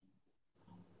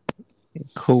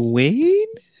Queen?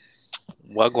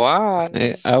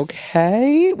 Wagwan.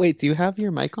 Okay. Wait, do you have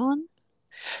your mic on?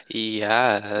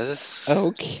 Yes.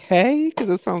 Okay, because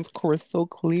it sounds crystal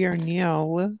clear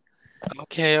now.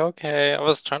 Okay, okay. I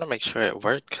was trying to make sure it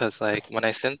worked because like when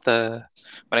I sent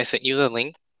you the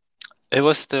link, it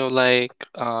was still like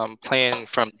playing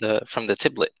from the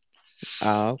tablet.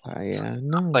 Oh, okay, yeah.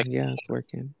 No, Like yeah, it's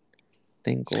working.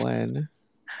 Thank God.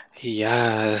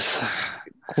 yes.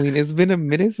 Queen, it's been a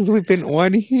minute since we've been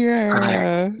on I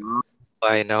here.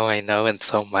 I know, and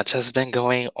so much has been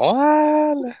going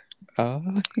on. Oh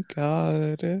my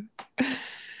God.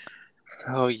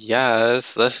 So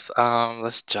yes, let's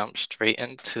jump straight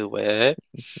into it.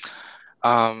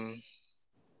 Um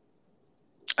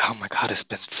oh my God, it's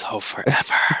been so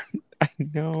forever. I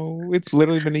know. It's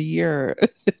literally been a year.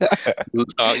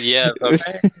 Oh yes,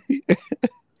 okay.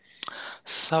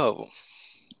 So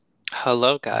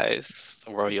hello, guys,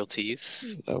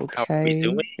 royalties. How are we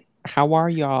doing? Okay. How are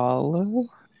y'all?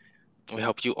 We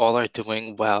hope you all are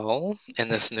doing well in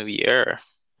this new year.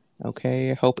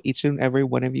 Okay, I hope each and every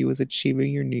one of you is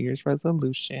achieving your New Year's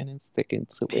resolution and sticking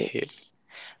to Pe- it.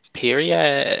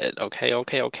 Period. Okay,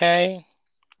 okay, okay.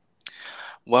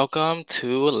 Welcome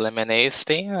to Lemonade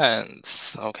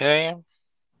Stands. Okay.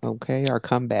 Okay, our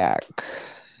comeback.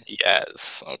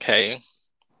 Yes. Okay.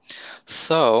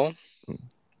 So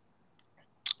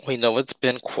we know it's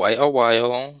been quite a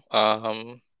while.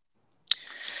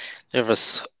 There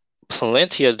was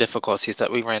plenty of difficulties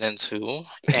that we ran into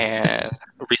and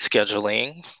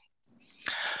rescheduling.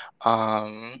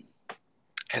 Um,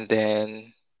 and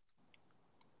then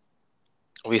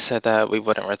we said that we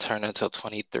wouldn't return until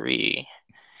 23,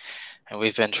 and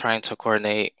we've been trying to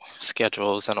coordinate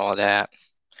schedules and all that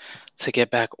to get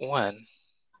back on,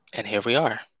 and here we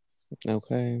are.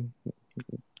 Okay,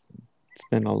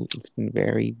 it's been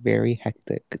very very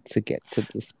hectic to get to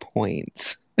this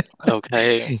point,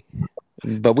 Okay,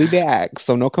 but we back,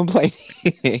 so no complaining.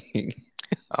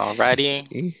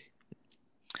 alrighty.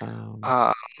 um,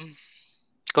 Um,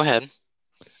 Go ahead.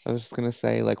 I was just gonna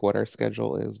say like what our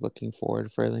schedule is looking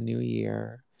forward for the new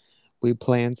year. We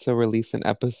plan to release an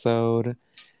episode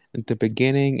at the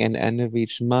beginning and end of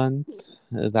each month.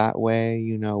 That way,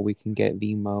 we can get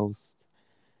the most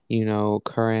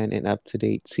current and up to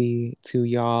date tea to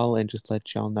y'all and just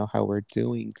let y'all know how we're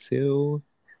doing too.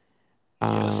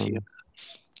 Yes, Um,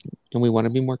 yes. and we want to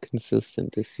be more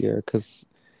consistent this year because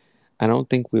I don't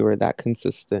think we were that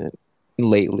consistent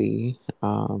lately.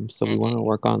 So we want to Hmm.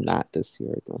 work on that this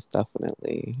year, most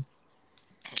definitely.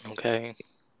 Okay,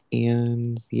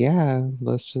 And yeah,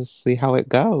 let's just see how it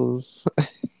goes.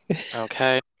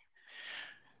 okay.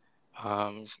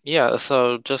 Yeah,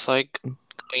 so just like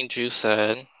Queen Ju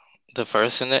said, the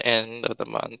first and the end of the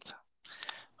month.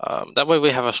 That way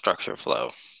we have a structure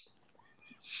flow,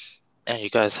 and you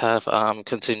guys have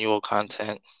continual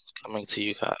content coming to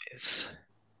you guys.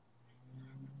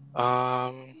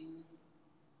 Um,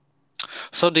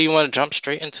 so do you want to jump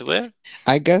straight into it?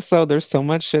 I guess so. There's so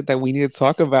much shit that we need to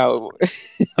talk about.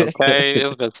 Okay,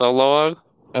 it's been so long.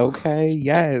 Okay,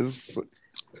 yes.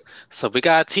 So we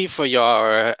got tea for y'all,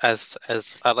 or as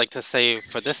I like to say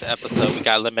for this episode, we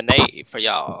got lemonade for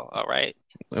y'all. All right.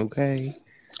 Okay.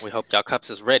 We hope y'all cups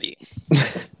is ready.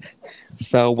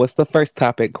 So, what's the first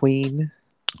topic, Queen?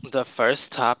 The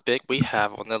first topic we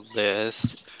have on the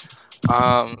list,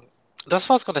 um, that's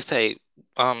what I was gonna say.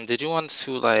 Did you want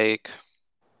to like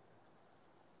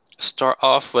start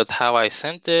off with how I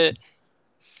sent it,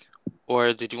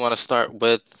 or did you want to start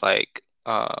with like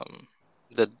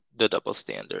the double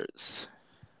standards?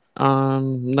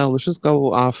 No, let's just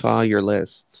go off your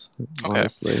list, Okay.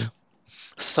 honestly.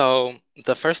 So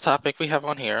the first topic we have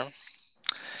on here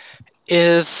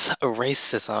is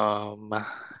racism.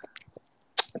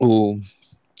 Ooh,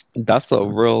 that's a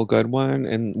real good one,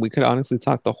 and we could honestly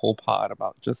talk the whole pod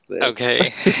about just this.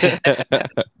 Okay.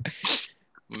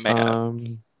 Man.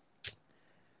 um,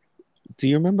 do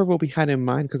you remember what we had in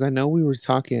mind? Because I know we were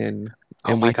talking,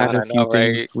 Oh and my we had God, a I few know,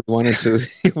 right? things we wanted to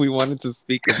we wanted to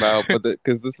speak about, but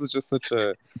because this is just such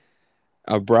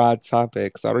a broad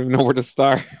topic, so I don't even know where to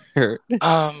start.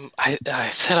 I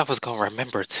said I was gonna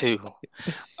remember too.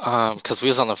 Because we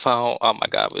was on the phone. Oh my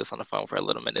God, we was on the phone for a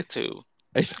little minute too.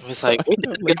 I It was know, like I we need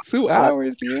know, to get like 2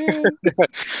 hours. Yeah, on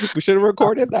the we should have pod.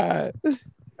 recorded that.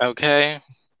 Okay.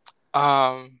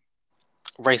 Um,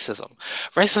 Racism.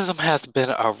 Racism has been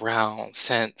around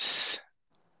since,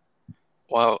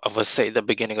 well, I would say the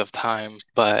beginning of time,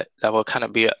 but that will kind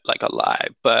of be like a lie.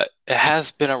 But it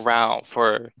has been around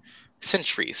for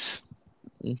centuries.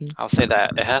 Hmm. I'll say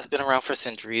that. It has been around for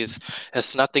centuries.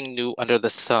 It's nothing new under the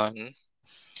sun.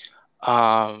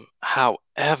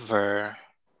 However,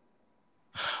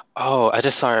 Oh, I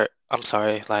just start. I'm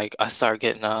sorry. Like I start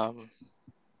getting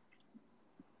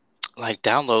like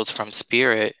downloads from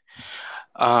Spirit.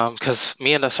 Because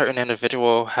me and a certain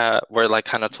individual had were like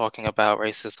kind of talking about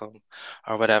racism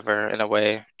or whatever in a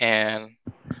way, and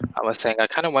I was saying I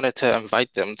kind of wanted to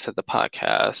invite them to the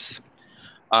podcast.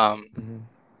 Um, Mhm.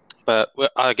 but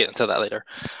I'll get into that later.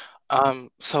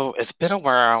 So it's been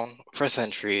around for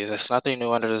centuries. It's nothing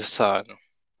new under the sun.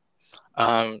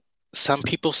 Um, some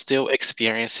people still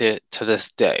experience it to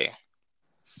this day.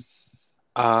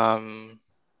 Um,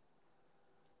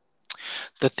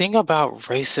 the thing about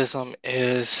racism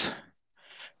is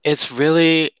it's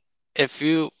really, if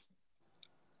you,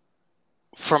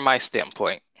 from my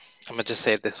standpoint, I'm gonna just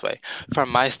say it this way. From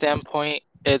my standpoint,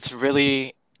 it's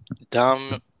really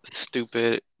dumb,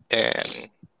 stupid, and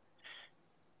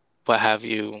what have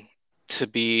you to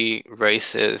be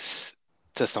racist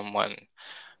to someone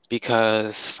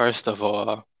because, first of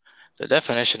all, the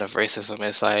definition of racism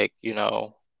is like,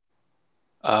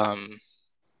 um,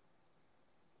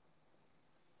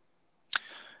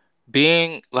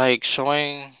 being like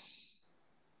showing,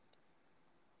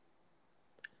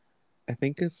 I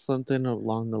think it's something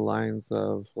along the lines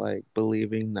of like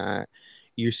believing that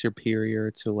you're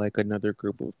superior to like another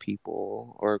group of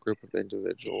people or a group of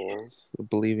individuals.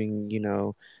 Believing,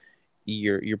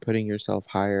 you're putting yourself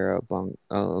higher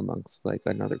amongst like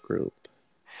another group.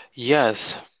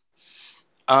 yes,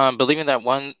 believing that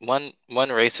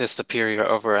one race is superior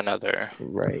over another.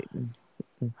 Right.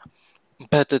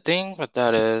 But the thing with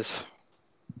that is,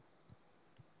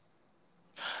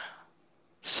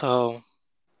 so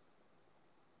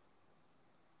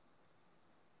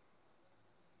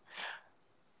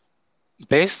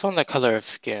based on the color of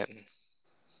skin,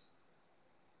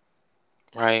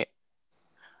 right?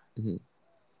 Mhm.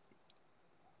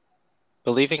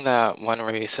 Believing that one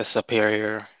race is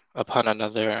superior upon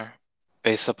another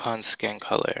based upon skin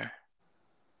color.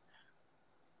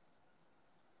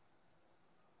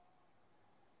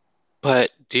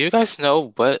 But do you guys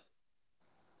know what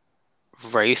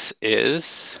race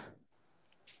is?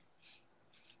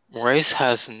 Race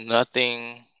has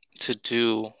nothing to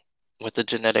do with the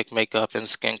genetic makeup and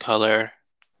skin color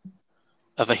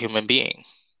of a human being.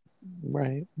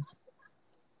 Right.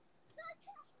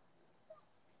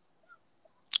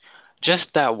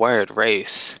 Just that word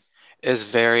race is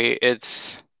very,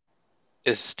 it's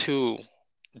too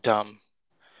dumb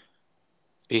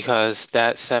because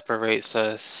that separates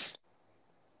us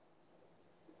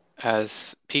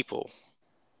as people.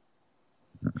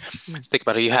 Mm. Think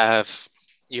about it.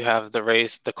 You have the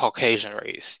race, the Caucasian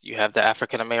race. You have the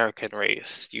African American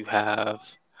race. You have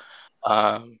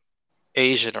um,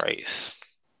 Asian race.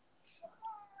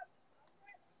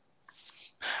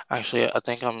 Actually, I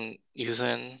think I'm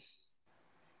using.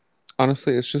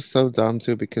 Honestly, it's just so dumb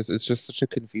too because it's just such a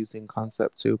confusing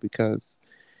concept too because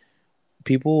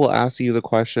people will ask you the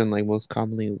question like most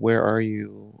commonly, where are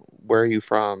you? Where are you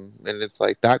from? And it's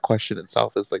like that question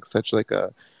itself is like such like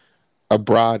a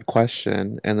broad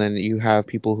question, and then you have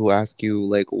people who ask you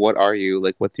like what are you,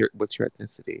 like what's your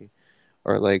ethnicity,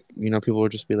 or like people will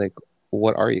just be like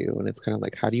what are you, and it's kind of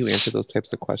like how do you answer those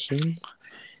types of questions,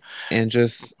 and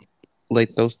just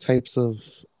like those types of,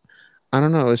 I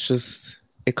don't know, it's just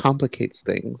it complicates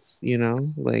things,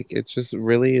 like it's just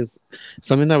really is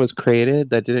something that was created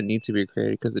that didn't need to be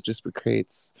created because it just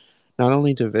creates not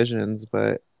only divisions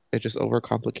but it just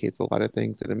overcomplicates a lot of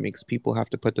things and it makes people have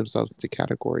to put themselves into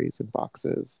categories and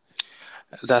boxes.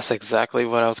 That's exactly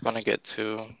what I was going to get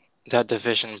to. That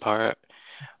division part.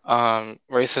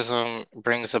 Racism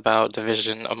brings about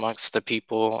division amongst the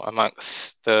people,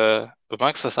 amongst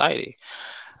society.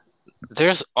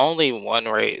 There's only one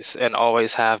race and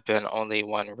always have been only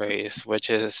one race, which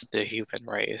is the human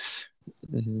race.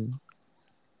 Hmm.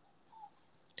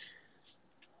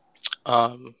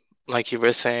 Um, like you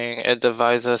were saying, it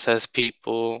divides us as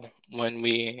people when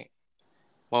we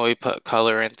put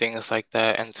color and things like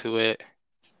that into it.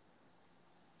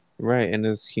 Right, and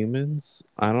as humans,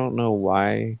 I don't know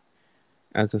why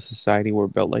as a society we're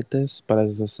built like this, but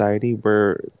as a society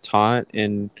we're taught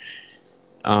and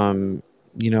um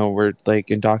we're like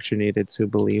indoctrinated to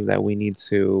believe that we need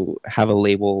to have a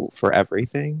label for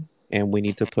everything and we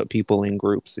need to put people in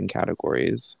groups and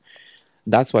categories.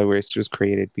 That's why we're just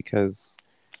created, because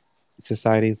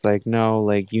society's like, no,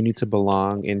 like you need to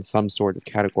belong in some sort of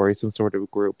category, some sort of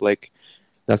group. Like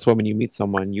that's why when you meet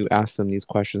someone you ask them these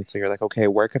questions, so you're like, okay,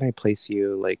 where can I place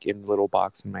you like in a little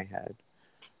box in my head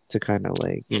to kind of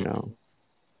like Mhm.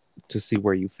 to see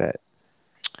where you fit.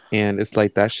 And it's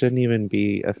like that shouldn't even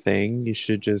be a thing. You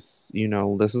should just,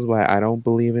 this is why I don't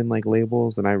believe in like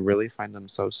labels and I really find them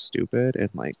so stupid and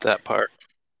like That part.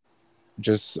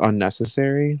 just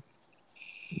unnecessary,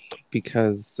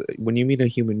 because when you meet a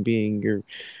human being, your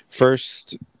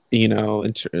first,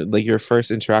 like your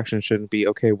first interaction shouldn't be,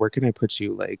 okay, where can I put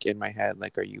you, like in my head,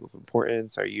 like, are you of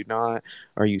importance, are you not,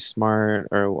 are you smart,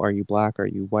 or are you black, are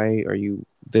you white, are you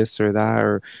this or that,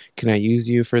 or can I use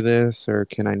you for this, or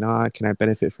can I not, can I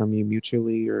benefit from you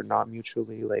mutually or not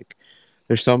mutually, like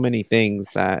there's so many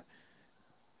things that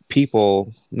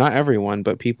people, not everyone,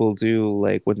 but people do,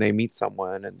 like when they meet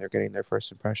someone and they're getting their first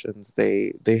impressions,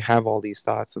 they have all these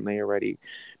thoughts and they already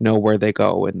know where they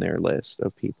go in their list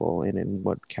of people and in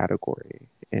what category,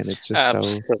 and it's just so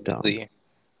dumb. Absolutely.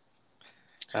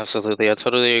 Absolutely. I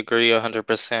totally agree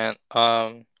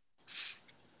 100%.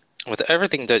 With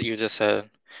everything that you just said.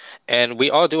 And we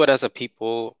all do it as a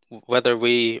people, whether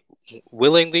we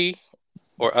willingly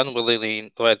or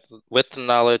unwillingly, with the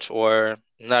knowledge or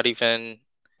not even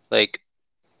like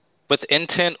with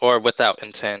intent or without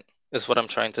intent, is what I'm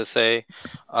trying to say.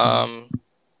 Mhm. Um,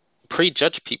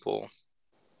 Prejudge people.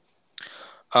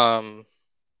 Um,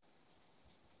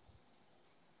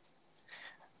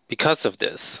 because of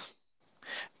this.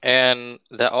 And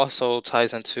that also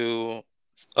ties into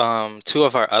two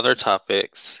of our other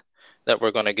topics that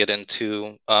we're going to get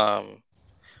into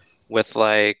with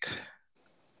like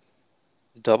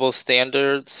double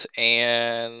standards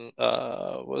and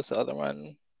what was the other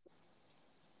one?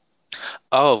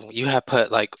 Oh, you have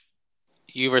put like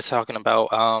you were talking about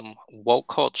woke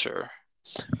culture,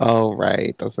 Oh,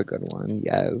 right, that's a good one.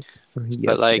 Yes, but yes,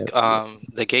 yes, like yes.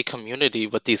 the gay community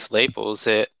with these labels,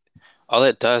 it all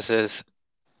it does is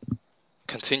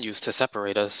continues to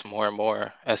separate us more and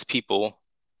more as people.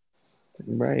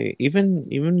 Right. Even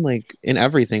like in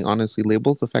everything, honestly,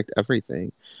 labels affect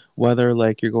everything. Whether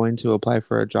like you're going to apply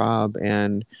for a job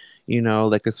and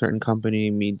like a certain company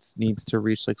needs to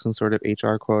reach like some sort of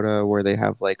HR quota where they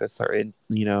have like a certain,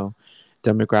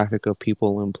 demographic of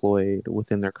people employed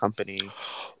within their company.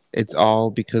 It's all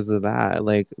because of that.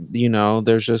 Like,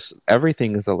 there's just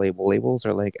everything is a label. Labels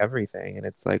are like everything. And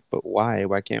it's like, but why?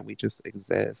 Why can't we just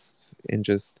exist and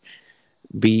just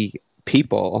be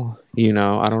people?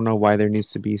 I don't know why there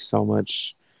needs to be so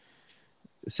much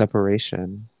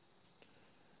separation.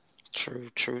 True,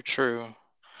 true, true.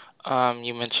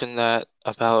 You mentioned that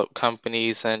about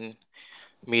companies and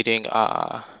meeting.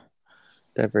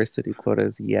 Diversity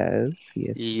quotas, yes,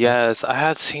 yes, yes. Yes, I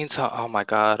had seen some. Oh my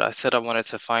God, I said I wanted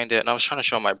to find it, and I was trying to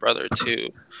show my brother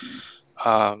too.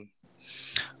 Um,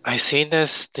 I seen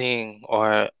this thing,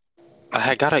 or I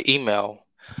had got an email,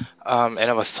 and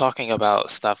it was talking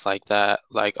about stuff like that,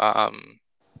 like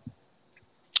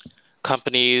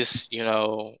companies,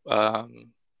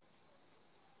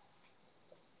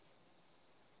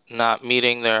 not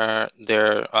meeting their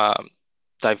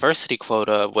diversity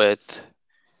quota with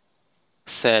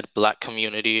said Black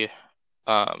community,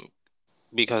 um,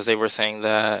 because they were saying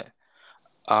that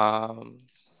um,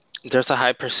 there's a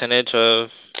high percentage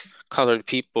of colored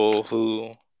people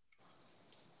who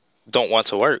don't want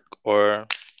to work or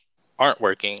aren't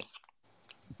working,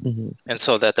 Hmm. and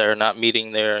so that they're not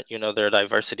meeting their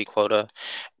diversity quota.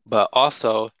 But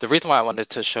also, the reason why I wanted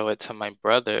to show it to my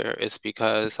brother is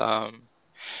because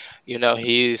you know,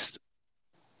 he's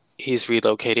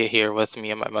relocated here with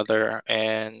me and my mother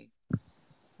and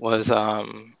was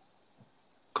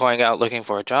going out looking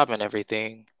for a job and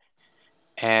everything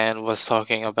and was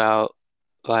talking about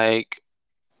like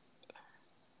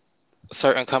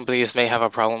certain companies may have a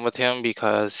problem with him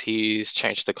because he's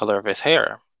changed the color of his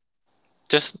hair.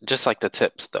 Just like the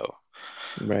tips though.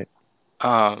 Right.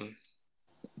 Um,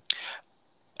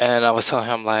 and I was telling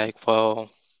him like, well,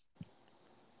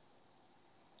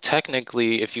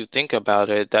 technically, if you think about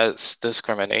it, that's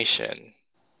discrimination.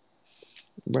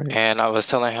 Right. And I was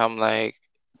telling him like,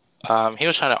 he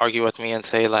was trying to argue with me and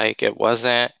say like it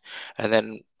wasn't, and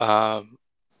then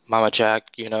Mama Jack,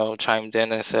 chimed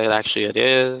in and said actually it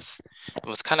is. It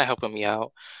was kind of helping me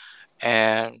out,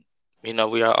 and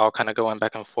we are all kind of going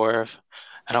back and forth.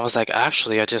 And I was like,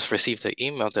 actually, I just received an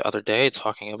email the other day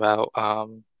talking about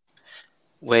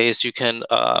ways you can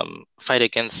fight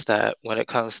against that when it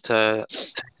comes to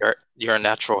your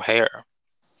natural hair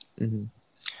Hmm.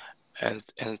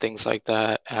 and things like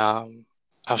that.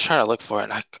 I was trying to look for it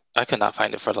and I could not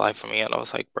find it for the life of me. And I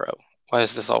was like, bro, why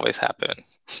does this always happen?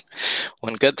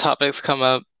 When good topics come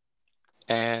up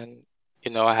and,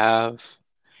 I have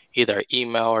either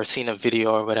email or seen a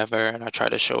video or whatever, and I try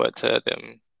to show it to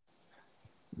them,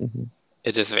 Hmm.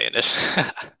 it just vanished.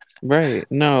 Right.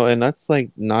 No, and that's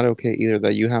like not okay either,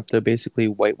 that you have to basically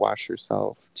whitewash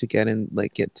yourself to get in,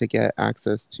 like get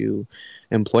access to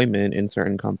employment in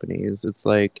certain companies. It's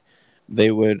like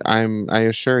they would, I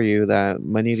assure you that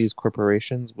many of these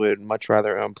corporations would much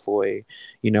rather employ,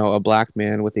 a black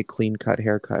man with a clean cut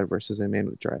haircut versus a man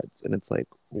with dreads. And it's like,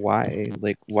 why?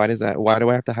 Like, why does that, why do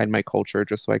I have to hide my culture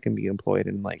just so I can be employed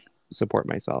and like support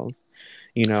myself?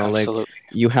 Like Absolutely.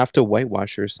 you have to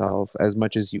whitewash yourself as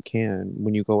much as you can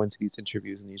when you go into these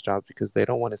interviews and these jobs because they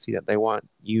don't want to see that. They want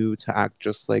you to act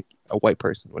just like a white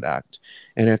person would act.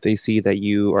 And if they see that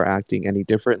you are acting any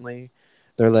differently,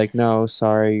 they're like, no,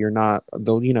 sorry, you're not.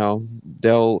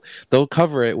 They'll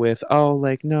cover it with, oh,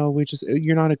 like, no,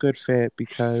 you're not a good fit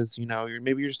because,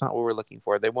 you're just not what we're looking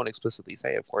for. They won't explicitly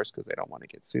say, of course, because they don't want to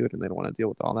get sued and they don't want to deal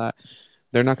with all that.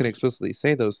 They're not going to explicitly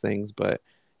say those things, but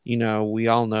we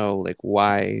all know like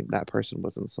why that person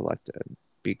wasn't selected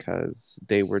because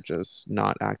they were just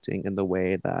not acting in the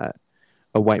way that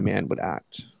a white man would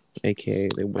act, aka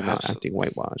they were not acting Absolutely.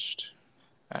 whitewashed.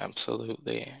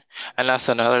 Absolutely. And that's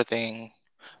another thing.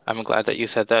 I'm glad that you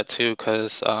said that too,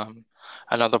 because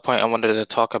another point I wanted to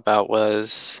talk about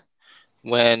was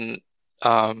when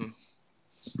um,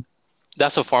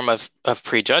 that's a form of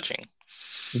prejudging.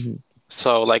 Hmm.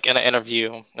 So, like in an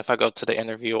interview, if I go to the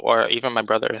interview, or even my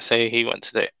brother, say he went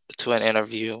to an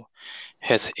interview,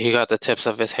 he got the tips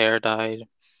of his hair dyed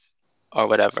or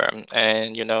whatever,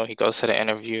 and he goes to the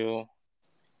interview,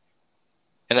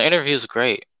 and the interview is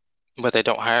great, but they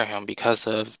don't hire him because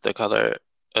of the color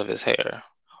of his hair,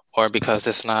 or because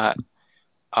it's not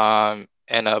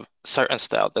in a certain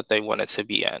style that they want it to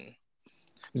be in.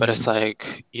 But it's Hmm.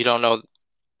 like you don't know,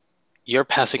 you're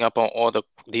passing up on all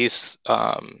these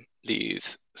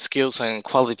skills and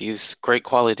qualities, great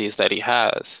qualities that he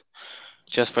has,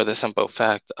 just for the simple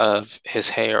fact of his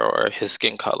hair or his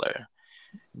skin color.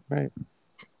 Right.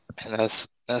 And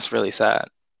that's really sad.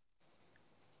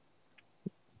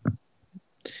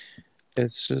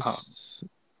 It's Um, just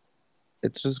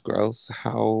it's just gross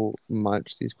how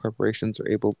much these corporations are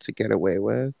able to get away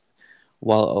with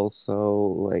while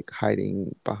also like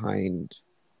hiding behind,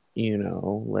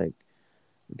 like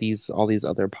these all these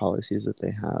other policies that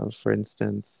they have. For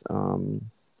instance,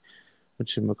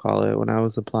 what you call it, when I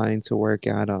was applying to work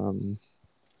at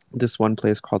this one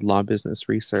place called Law Business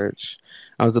Research,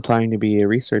 I was applying to be a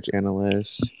research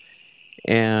analyst,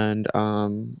 and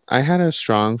I had a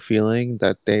strong feeling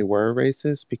that they were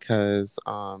racist because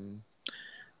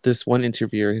this one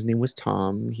interviewer, his name was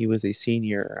Tom. He was a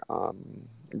senior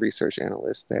research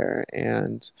analyst there,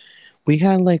 and we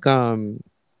had like a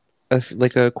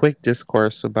quick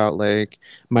discourse about like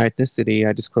my ethnicity.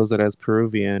 I disclosed it as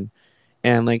Peruvian,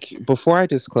 and like before I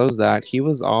disclosed that, he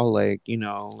was all like,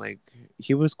 like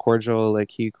he was cordial,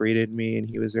 like he greeted me and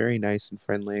he was very nice and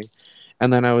friendly.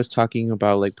 And then I was talking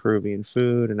about like Peruvian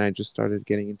food and I just started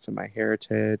getting into my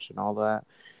heritage and all that.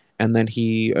 And then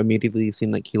he immediately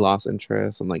seemed like he lost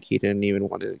interest and like he didn't even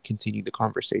want to continue the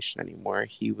conversation anymore.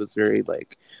 He was very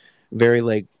like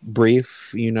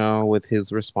brief, with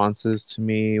his responses to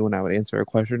me. When I would answer a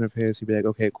question of his, he'd be like,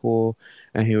 okay, cool.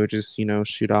 And he would just,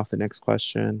 shoot off the next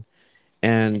question.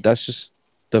 And that's just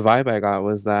the vibe I got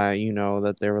was that,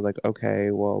 that they were like, okay,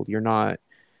 well, you're not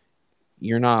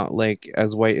like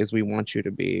as white as we want you to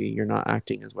be. You're not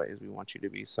acting as white as we want you to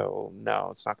be. So no,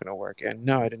 it's not gonna work. And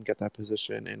no, I didn't get that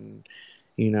position. And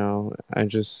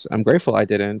I'm grateful I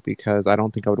didn't because I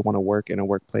don't think I would want to work in a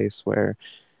workplace where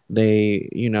they,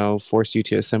 force you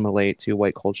to assimilate to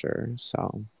white culture.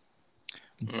 So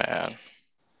man,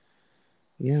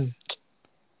 yeah.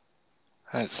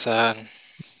 that's sad.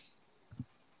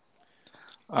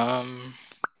 Um,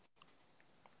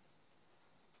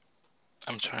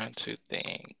 I'm trying to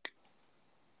think.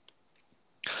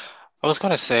 I was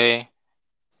gonna say,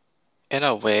 in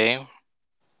a way,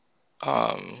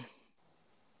 um,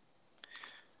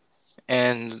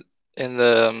 and in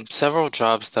the several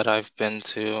jobs that I've been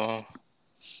to,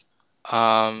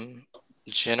 um,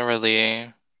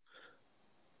 generally,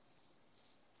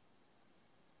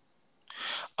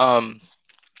 um,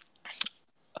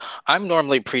 I'm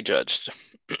normally prejudged.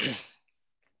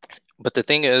 But the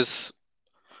thing is,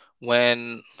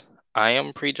 when I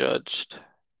am prejudged,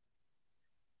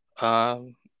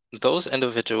 um, those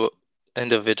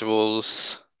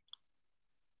individuals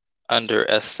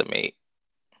underestimate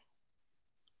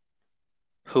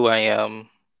who I am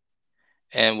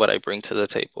and what I bring to the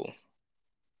table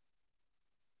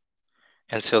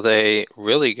until they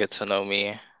really get to know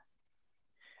me,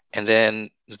 and then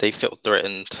they feel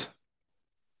threatened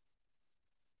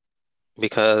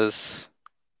because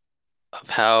of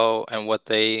how and what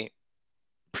they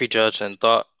prejudged and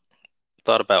thought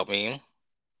about me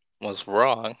was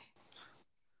wrong.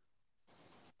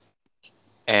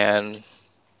 And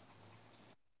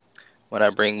when I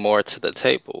bring more to the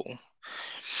table,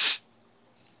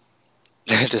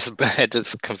 it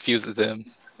just confuses them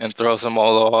and throws them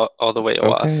all the way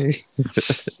off. Okay.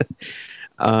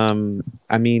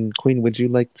 I mean, Queen, would you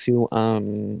like to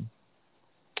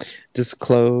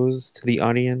disclose to the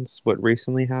audience what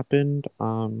recently happened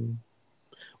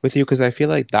with you? Because I feel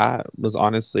like that was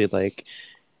honestly like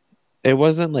it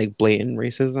wasn't like blatant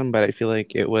racism, but I feel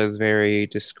like it was very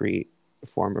discreet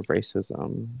form of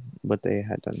racism what they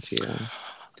had done to you.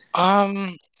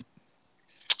 Um,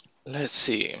 let's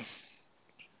see.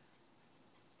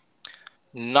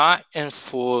 Not in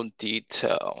full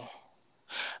detail.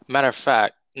 Matter of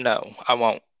fact, no, I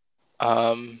won't.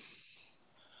 Um,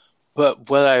 but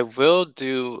what I will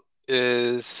do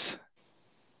is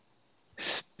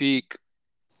speak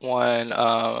on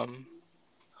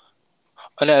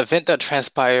an event that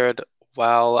transpired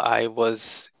while I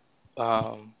was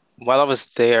while I was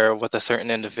there with a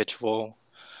certain individual,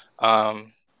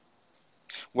 um,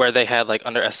 where they had like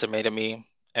underestimated me,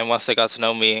 and once they got to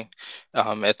know me,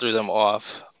 it threw them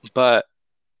off. But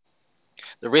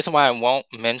the reason why I won't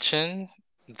mention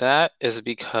that is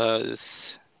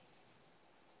because,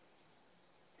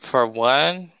 for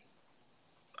one,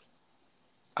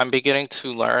 I'm beginning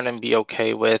to learn and be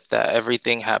okay with that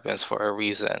everything happens for a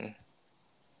reason.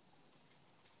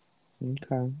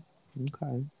 Okay.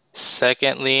 Okay.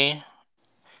 Secondly,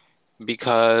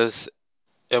 because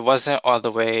it wasn't all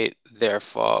the way their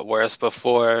fault, whereas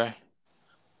before,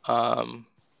 um,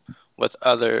 with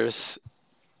others,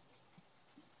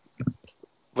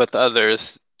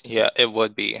 yeah, it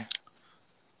would be,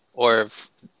 or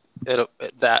if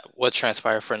that would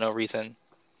transpire for no reason.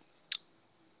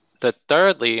 The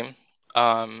thirdly,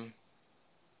 um,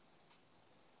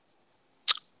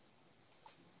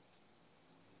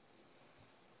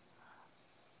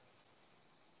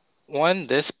 on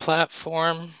this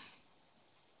platform,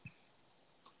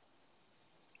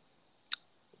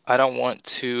 I don't want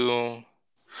to.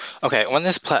 Okay, on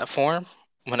this platform,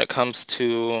 when it comes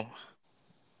to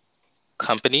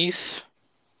companies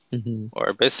Hmm.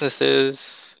 or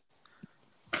businesses,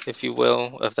 if you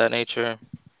will, of that nature,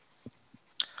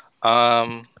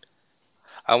 um,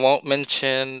 I won't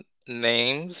mention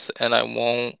names and I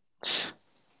won't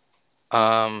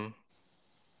um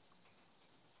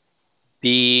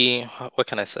be, what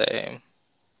can I say?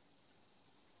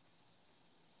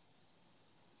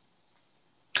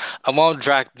 I won't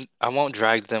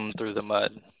drag them through the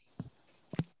mud.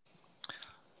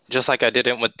 Just like I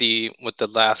didn't with the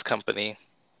last company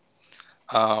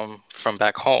from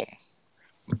back home.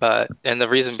 But and the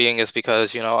reason being is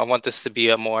because, I want this to be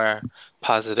a more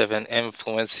positive and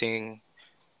influencing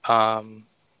um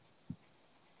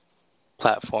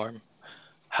platform.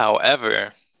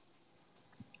 However,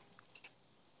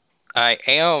 I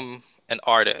am an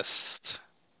artist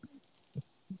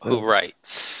who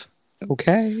writes.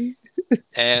 Okay.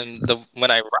 And the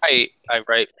when I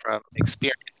write from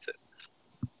experiences.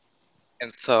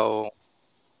 And so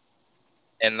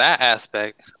in that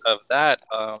aspect of that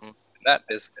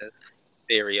business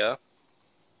area,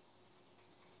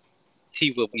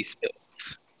 tea will be spilled.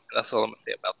 And that's all I'm gonna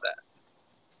say about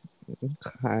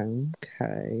Okay.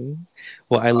 Okay.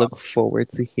 Well, I that. look forward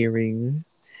to hearing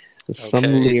some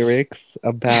Okay. lyrics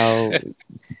about,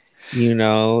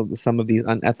 some of these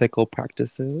unethical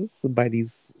practices by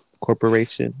these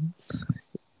corporations.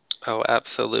 Oh,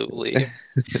 absolutely.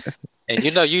 And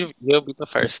you'll be the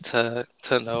first to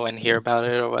know and hear about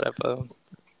it or whatever.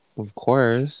 Of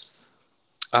course.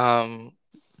 Um,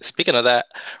 Speaking of that,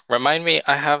 remind me,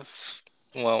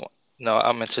 well, no,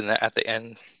 I'll mention that at the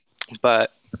end.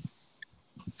 But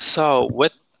so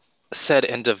with said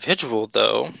individual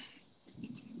though,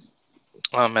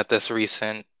 at this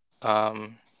recent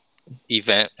um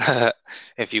event,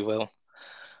 if you will.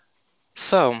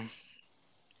 So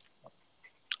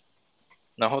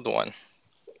now hold on.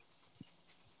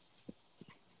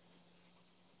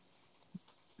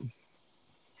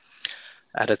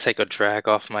 I had to take a drag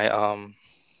off my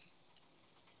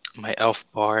elf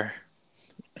bar.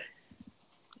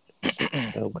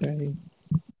 Okay.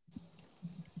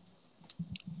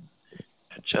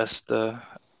 Adjust the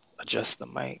adjust the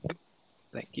mic.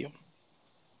 Thank you.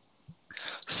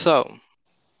 So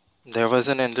there was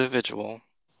an individual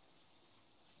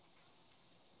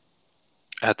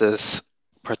at this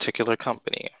particular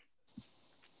company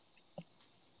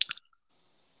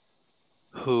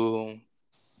who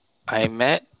I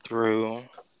met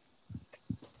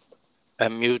a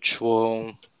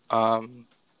mutual um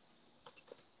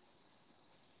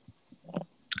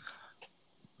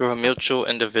through a mutual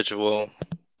individual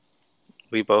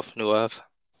we both knew of.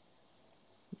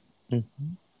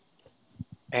 Mhm.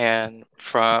 And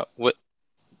from with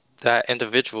that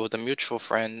individual, the mutual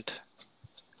friend,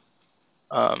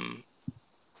 um,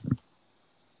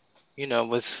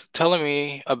 was telling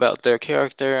me about their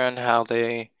character and how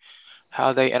they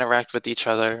interact with each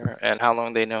other and how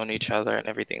long they known each other and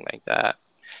everything like that.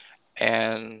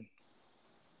 And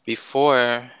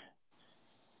before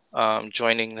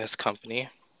joining this company,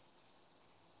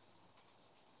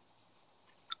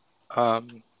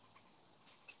 um,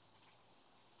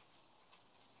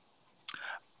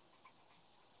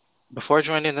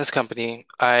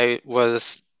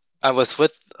 I was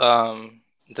with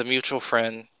the mutual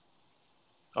friend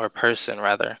or person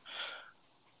rather,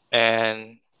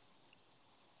 and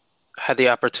had the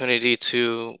opportunity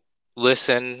to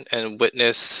listen and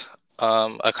witness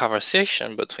a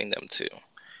conversation between them two.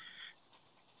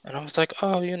 And I was like,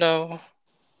 oh,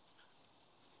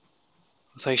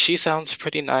 it's like she sounds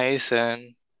pretty nice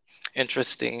and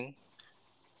interesting.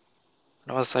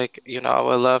 And I was like, I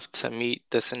would love to meet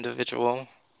this individual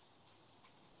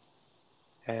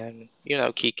and,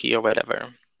 Kiki or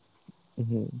whatever.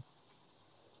 Hmm.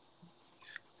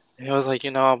 And he was like,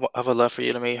 I would love for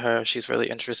you to meet her. She's really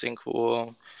interesting,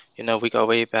 cool. We go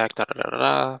way back, da da da da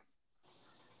da.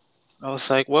 I was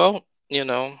like, well,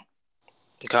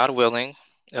 God willing,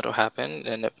 it'll happen.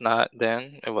 And if not,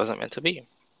 then it wasn't meant to be.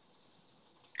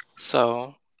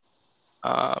 So,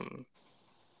 um,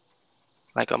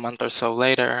 like a month or so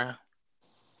later,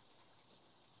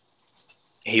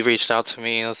 he reached out to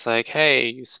me and was like,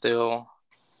 hey, he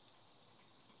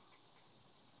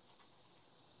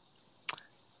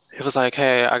was like,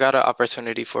 hey, I got an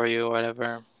opportunity for you, or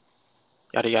whatever,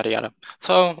 yada, yada, yada.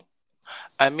 So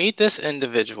I meet this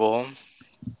individual,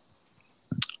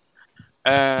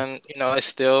 and, I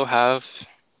still have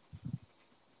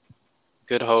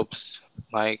good hopes.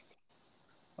 Like,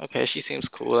 okay, she seems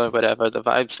cool or whatever, the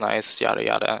vibe's nice, yada,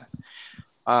 yada.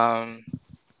 Um,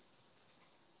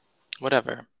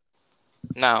 Whatever.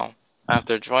 Now,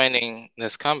 after joining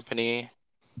this company,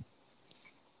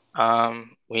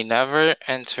 we never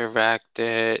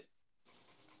interacted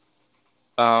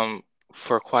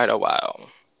for quite a while.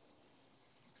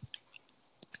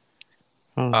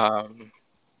 Huh. Um,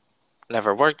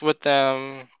 Never worked with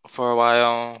them for a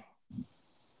while,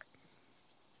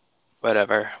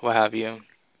 whatever, what have you.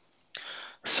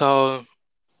 So,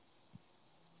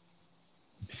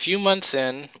 a few months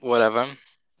in, whatever,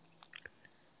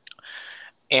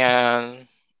 and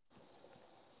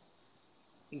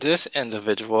this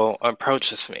individual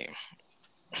approaches me.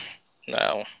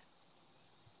 Now,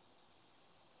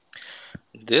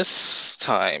 this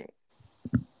time,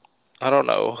 I don't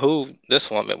know who this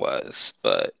woman was,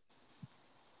 but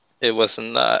it was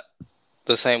not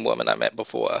the same woman I met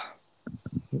before.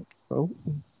 Oh.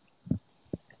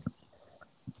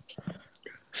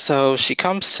 So she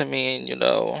comes to me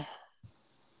and,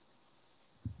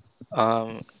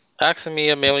 um, asking me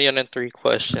 1,000,003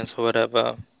 questions or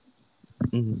whatever.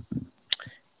 Hmm.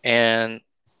 And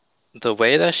the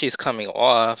way that she's coming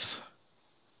off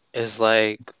is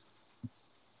like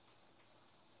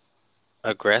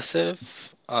aggressive,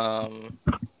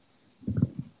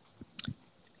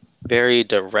 very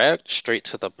direct, straight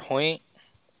to the point.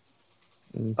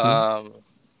 Hmm. Um,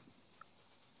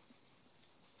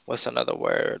 what's another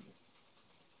word?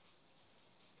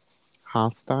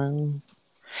 Hostile.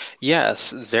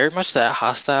 Yes, very much that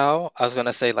hostile. I was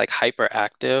gonna say like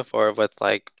hyperactive or with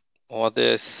like all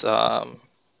this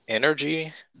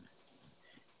energy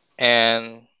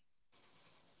and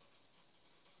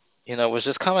was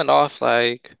just coming off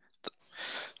like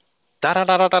da da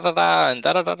da da da da da and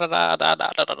da da da da da da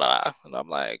da da da da. And I'm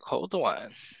like, hold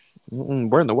on. Mm-mm,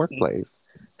 we're in the workplace.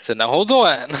 So now hold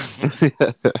on.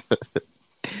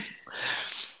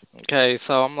 Okay,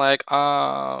 so I'm like,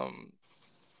 and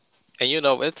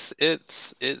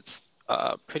it's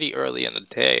pretty early in the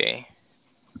day.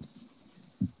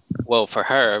 Well, for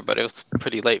her, but it was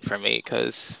pretty late for me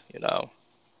because,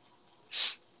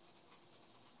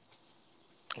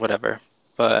 whatever.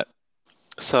 But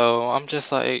so I'm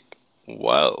just like,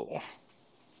 whoa,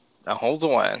 now hold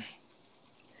on.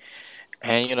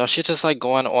 And, she's just like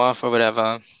going off or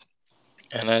whatever.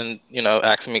 And then,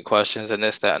 asking me questions and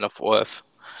this, that, and the fourth.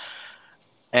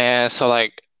 And so,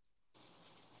 like,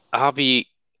 I'll be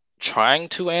trying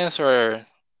to answer, or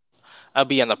I'll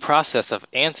be in the process of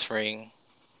answering.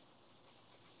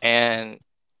 And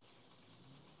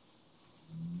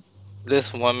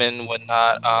this woman would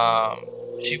not,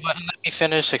 she wouldn't let me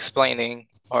finish explaining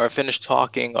or finish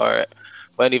talking or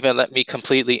wouldn't even let me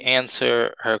completely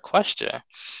answer her question.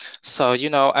 So,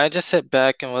 I just sit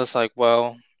back and was like,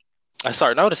 well, I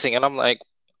start noticing and I'm like,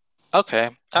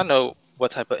 okay, I know what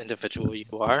type of individual you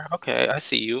are. Okay, I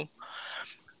see you.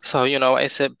 So, I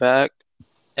sit back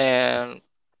and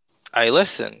I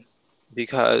listen.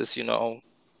 because,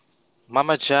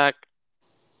 Mama Jack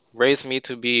raised me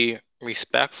to be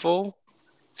respectful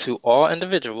to all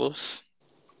individuals.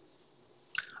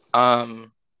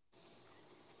 Um,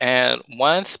 and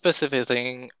one specific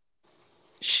thing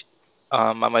sh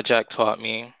Mama Jack taught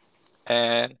me,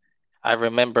 and I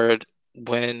remembered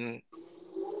when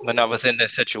when I was in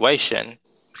this situation,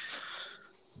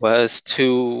 was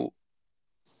to,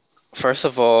 first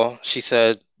of all, she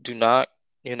said, do not,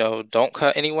 don't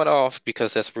cut anyone off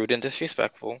because that's rude and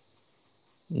disrespectful.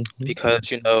 Hmm.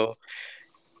 Because,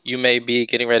 you may be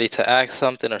getting ready to ask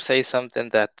something or say something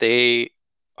that they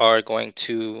are going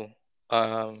to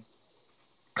um,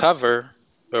 cover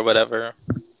or whatever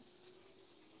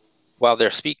while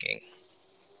they're speaking.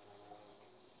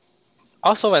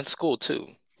 Also in school too,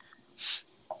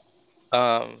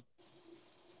 um,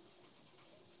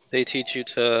 they teach you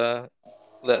to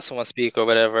let someone speak or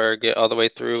whatever, get all the way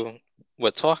through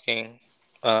with talking,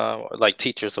 or like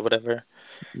teachers or whatever,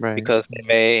 Right. because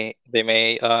they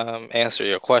may answer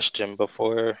your question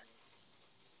before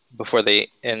they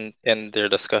end their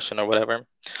discussion or whatever.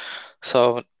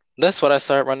 So that's what I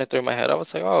started running through my head. I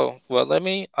was like, oh, well,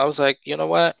 I was like, you know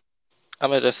what?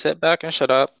 I'm gonna just sit back and shut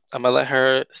up. I'm gonna let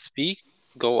her speak,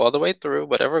 go all the way through.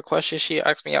 Whatever question she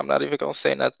asks me, I'm not even gonna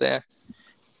say nothing.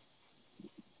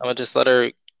 I'm gonna just let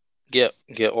her get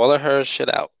all of her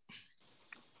shit out.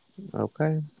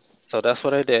 Okay. So that's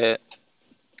what I did.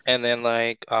 And then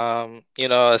I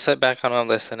sat back and I'm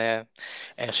listening,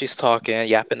 and she's talking,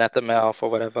 yapping at the mouth or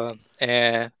whatever.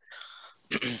 And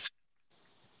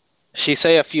she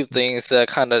say a few things that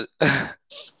kind of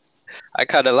I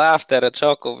kind of laughed at a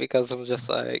chuckle because I'm just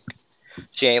like,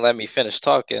 she ain't let me finish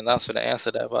talking. I was gonna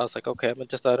answer that, but I was like, okay, I'm gonna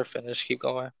just let her finish, keep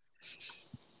going.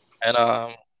 And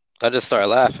I just started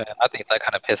laughing. I think that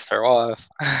kind of pissed her off.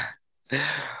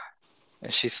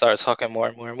 And she started talking more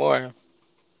and more and more.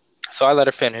 So I let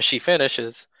her finish. She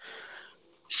finishes.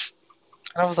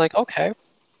 And I was like, okay,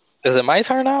 is it my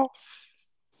turn now?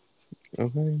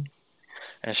 Okay.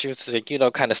 And she was like,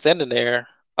 kind of standing there.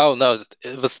 Oh no,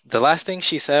 it was the last thing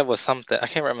she said was something. I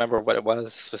can't remember what it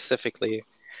was specifically,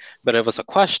 but it was a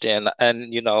question.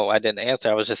 And, I didn't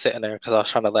answer. I was just sitting there because I was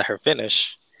trying to let her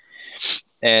finish.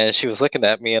 And she was looking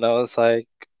at me, and I was like,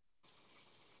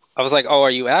 oh,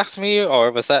 are you asking me,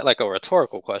 or was that like a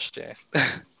rhetorical question?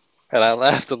 And I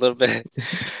laughed a little bit.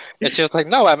 And she was like,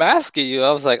 no, I'm asking you.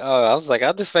 I was like,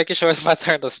 I'm just making sure it's my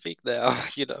turn to speak now.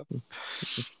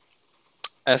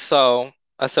 And so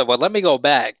I said, well, let me go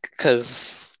back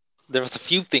because there was a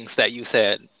few things that you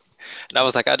said. And I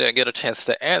was like, I didn't get a chance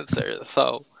to answer.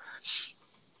 So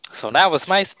now it's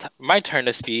my turn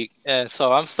to speak. And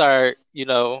so I'm start,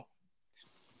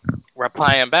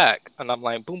 replying back. And I'm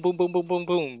like, boom, boom, boom, boom, boom,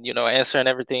 boom, answering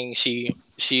everything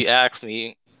she asked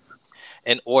me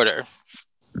in order.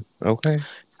 Okay.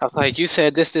 I was like, you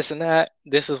said this, this, and that.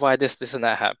 This is why this, and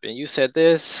that happened. You said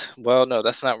this. Well, no,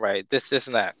 that's not right. This,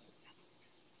 and that.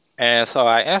 And so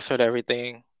I answered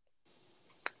everything.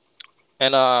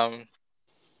 And I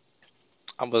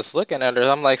was looking at her.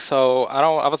 I'm like, so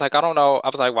I was like, I don't know. I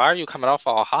was like, why are you coming off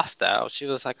all hostile? She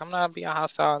was like, I'm not being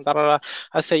hostile and da da da.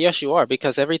 I said, yes, you are,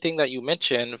 because everything that you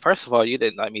mentioned, first of all, you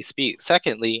didn't let me speak.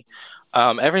 Secondly,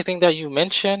 everything that you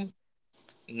mentioned,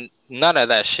 none of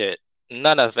that shit,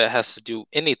 none of it has to do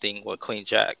anything with Queen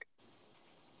Jack.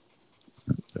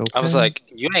 I was Okay. like,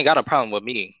 you ain't got a problem with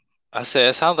me. I said,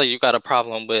 it sounds like you got a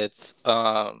problem with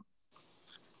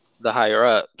the higher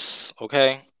ups,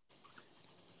 okay?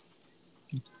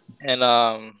 And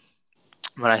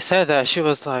when I said that, she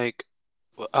was like,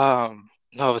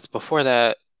 no, it's before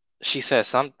that. She said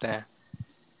something,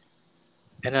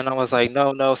 and then I was like,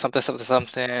 no, no, something, something,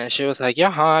 something. And she was like,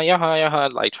 yeah, yeah, yeah,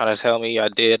 like trying to tell me I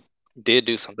did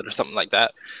do something or something like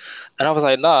that. And I was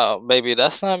like, no, baby,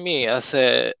 that's not me. I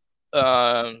said,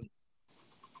 um,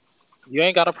 you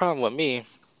ain't got a problem with me.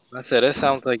 I said, it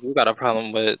sounds like you got a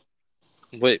problem with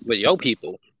your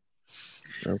people.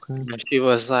 Okay. And she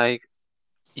was like,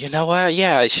 you know what?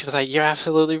 Yeah. She was like, you're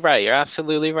absolutely right. You're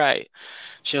absolutely right.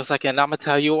 She was like, and I'm gonna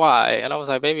tell you why. And I was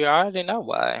like, baby, I already know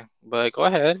why, but go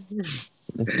ahead.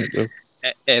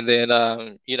 And then,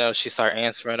 she started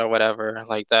answering or whatever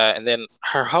like that. And then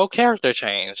her whole character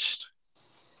changed.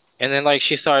 And then like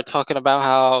she started talking about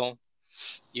how,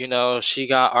 she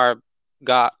got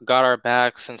our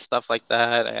backs and stuff like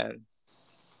that, and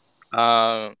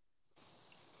um,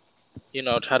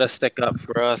 try to stick up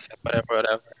for us and whatever,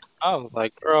 whatever. I was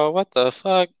like, girl, what the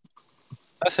fuck?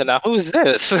 I said, now who's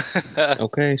this?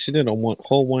 Okay. She did a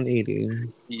whole 180.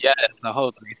 Yes, the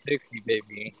whole 360,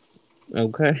 baby.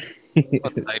 Okay. I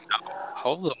was like, no,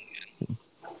 hold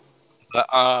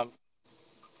on.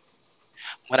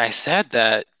 But when I said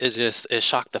that, it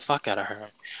shocked the fuck out of her.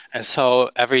 And so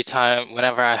every time,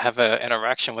 whenever I have an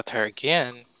interaction with her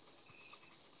again,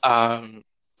 um,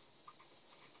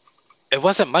 it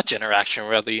wasn't much interaction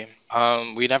really.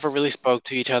 We never really spoke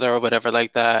to each other or whatever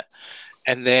like that.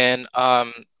 And then,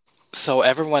 so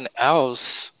everyone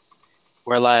else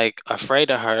were like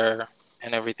afraid of her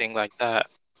and everything like that.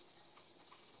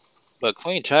 But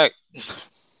Queen Check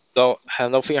don't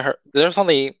have no fear of her. There's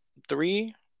only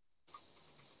three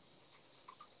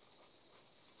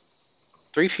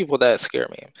people that scare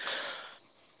me.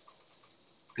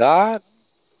 God,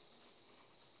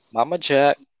 Mama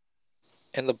Jack,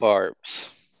 and the Barbs.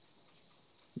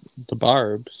 The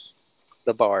Barbs.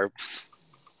 The Barbs.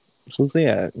 Who's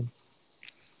that?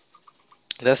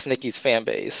 That's Nikki's fan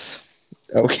base.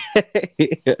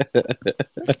 Okay.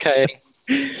 Okay.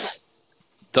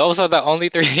 Those are the only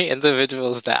three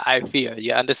individuals that I fear.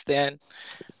 You understand?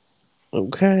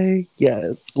 Okay.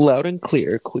 Yes. Loud and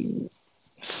clear, Queen.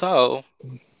 So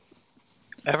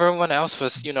everyone else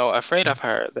was, afraid of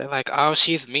her. They're like, oh,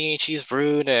 she's mean, she's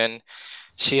rude, and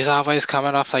she's always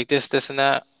coming off like this, and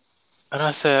that. And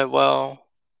I said, well,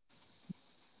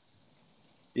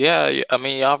 yeah, I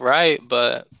mean, y'all right,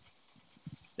 but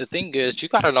the thing is, you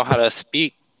gotta know how to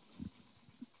speak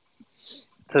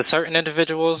to certain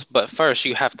individuals, but first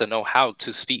you have to know how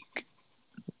to speak.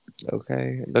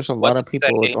 Okay. There's a What lot of to people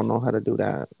who say, don't know how to do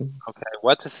that. okay,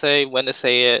 what to say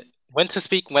it, when to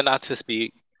speak, when not to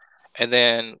speak, and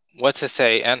then what to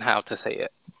say and how to say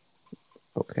it.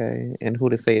 Okay. And who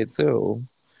to say it to.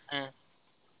 Mm.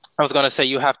 I was gonna say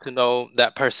you have to know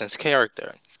that person's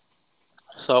character.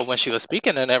 So when she was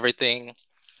speaking and everything,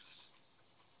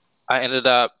 I ended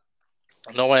up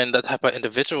knowing the type of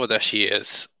individual that she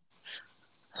is.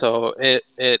 So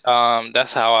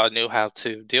that's how I knew how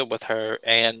to deal with her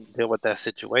and deal with that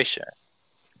situation.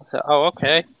 I said, "Oh,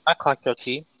 okay, I clocked your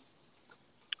tea."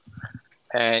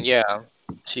 And yeah,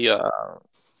 she then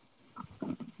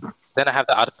I have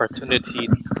the opportunity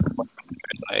to work with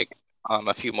her, like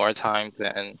a few more times,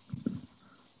 and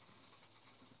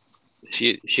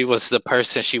she was the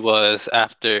person she was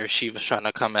after she was trying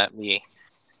to come at me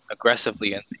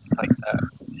aggressively and things like that.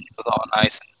 She was all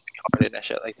nice and sweethearted and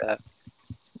shit like that.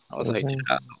 I was like, Okay.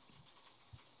 "Child,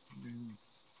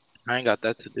 I ain't got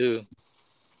that to do."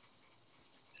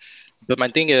 But my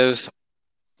thing is,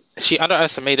 she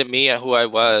underestimated me and who I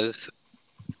was,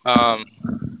 um,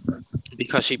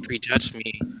 because she prejudged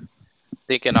me,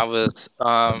 thinking I was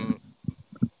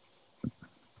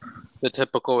the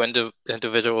typical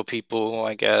individual people,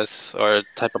 I guess, or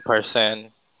type of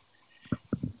person,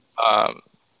 um,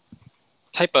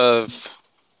 type of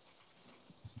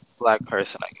black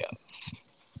person, I guess.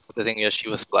 But the thing is, she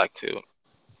was black too.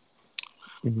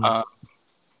 Hmm. Um,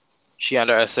 she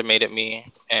underestimated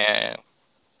me, and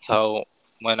so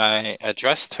when I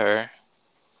addressed her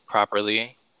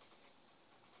properly,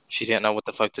 she didn't know what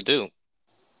the fuck to do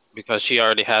because she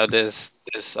already had this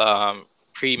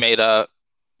pre-made up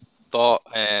thought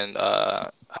and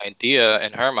idea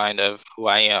in her mind of who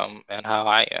I am and how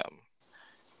I am.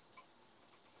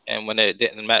 And when it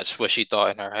didn't match what she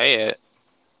thought in her head,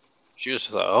 she was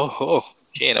just like, oh,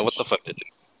 she didn't know what the fuck to do.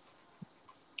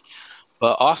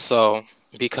 But also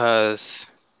because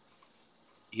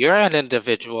you're an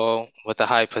individual with a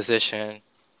high position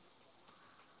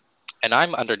and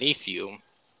I'm underneath you,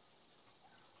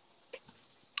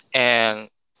 and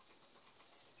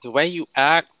the way you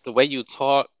act, the way you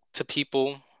talk to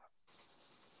people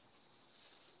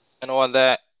and all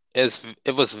that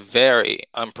it was very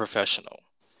unprofessional.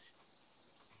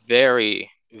 Very,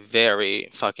 very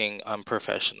fucking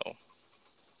unprofessional.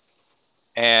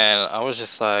 And I was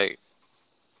just like,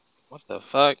 what the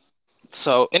fuck?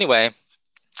 So anyway,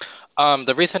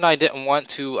 the reason I didn't want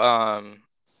to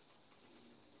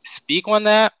speak on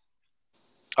that,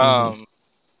 Hmm. um,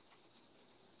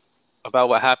 about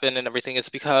what happened and everything is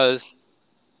because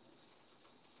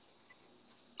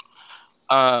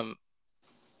um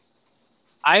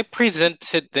I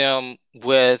presented them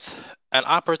with an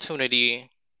opportunity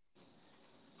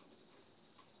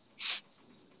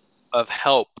of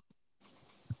help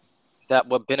that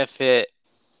would benefit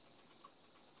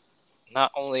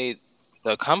not only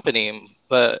the company,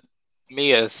 but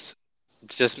me as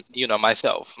just,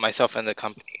 myself and the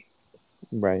company.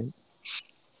 Right.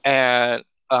 And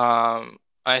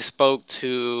I spoke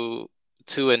to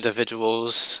two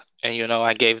individuals, and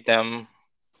I gave them,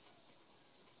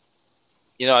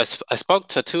 I spoke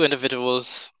to two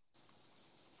individuals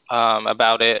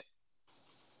about it,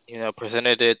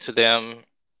 presented it to them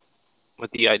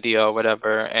with the idea or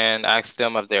whatever, and asked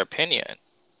them of their opinion.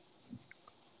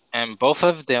 And both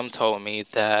of them told me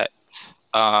that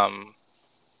um,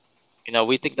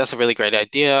 we think that's a really great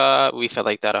idea. We feel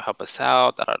like that'll help us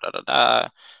out, da da da da da.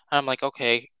 And I'm like,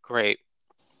 okay, great.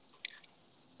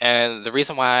 And the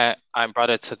reason why I brought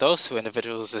it to those two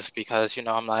individuals is because,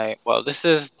 I'm like, well, this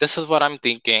is what I'm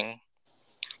thinking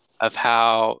of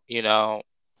how,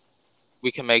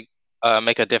 we can make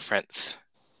a difference.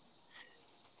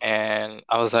 And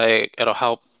I was like, it'll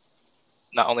help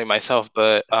not only myself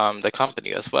but the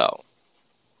company as well.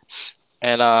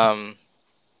 And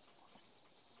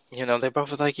they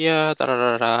both was like, yeah, da da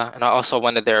da da. And I also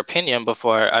wanted their opinion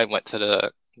before I went to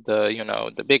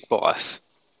the big boss.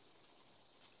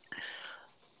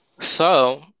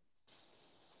 So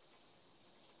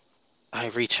I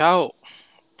reach out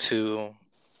to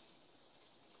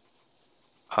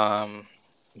um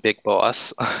big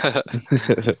boss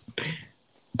to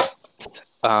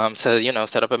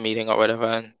set up a meeting or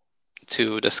whatever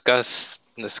to discuss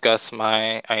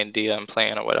my idea and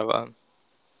plan or whatever.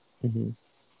 Mhm.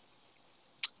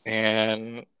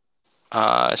 And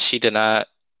she did not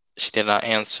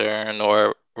answer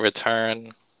nor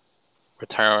return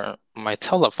my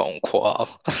telephone call.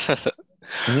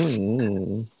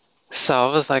 Mm. So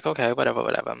I was like, okay, whatever,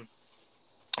 whatever.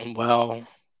 Well,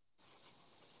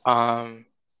 um,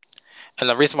 and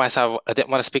the reason why I said I didn't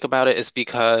want to speak about it is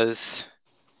because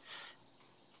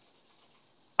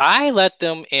I let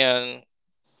them in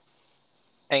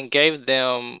and gave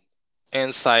them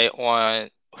insight on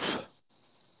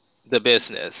the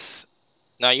business.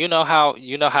 Now you know how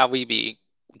we be,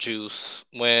 Juice,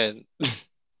 when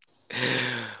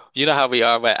you know how we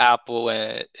are with Apple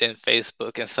and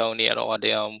Facebook and Sony and all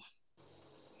them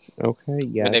Okay,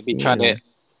 when they yes, be ma'am.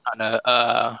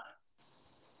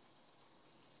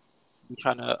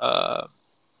 trying to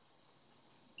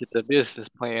get the business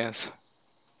plans.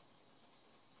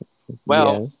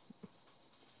 Well, Yes.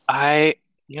 I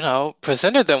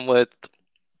presented them with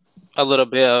a little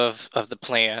bit of the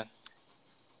plan,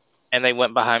 and they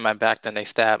went behind my back, then they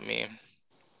stabbed me.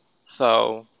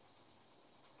 So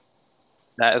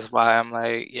that is why I'm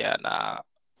like, yeah, nah,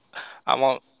 I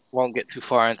won't get too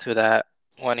far into that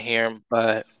one here,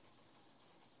 but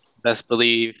best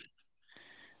believe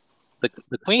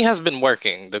the queen has been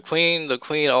working. The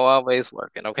queen always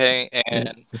working, okay? Mm,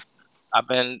 And I've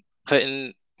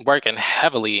been working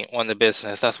heavily on the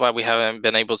business. That's why we haven't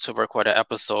been able to record an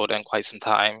episode in quite some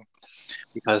time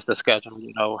because the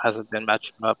schedule, hasn't been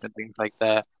matching up and things like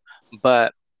that.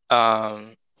 But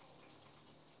um,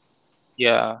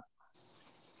 yeah,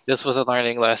 this was a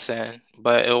learning lesson,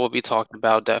 but it will be talked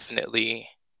about definitely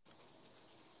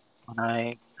when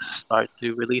I start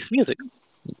to release music.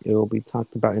 it will be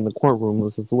talked about in the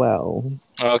courtrooms as well.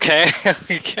 Okay,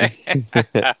 okay,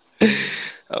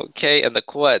 okay, and the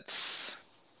quads.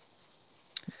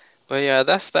 But yeah,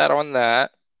 that's that on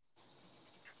that.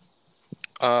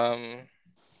 Um,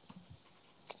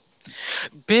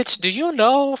 bitch, do you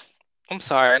know? I'm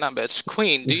sorry, not bitch.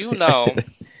 Queen, do you know?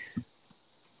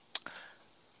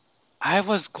 I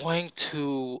was going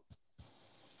to,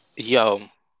 yo,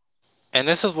 and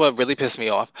this is what really pissed me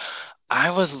off. I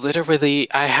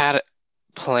had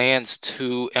plans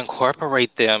to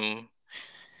incorporate them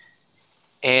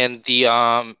in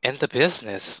the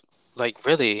business. Like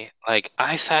really, like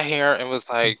I sat here and was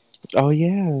like, Oh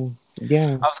yeah,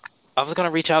 yeah. I was I was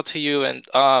gonna reach out to you and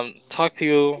talk to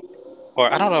you,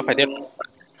 or I don't know if I did.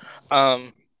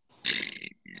 Um,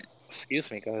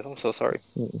 excuse me, guys, I'm so sorry.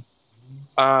 Mm.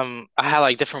 I had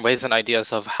like different ways and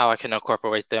ideas of how I can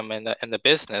incorporate them in the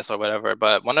business or whatever,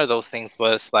 but one of those things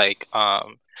was like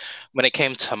when it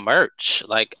came to merch,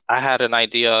 like I had an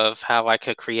idea of how I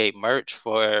could create merch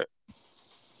for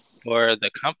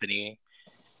the company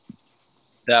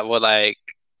that would like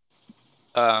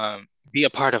be a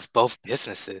part of both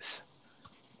businesses.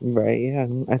 Right, yeah.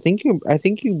 I think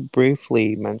you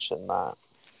briefly mentioned that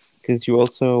because you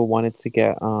also wanted to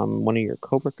get one of your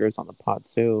coworkers on the pod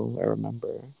too. I remember.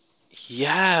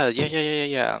 Yeah, yeah, yeah, yeah, yeah,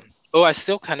 yeah. Oh, I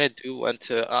still kind of do want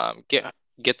to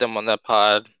get them on that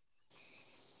pod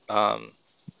um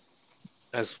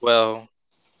as well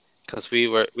because we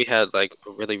had like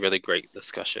a really really great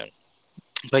discussion.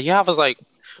 But yeah, I was like,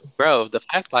 bro, the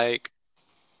fact like,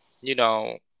 you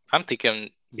know, I'm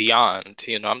thinking beyond,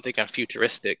 I'm thinking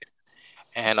futuristic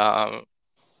and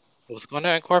was going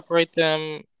to incorporate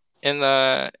them in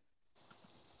the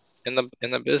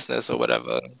business or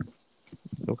whatever.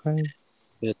 Okay.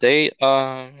 But they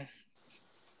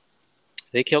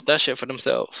killed that shit for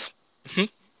themselves.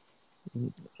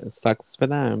 It sucks for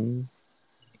them.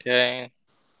 Okay.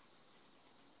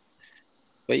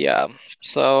 But yeah,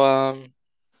 so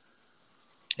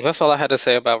that's all I had to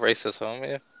say about racism.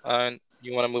 If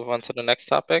you want to move on to the next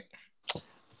topic.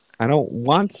 I don't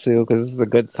want to because this is a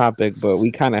good topic, but we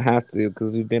kind of have to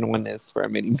because we've been on this for a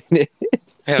many minutes.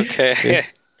 Okay.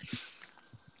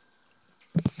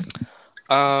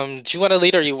 Do you want to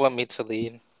lead or you want me to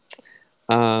lead?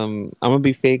 I'm gonna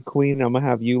be fake queen. I'm gonna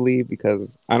have you leave because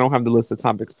I don't have the list of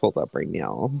topics pulled up right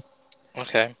now.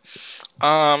 Okay.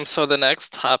 So the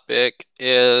next topic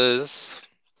is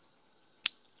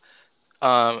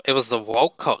it was the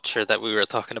woke culture that we were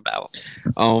talking about.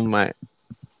 Oh my,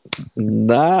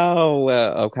 no.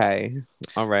 Okay,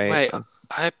 all right. Wait,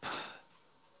 I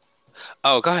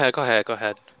Oh, go ahead, go ahead, go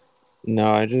ahead.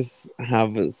 No, I just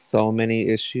have so many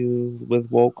issues with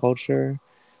woke culture.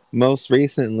 Most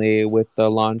recently, with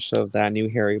the launch of that new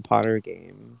Harry Potter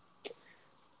game,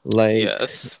 like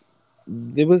Yes.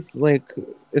 it was like,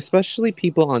 especially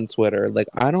people on Twitter. Like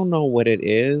I don't know what it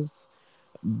is,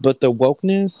 but the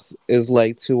wokeness is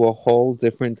like to a whole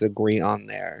different degree on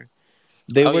there.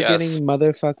 They Oh, were yes. getting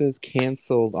motherfuckers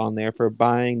canceled on there for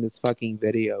buying this fucking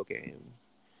video game,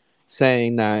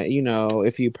 saying that,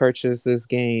 if you purchase this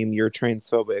game, you're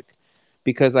transphobic.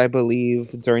 Because I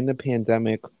believe during the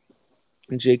pandemic,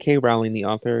 J.K. Rowling, the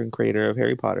author and creator of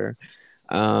Harry Potter,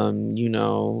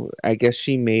 I guess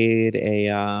she made a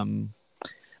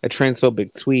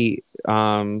transphobic tweet,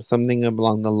 something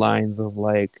along the lines of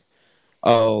like,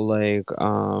 oh, like,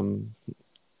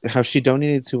 how she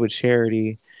donated to a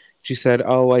charity. She said,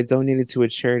 "Oh, I donated to a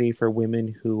charity for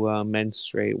women who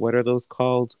menstruate. What are those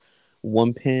called?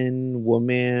 Wumpin,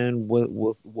 woman,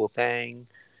 thing.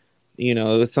 It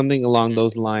was something along Mhm.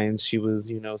 those lines. She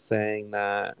was, saying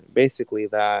that basically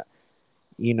that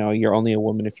you're only a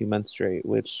woman if you menstruate,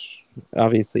 which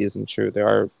obviously isn't true.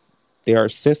 There are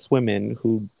cis women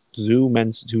who do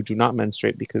not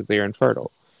menstruate because they are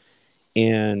infertile,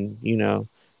 and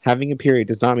having a period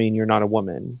does not mean you're not a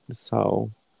woman. So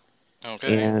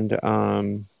Okay.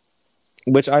 and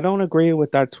which I don't agree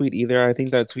with that tweet either. I think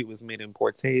that tweet was made in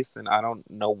poor taste, and I don't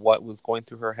know what was going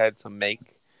through her head to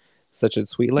make such a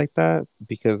tweet like that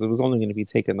because it was only going to be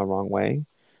taken the wrong way.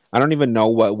 I don't even know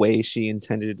what way she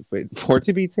intended for it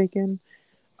to be taken.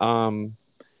 Um,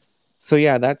 so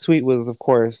yeah, that tweet was, of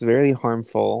course, very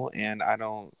harmful, and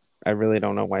I really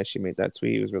don't know why she made that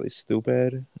tweet. It was really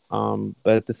stupid. But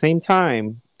at the same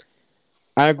time,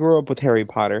 I grew up with Harry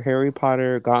Potter. Harry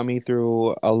Potter got me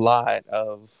through a lot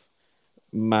of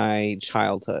my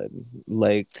childhood.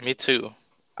 Like, Me too.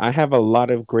 I have a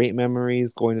lot of great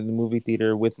memories going to the movie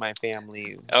theater with my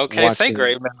family, Okay, say watching.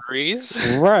 great memories.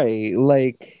 Right.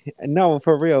 Like, no,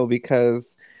 for real, because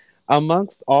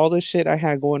amongst all the shit I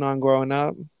had going on growing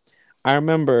up, I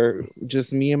remember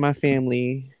just me and my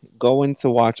family going to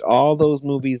watch all those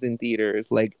movies in theaters,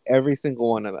 like every single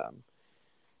one of them.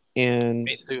 And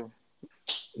Me too.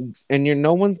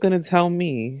 no one's gonna tell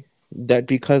me that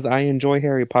because I enjoy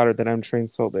Harry Potter that I'm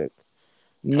transphobic.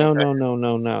 No, Okay. no, no,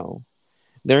 no, no.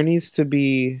 There needs to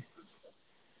be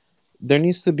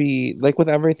like with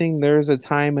everything, there's a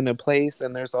time and a place,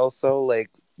 and there's also like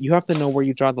you have to know where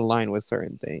you draw the line with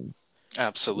certain things.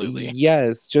 Absolutely.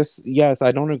 Yes,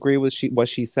 I don't agree with what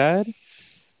she said,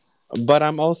 but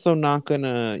I'm also not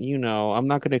gonna, I'm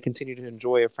not gonna continue to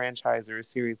enjoy a franchise or a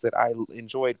series that I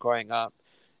enjoyed growing up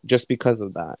just because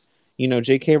of that.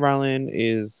 J.K. Rowling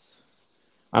is.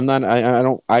 I'm not. I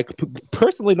don't.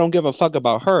 Personally don't give a fuck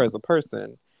about her as a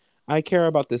person. I care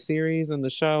about the series and the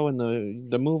show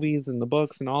and the movies and the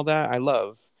books and all that. I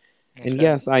love. And Okay.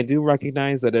 yes, I do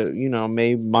recognize that it,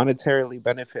 may monetarily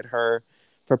benefit her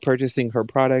for purchasing her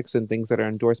products and things that are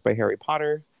endorsed by Harry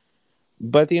Potter.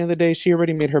 But at the end of the day, she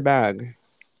already made her bag.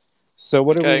 So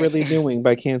what are we Okay. really doing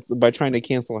by trying to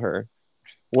cancel her?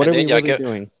 What And are we then y'all really get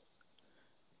doing?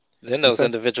 then What's those that?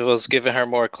 individuals giving her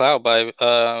more clout by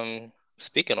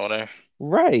speaking on her.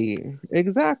 Right,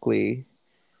 exactly.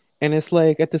 And it's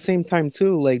like at the same time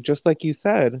too, like just like you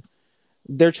said,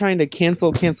 they're trying to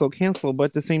cancel, cancel, cancel, but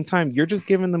at the same time, you're just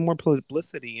giving them more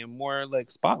publicity and more like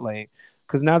spotlight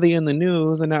because now they're in the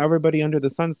news and now everybody under the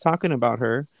sun's talking about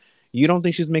her. You don't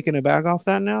think she's making a bag off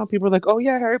that now? People are like, "Oh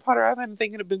yeah, Harry Potter. I haven't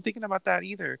been thinking about that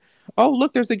either." Oh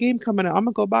look, there's a game coming out. I'm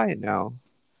gonna go buy it now.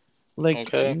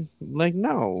 Okay. Like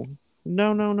no,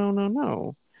 no, no, no, no,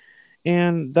 no.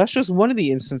 And that's just one of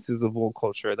the instances of woke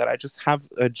culture that I just have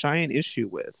a giant issue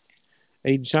with.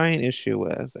 A giant issue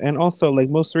with. And also, like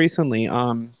most recently,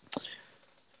 in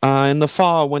the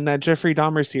fall when that Jeffrey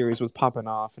Dahmer series was popping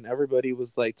off and everybody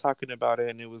was like talking about it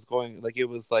and it was going like it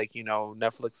was like,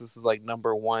 Netflix, this is like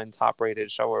number one top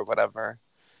rated show or whatever.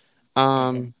 Hmm.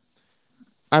 Um,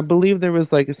 I believe there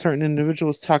was like certain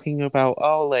individuals talking about,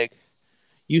 oh, like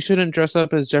you shouldn't dress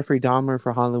up as Jeffrey Dahmer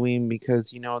for Halloween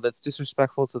because, that's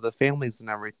disrespectful to the families and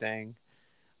everything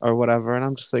or whatever. And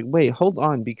I'm just like, wait, hold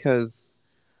on, because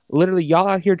Literally, y'all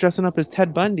out here dressing up as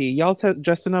Ted Bundy. Y'all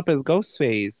dressing up as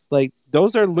Ghostface. Like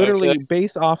those are Okay. literally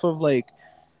based off of like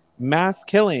mass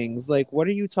killings. Like, what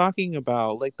are you talking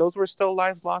about? Like, those were still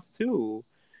lives lost too.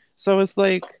 So it's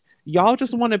like y'all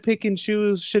just want to pick and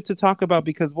choose shit to talk about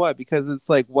because what? Because it's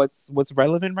like what's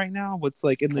relevant right now, what's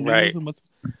like in the news, Right. and what's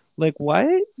like what?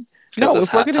 Because No, it's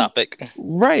if we're hot gonna topic.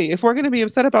 right, if we're gonna be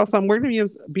upset about something, we're gonna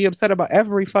be upset about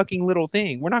every fucking little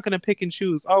thing. We're not gonna pick and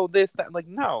choose. Oh, this that. Like,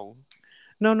 no,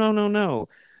 no, no, no, no.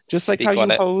 Just like how Speak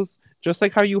on you it. hoes, just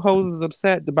like how you hoes is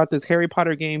upset about this Harry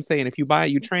Potter game saying if you buy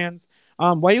it, you trans.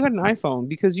 Why you got an iPhone?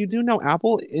 Because you do know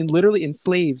Apple literally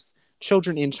enslaves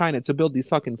children in China to build these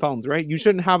fucking phones, right? You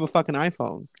shouldn't have a fucking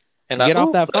iPhone. And Get off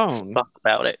ooh, that let's phone. talk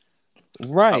about it.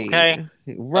 Right. Okay.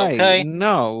 Right. Okay.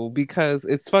 No, because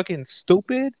it's fucking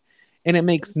stupid and it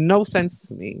makes no sense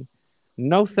to me.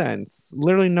 No sense.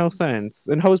 Literally no sense.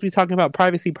 And hoes be talking about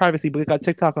privacy, privacy, but we got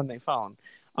TikTok on their phone.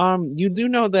 You do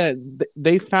know that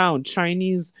they found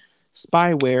Chinese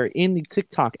spyware in the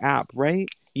TikTok app, right?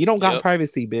 You don't got Yep.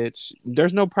 privacy, bitch.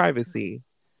 There's no privacy.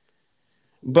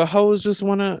 But hoes just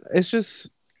wanna it's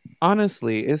just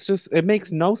honestly, it's just it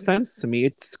makes no sense to me.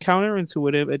 It's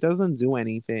counterintuitive. It doesn't do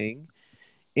anything.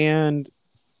 And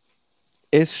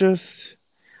it's just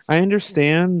I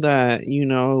understand that,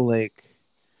 like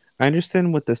I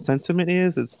understand what the sentiment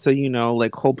is. It's to,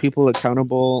 like hold people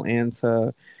accountable and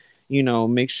to,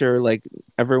 make sure like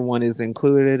everyone is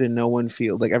included and no one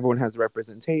feel like everyone has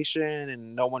representation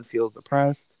and no one feels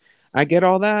oppressed. I get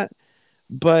all that,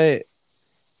 but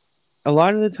a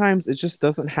lot of the times it just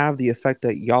doesn't have the effect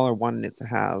that y'all are wanting it to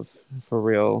have for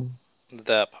real.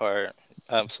 That part.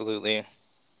 Absolutely.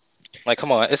 Like,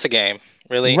 come on, it's a game.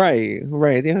 Really? Right,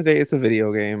 right. At the end of the day, it's a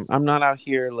video game. I'm not out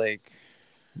here like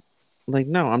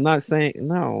no, I'm not saying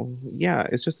no. Yeah,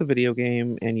 it's just a video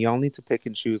game and y'all need to pick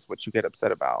and choose what you get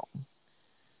upset about.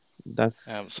 That's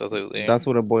Absolutely. that's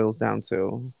what it boils down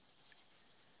to.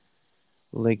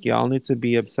 Like y'all need to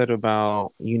be upset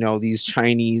about, these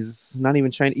Chinese, not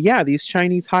even Chinese, yeah, these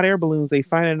Chinese hot air balloons they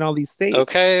find in all these states.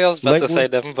 Okay, I was about Like to say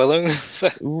them balloons.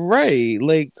 right,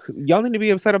 like y'all need to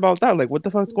be upset about that. Like what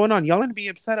the fuck's going on? Y'all need to be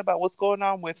upset about what's going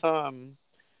on with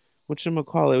what you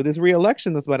call it, this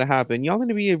re-election that's about to happen. Y'all need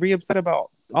to be upset about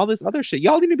all this other shit.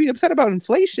 Y'all need to be upset about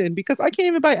inflation because I can't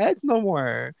even buy eggs no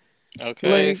more. Okay,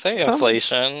 Like say come,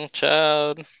 inflation,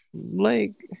 child.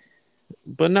 like,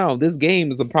 but no, this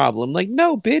game is the problem. Like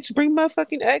no, bitch, bring my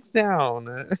fucking eggs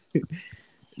down.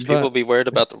 People But be worried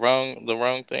about the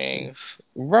wrong things.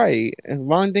 right, and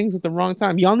wrong things at the wrong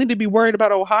time. Y'all need to be worried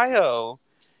about Ohio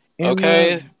and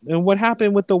Okay. what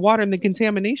happened with the water and the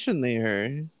contamination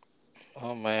there.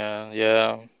 Oh man,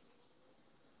 yeah.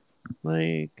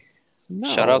 Like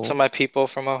Shout out to no, my people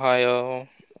from Ohio,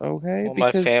 okay, all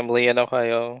my because family in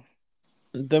Ohio.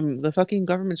 the fucking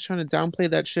government's trying to downplay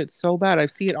that shit so bad. I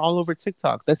see it all over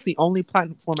TikTok. That's the only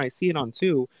platform I see it on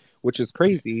too, which is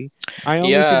crazy. I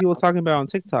only see Yeah, people talking about it on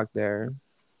TikTok there.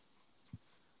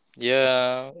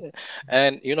 yeah.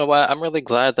 And you know what? I'm really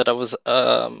glad that I was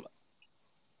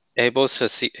able to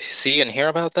see and hear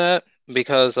about that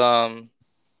because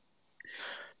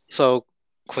so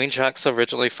Queen Jack's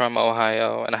originally from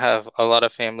Ohio and I have a lot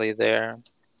of family there.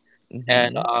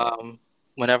 And Hmm.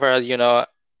 whenever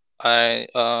I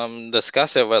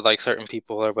discuss it with like certain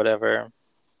people or whatever,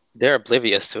 they're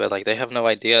oblivious to it. Like they have no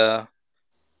idea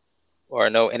or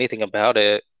know anything about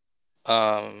it.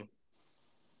 Um,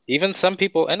 even some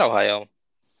people in Ohio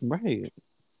Right.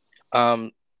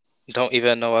 um don't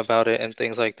even know about it and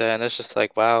things like that. And it's just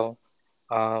like, wow,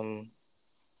 um,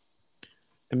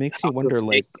 It makes you wonder,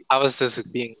 like, how is this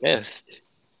being missed?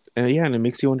 yeah, and it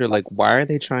makes you wonder, like, why are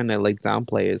they trying to like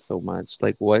downplay it so much?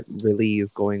 Like, what really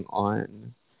is going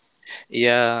on?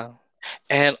 Yeah.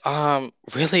 And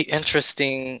really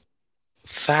interesting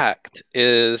fact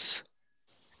is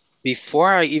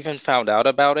before I even found out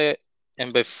about it,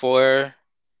 and before,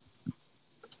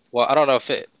 well, I don't know if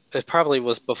it probably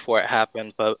was before it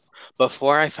happened, but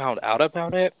before I found out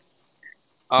about it,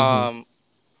 Hmm. um,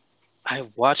 I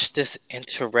watched this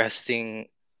interesting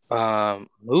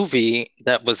movie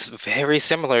that was very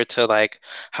similar to like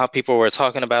how people were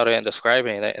talking about it and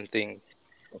describing it and things.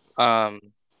 Um,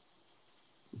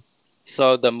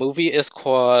 so the movie is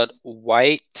called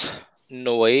White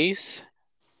Noise.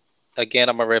 Again,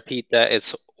 I'm gonna repeat that.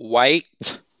 It's White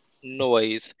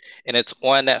Noise, and it's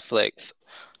on Netflix.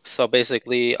 So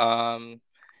basically,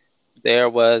 there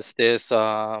was this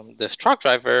truck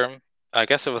driver. I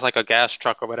guess it was like a gas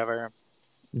truck or whatever.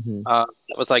 Hmm.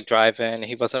 That was like driving.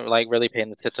 He wasn't like really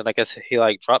paying attention. I guess he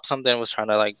like dropped something, was trying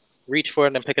to like reach for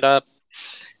it and pick it up,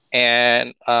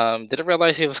 and didn't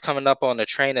realize he was coming up on the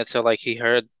train until like he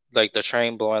heard like the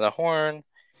train blowing the horn,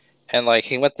 and like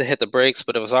he went to hit the brakes,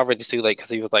 but it was already too late because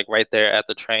he was like right there at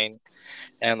the train,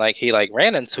 and like he like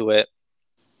ran into it.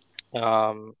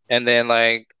 And then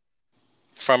like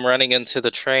from running into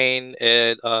the train,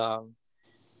 it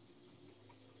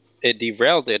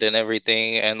derailed it and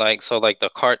everything, and like so like the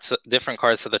carts, different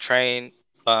carts of the train,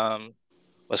 um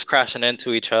was crashing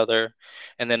into each other,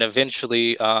 and then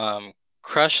eventually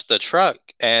crushed the truck,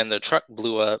 and the truck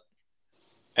blew up,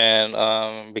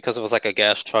 and because it was like a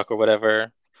gas truck or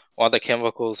whatever, all the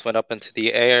chemicals went up into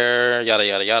the air, yada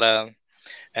yada yada,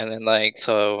 and then like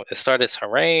so it started to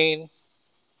rain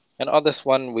and all this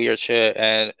one weird shit,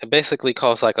 and it basically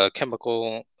caused like a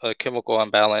chemical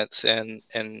imbalance in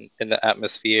the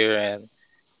atmosphere, and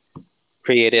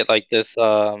created like this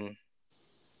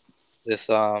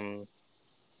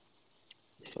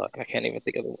fuck, I can't even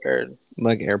think of the word.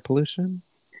 Like air pollution.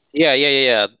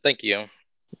 Yeah. Thank you.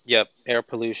 Yep, air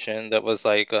pollution that was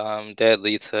like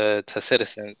deadly to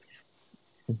citizens.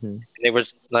 Hmm. They were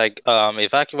like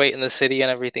evacuating the city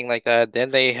and everything like that.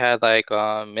 Then they had like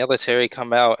military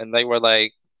come out, and they were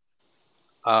like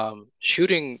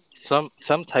shooting some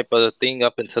type of thing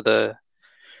up into the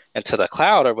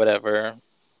cloud or whatever.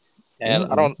 And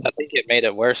Mm-mm. I think it made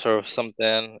it worse or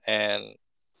something, and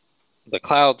the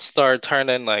clouds started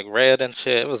turning like red and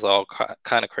shit. It was all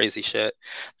kind of crazy shit.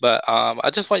 But I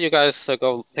just want you guys to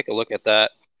go take a look at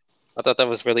that. I thought that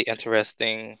was really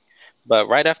interesting. But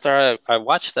right after I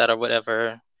watched that or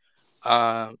whatever,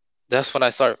 um, that's when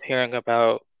I started hearing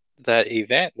about that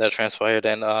event that transpired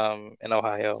in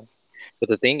Ohio. But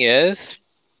the thing is,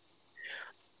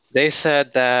 they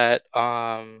said that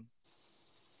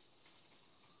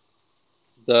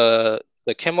the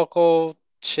chemical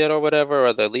shit or whatever,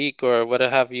 or the leak or what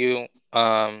have you,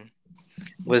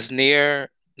 was near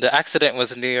the accident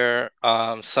was near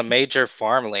some major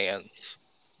farmlands.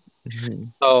 Hmm.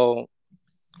 So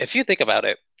if you think about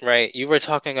it, right, you were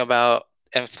talking about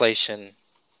inflation.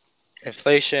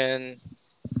 Inflation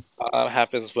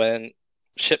happens when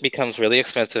shit becomes really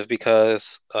expensive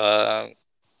because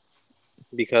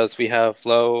we have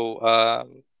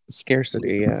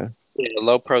Scarcity, yeah.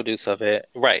 low produce of it,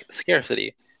 right?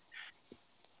 Scarcity.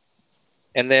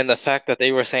 And then the fact that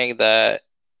they were saying that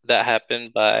that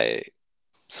happened by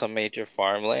some major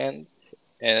farmland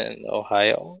in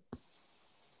Ohio,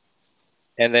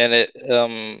 and then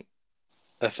it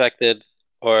affected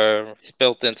or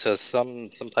spilt into some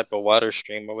type of water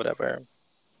stream or whatever,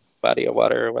 body of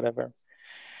water or whatever.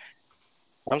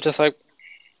 I'm just like,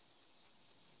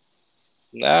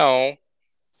 now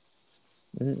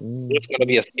Mm-mm. there's going to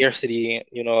be a scarcity,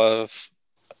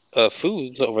 of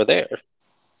foods over there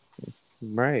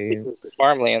Right. because the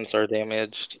farmlands are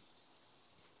damaged.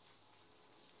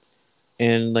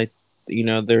 And like,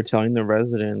 they're telling the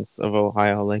residents of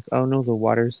Ohio, like, oh no, the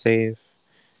water's safe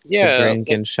to Yeah, drink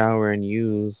and shower and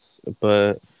use,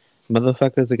 but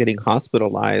motherfuckers are getting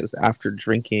hospitalized after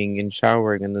drinking and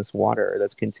showering in this water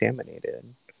that's contaminated.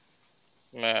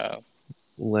 yeah,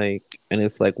 Like, and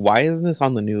it's like, why isn't this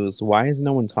on the news? Why is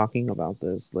no one talking about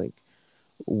this? Like,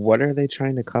 what are they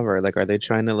trying to cover? Like, are they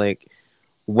trying to like,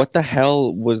 what the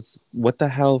hell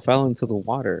fell into the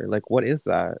water? Like, what is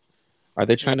that? Are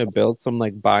they trying to build some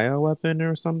like bio weapon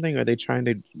or something? Are they trying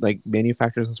to like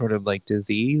manufacture some sort of like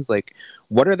disease? Like,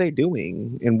 what are they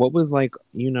doing? And what was like,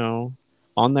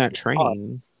 on that Wagwan.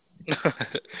 train?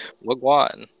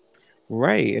 Wagwan.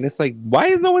 Right. And it's like, why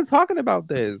is no one talking about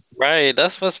this? Right,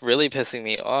 that's what's really pissing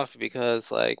me off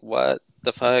because, like, what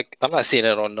the fuck? I'm not seeing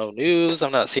it on no news.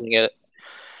 I'm not seeing it.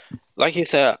 Like you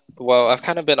said, well, I've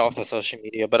kind of been off of social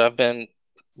media, but I've been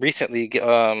recently,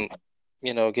 getting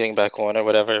back on or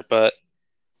whatever. But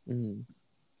Mm.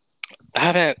 I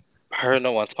haven't heard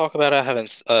no one talk about it. I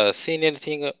haven't seen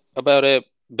anything about it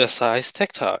besides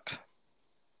TikTok.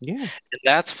 Yeah. And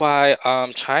that's why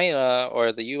China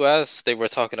or the US, they were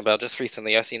talking about just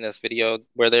recently. I seen this video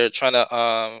where they're trying to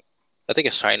I think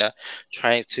it's China,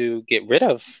 trying to get rid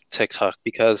of TikTok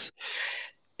because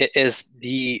it is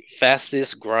the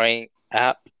fastest growing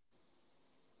app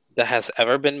that has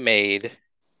ever been made,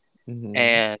 Hmm.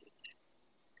 and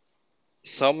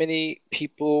so many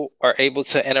people are able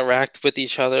to interact with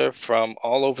each other from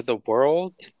all over the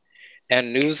world,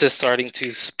 and news is starting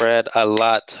to spread a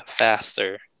lot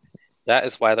faster. That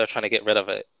is why they're trying to get rid of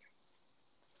it.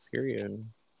 Period.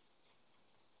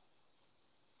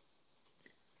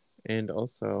 And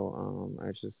also,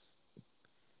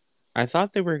 I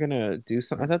thought they were gonna do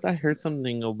some. I thought I heard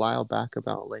something a while back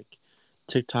about like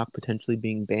TikTok potentially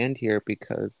being banned here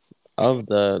because Mhm. of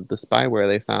the spyware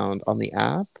they found on the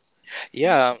app.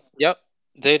 Yeah, yep.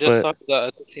 They just But talked.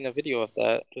 I just seen a video of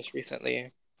that just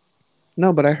recently.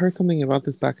 No, but I heard something about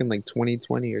this back in like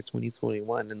 2020 or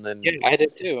 2021, and Yeah, then I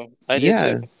did too. I did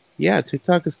too. yeah, yeah,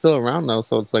 TikTok is still around though,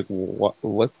 so it's like,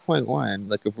 what's going on?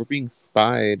 Like, if we're being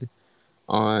spied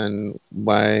on,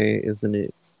 why isn't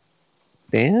it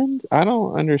banned? I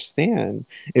don't understand.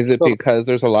 Is it So because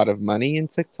there's a lot of money in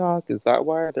TikTok? Is that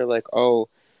why they're like, oh,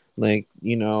 like,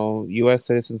 U.S.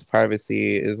 citizens'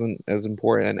 privacy isn't as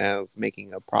important as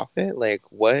making a profit? Like,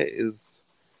 what is?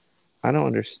 I don't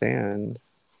understand.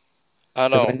 I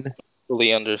Because don't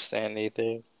fully understand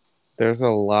either. there's a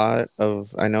lot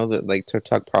of, I know that like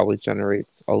TikTok probably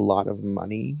generates a lot of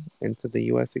money into the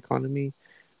US economy.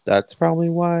 That's probably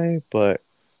why, but at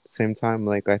the same time,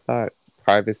 like I thought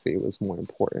privacy was more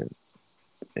important,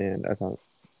 and I thought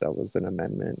that was an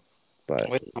amendment.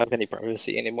 But We don't have any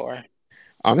privacy anymore.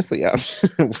 honestly, yeah,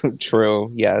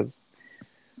 true, yes.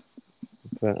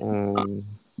 But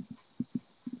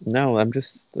no, I'm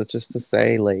just to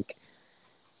say like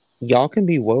y'all can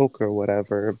be woke or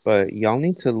whatever, but y'all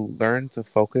need to learn to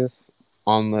focus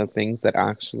on the things that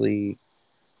actually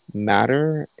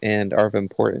matter and are of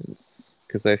importance.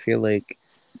 Because I feel like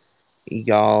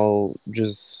y'all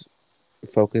just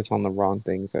focus on the wrong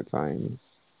things at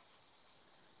times.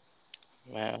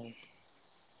 Man,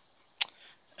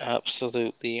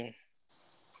 absolutely.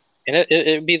 And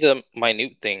it'd be the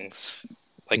minute things.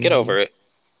 Like, get Hmm. over it.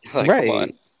 Like, come on.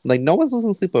 Right. Like no one's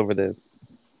losing sleep over this.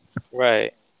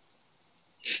 Right.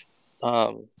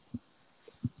 Um,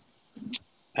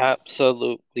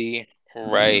 absolutely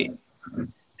right.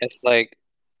 It's like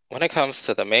when it comes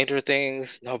to the major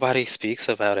things, nobody speaks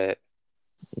about it.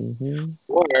 Hmm.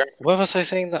 Or what was I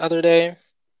saying the other day?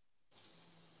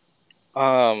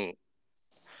 Um,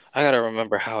 I gotta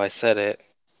remember how I said it.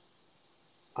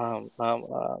 Um, um,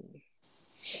 um,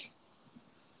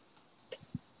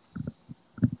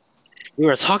 we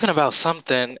were talking about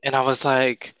something, and I was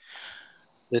like,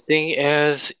 the thing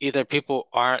is, either people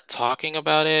aren't talking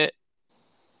about it.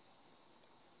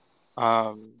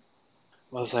 Um,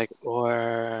 I was like,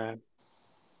 or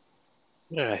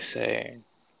what did I say?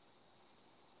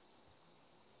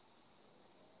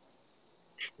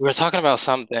 We were talking about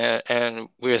something, and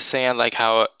we were saying like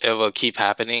how it will keep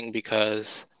happening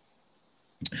because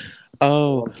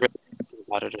no Oh, one's really talking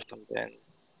about it or something.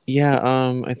 yeah,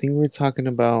 I think we were talking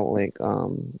about like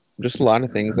just a lot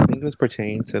of things. I think it was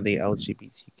pertaining to the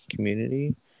LGBT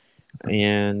community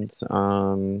and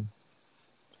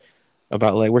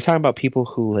about like we're talking about people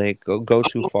who like go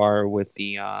too far with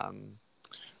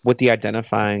the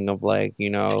identifying of like,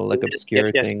 like Yes,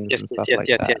 obscure yes, things yes, and yes, stuff yes, like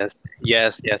yes, that. yes,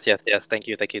 yes, yes, yes, yes. Thank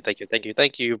you, thank you, thank you, thank you,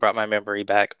 thank you. Brought my memory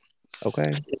back.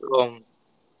 Okay. Um,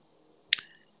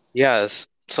 yes.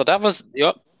 So that was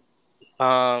yep.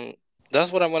 Um,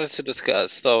 that's what I wanted to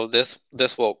discuss. So this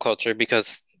woke culture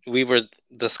because we were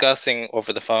discussing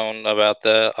over the phone about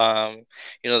the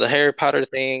Harry Potter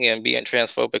thing and being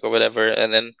transphobic or whatever,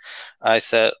 and then I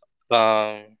said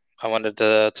I wanted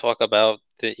to talk about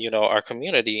our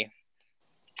community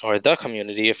or the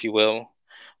community, if you will,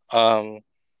 um,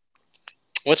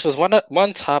 which was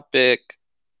one topic.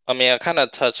 I mean, I kind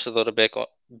of touched a little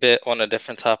bit on a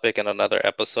different topic in another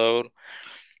episode,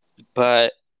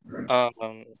 but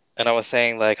Um, and I was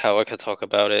saying like how I could talk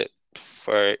about it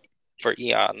for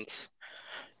eons.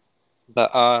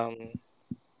 But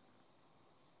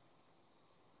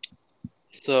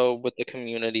so with the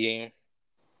community,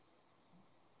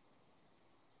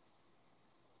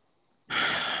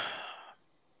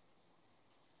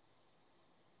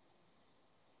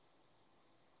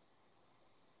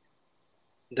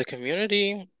 the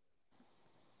community,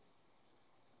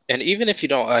 and even if you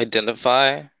don't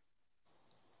identify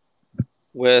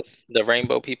with the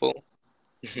rainbow people,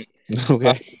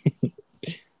 uh, Okay.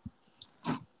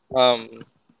 um,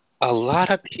 a lot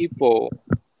of people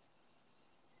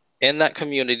in that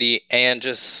community and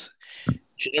just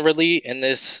generally in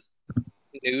this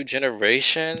new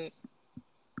generation,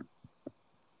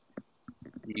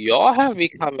 y'all have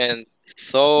becoming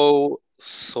so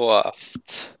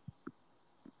soft.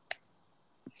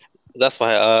 That's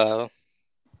why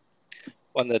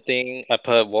on the thing, I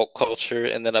put woke culture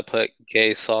and then I put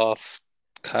gay soft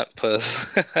cunt puss.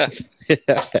 I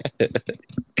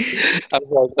was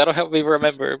like, that'll help me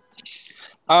remember.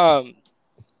 Um,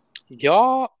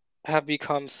 y'all have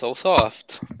become so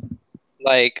soft.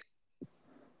 Like,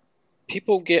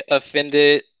 people get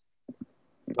offended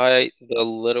by the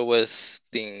littlest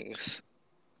things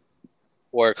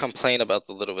or complain about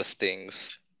the littlest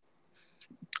things.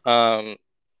 Um,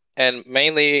 and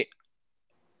mainly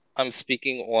I'm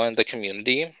speaking on the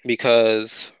community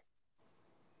because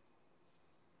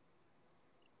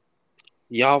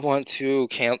y'all want to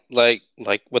like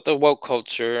with the woke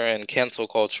culture and cancel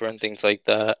culture and things like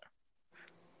that.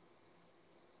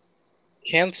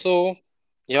 Cancel,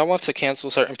 y'all want to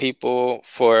cancel certain people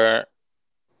for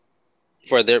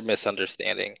their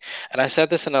misunderstanding. And I said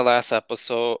this in the last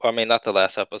episode, I mean not the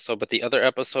last episode, but the other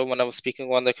episode when I was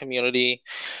speaking on the community,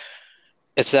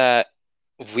 is that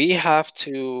we have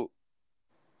to,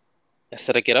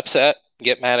 instead of get upset,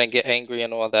 get mad and get angry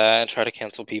and all that and try to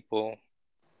cancel people,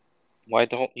 why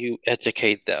don't you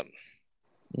educate them?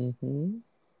 Mm-hmm.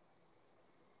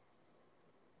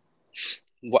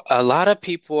 A lot of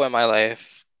people in my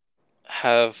life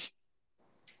have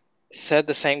said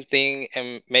the same thing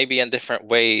and maybe in different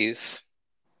ways,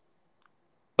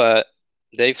 but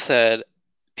they've said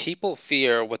people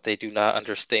fear what they do not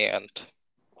understand.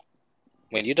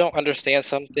 When you don't understand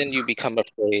something, you become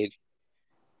afraid.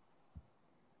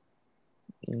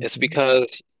 It's Mm-hmm.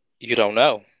 because you don't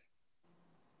know.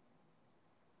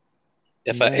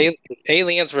 If Right.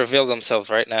 aliens reveal themselves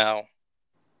right now,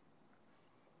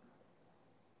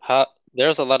 how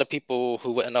there's a lot of people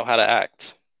who wouldn't know how to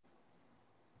act.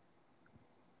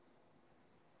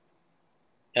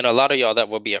 And a lot of y'all that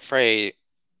will be afraid.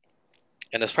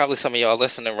 And there's probably some of y'all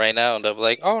listening right now and they'll be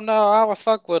like, oh no, I would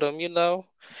fuck with him, you know.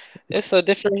 It's a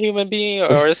different human being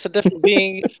or it's a different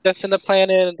being that's in the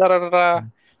planet and da da da da.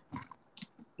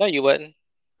 No, you wouldn't.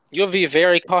 You'll be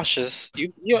very cautious.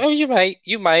 You might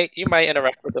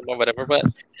interact with them or whatever, but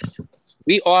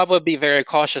we all would be very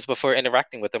cautious before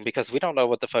interacting with them because we don't know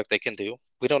what the fuck they can do.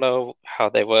 We don't know how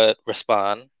they would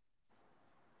respond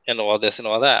and all this and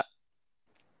all that.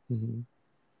 Mm-hmm.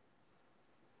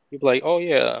 You'd be like, oh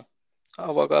yeah,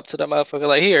 I'll walk up to the motherfucker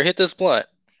like, here, hit this blunt.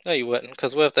 No, you wouldn't,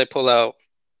 because what if they pull out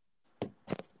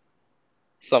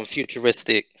some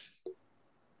futuristic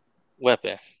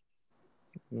weapon?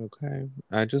 Okay.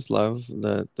 I just love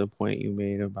the point you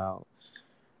made about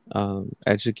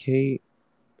educate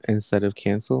instead of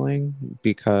canceling,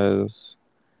 because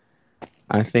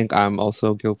I think I'm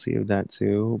also guilty of that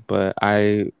too, but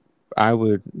I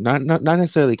would not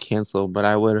necessarily cancel, but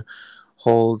I would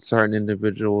hold certain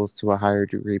individuals to a higher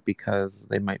degree because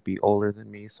they might be older than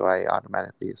me, so I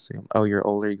automatically assume, oh, you're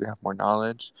older, you have more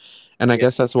knowledge. And I Yeah,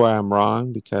 guess that's why I'm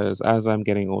wrong, because as I'm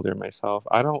getting older myself,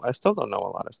 I still don't know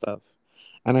a lot of stuff.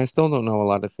 And I still don't know a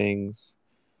lot of things.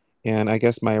 And I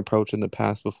guess my approach in the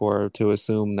past before to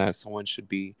assume that someone should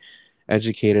be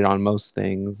educated on most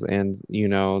things and,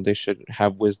 they should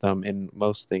have wisdom in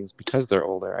most things because they're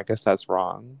older. I guess that's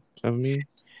wrong of me.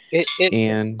 it.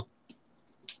 And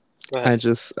Go ahead.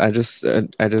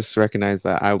 I just recognize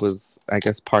that I was, I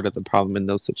guess, part of the problem in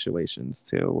those situations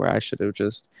too, where I should have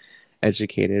just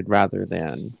educated rather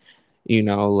than,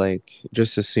 like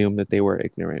just assume that they were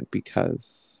ignorant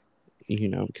because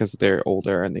they're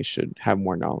older and they should have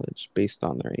more knowledge based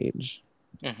on their age.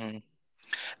 hmm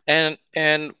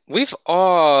And we've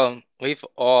all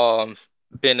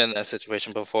been in that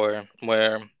situation before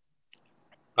where,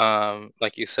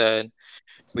 like you said,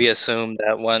 we assume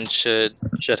that one should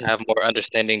have more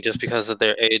understanding just because of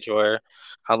their age or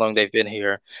how long they've been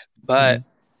here. But Hmm.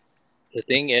 the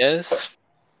thing is,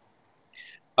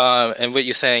 and what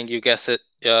you're saying, you guess it,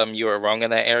 you were wrong in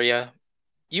that area.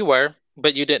 You were,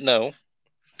 but you didn't know.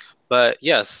 But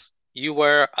yes, you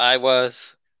were, I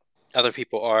was, other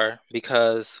people are,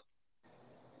 because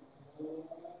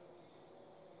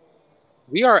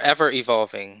we are ever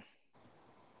evolving.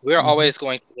 We are Hmm. always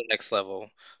going to the next level.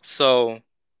 So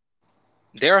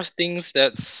there are things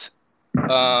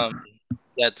um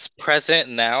that's present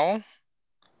now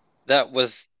that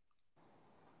was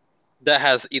that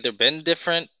has either been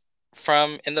different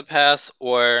from in the past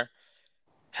or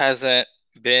hasn't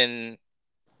been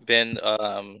been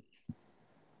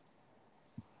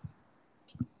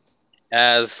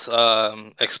as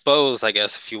exposed, I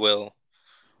guess, if you will,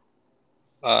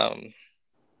 um,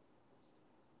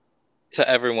 to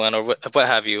everyone or what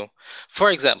have you.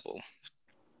 For example,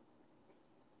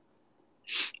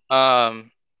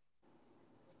 um,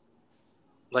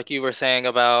 like you were saying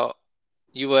about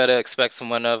you would expect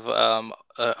someone of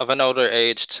an older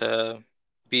age to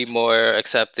be more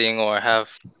accepting or have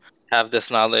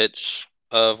this knowledge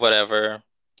of whatever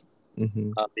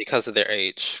Hmm. because of their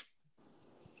age.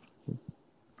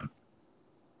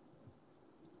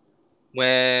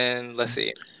 When, let's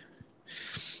see,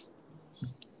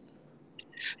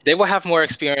 they will have more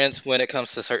experience when it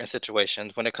comes to certain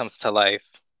situations, when it comes to life.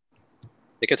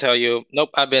 They could tell you, nope,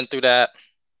 I've been through that,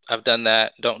 I've done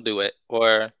that, don't do it.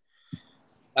 Or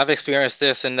I've experienced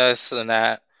this and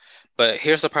that, but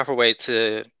here's the proper way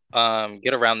to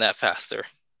get around that faster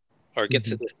or get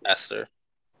to Hmm. this faster.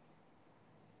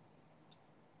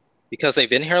 because they've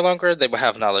been here longer, they will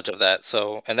have knowledge of that.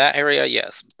 So in that area,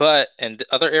 yes. But in the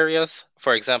other areas,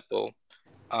 for example,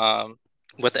 um,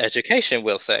 with education,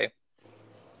 we'll say,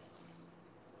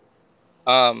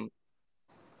 um,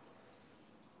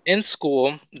 in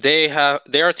school, they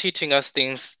are teaching us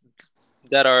things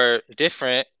that are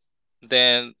different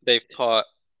than they've taught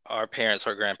our parents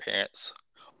or grandparents,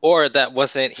 or that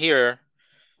wasn't here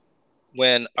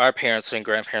when our parents and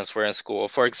grandparents were in school.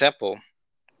 For example,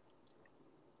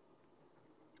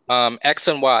 X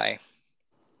and Y.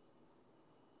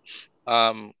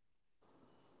 Um,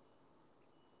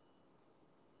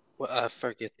 I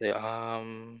forget the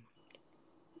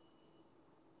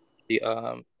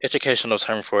educational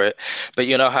term for it, but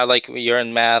you know how like when you're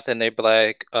in math and they'd be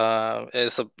like,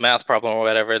 it's a math problem or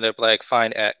whatever, and they'd be like,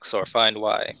 find X or find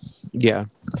Y, Yeah.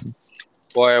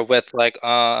 or with like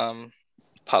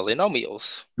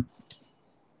polynomials.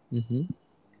 Hmm.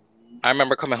 I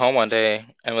remember coming home one day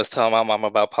and was telling my mom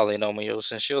about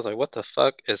polynomials, and she was like, "What the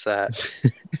fuck is that?"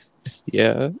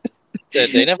 Yeah.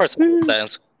 They never taught us that in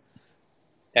school.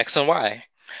 X and Y.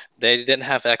 They didn't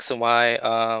have X and Y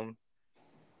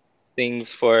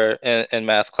things for in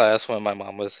math class when my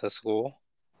mom was at school.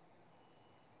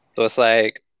 So it's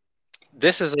like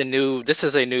this is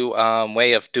a new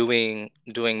way of doing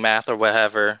math or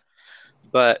whatever,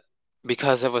 but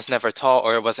because it was never taught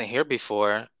or it wasn't here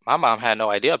before, my mom had no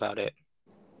idea about it.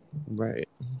 Right.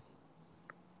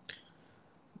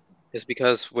 It's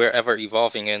because we're ever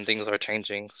evolving and things are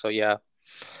changing. So yeah,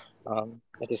 I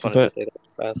just wanted to But say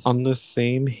that fast. on the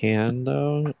same hand,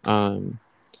 though,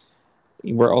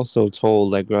 we're also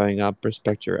told like growing up,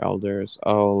 respect your elders.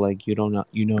 Oh, like you don't know,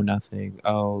 you know nothing.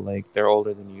 Oh, like they're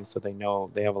older than you, so they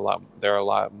know they have a lot. They're a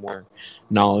lot more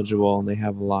knowledgeable, and they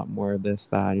have a lot more of this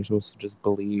that. You're supposed to just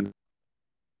believe.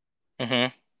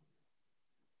 Mm-hmm.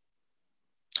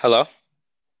 Hello?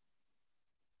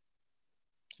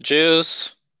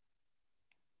 Juice,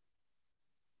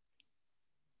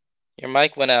 your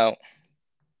mic went out.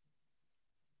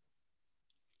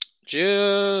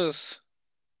 Juice,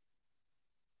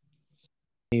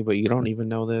 Me, but you don't even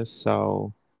know this.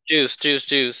 So juice.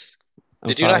 I'm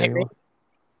Did you not hear sorry. me?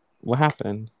 What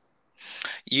happened?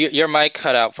 Your mic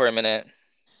cut out for a minute.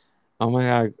 Oh my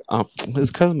god.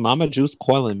 It's because Mama Juice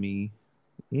calling me.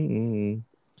 Mm-mm.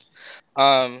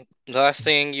 The last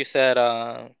thing you said,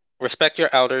 respect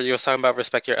your elders. You were talking about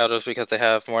respect your elders because they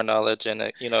have more knowledge and Oh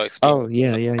experience.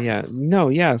 yeah, yeah, yeah. No,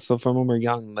 yeah. So from when we're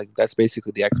young, like that's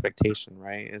basically the expectation,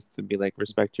 right? Is to be like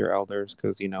respect your elders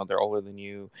because they're older than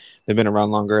you, they've been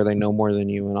around longer, they know more than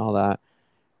you, and all that.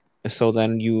 So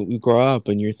then you grow up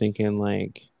and you're thinking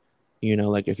like,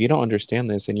 like if you don't understand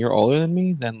this and you're older than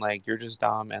me, then like you're just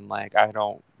dumb and like I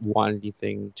don't want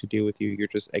anything to do with you. You're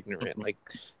just ignorant. Mhm. Like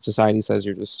society says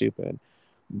you're just stupid.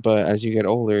 But as you get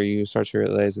older, you start to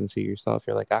realize and see yourself.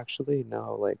 You're like, actually,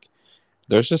 no. Like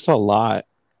there's just a lot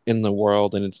in the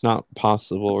world and it's not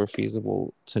possible or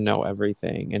feasible to know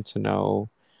everything and to know,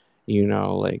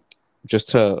 like just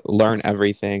to learn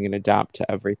everything and adapt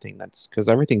to everything. That's because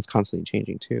everything's constantly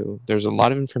changing too. There's a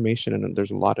lot of information and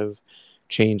there's a lot of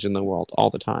change in the world all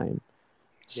the time.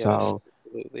 Yes, So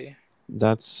absolutely.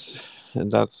 that's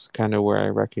kind of where I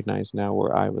recognize now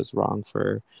where I was wrong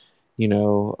for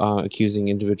accusing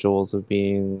individuals of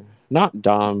being not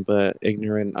dumb, but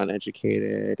ignorant,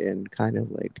 uneducated, and kind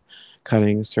of like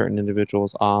cutting certain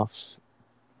individuals off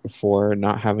for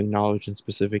not having knowledge in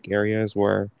specific areas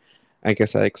where I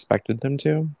guess I expected them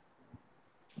to.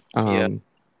 Yeah, Um,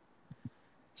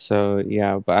 so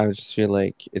yeah, but I just feel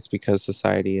like it's because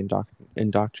society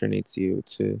indoctrinates you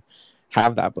to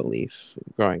have that belief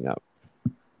growing up.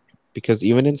 Because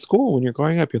even in school, when you're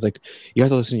growing up, you're like, you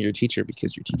have to listen to your teacher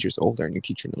because your teacher's older and your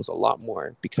teacher knows a lot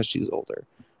more because she's older.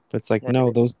 But it's like,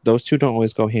 no, right. those two don't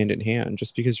always go hand in hand.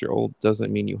 Just because you're old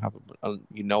doesn't mean you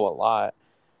know a lot.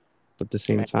 But at the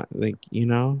same Right. time, like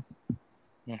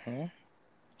Hmm.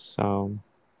 so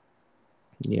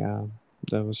yeah,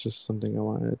 that was just something I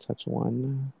wanted to touch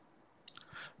on.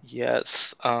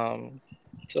 Yes.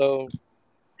 So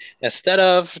instead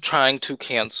of trying to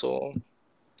cancel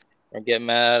or get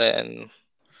mad and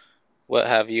what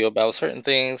have you about certain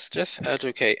things, just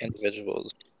educate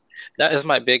individuals. That is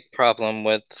my big problem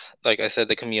with, like I said,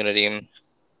 the community.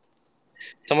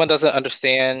 Someone doesn't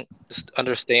understand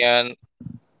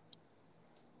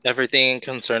everything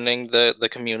concerning the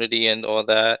community and all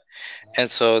that,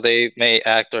 and so they may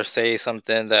act or say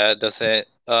something that doesn't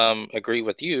agree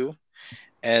with you,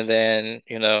 and then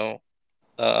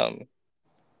um,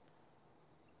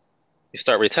 you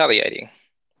start retaliating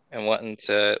and want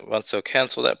to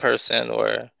cancel that person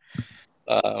or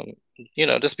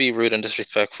just be rude and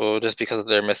disrespectful just because of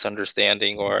their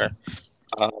misunderstanding or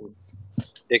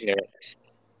ignorance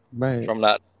Right. from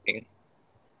not knowing.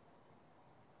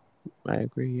 I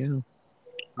agree. Yeah.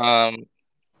 Um,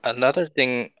 Another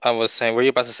thing I was saying, were you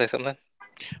about to say something?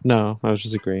 No, I was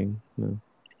just agreeing. No.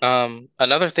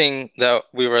 Another thing that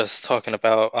we were talking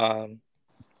about,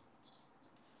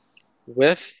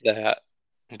 with that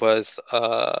was,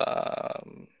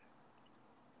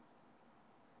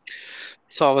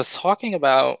 so I was talking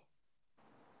about,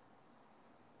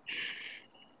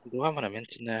 do I want to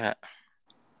mention that?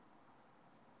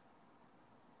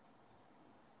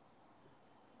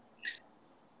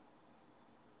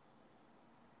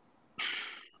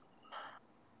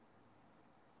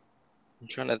 I'm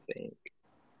trying to think.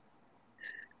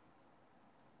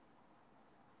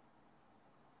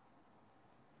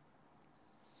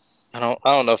 I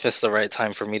don't know if it's the right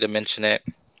time for me to mention it.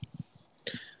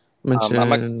 Um,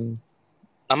 I'm a, Mention.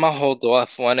 I'm gonna hold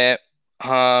off on it.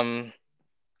 Um,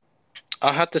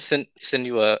 I'll have to send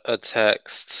you a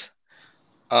text.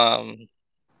 Um,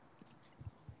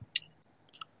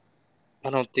 I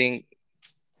don't think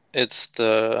it's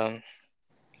the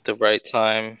right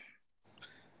time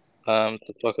to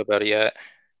talk about it yet.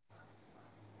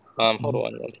 Hold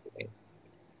on one second.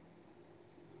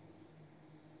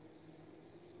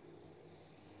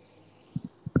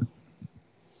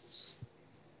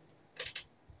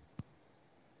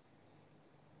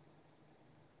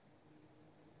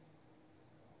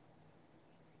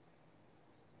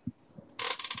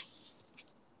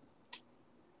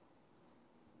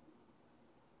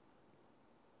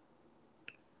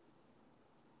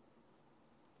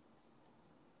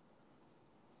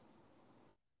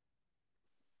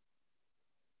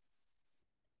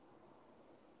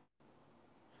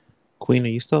 Queen, are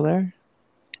you still there?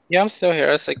 Yeah, I'm still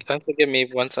here. Give me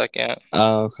 1 second.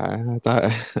 Oh, okay. I thought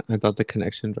I thought the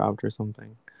connection dropped or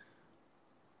something.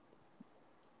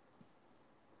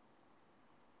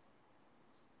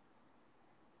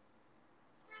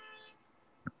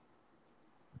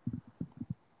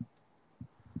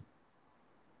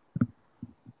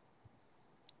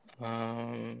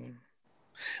 Um,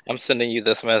 I'm sending you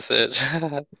this message.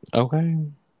 Okay.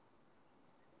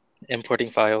 Importing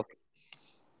files.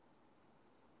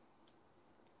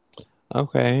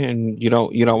 Okay. And you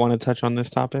don't want to touch on this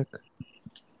topic?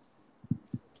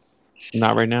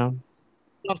 Not right now.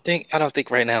 I don't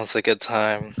think right now is a good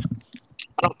time.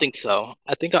 I don't think so.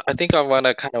 I think I want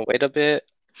to kind of wait a bit.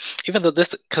 Even though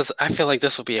because I feel like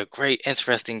this will be a great,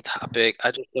 interesting topic.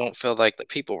 I just don't feel like the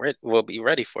people will be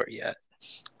ready for it yet.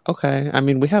 Okay. I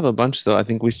mean, we have a bunch though. I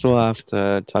think we still have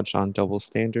to touch on double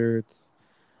standards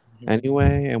Mhm.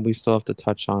 anyway, and we still have to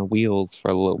touch on wheels for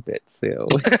a little bit too.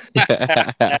 That's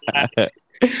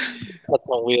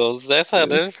on wheels. That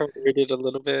sounded perverted a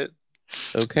little bit,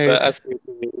 Okay. but I see what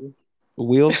you mean.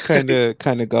 Wheels kind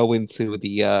of go into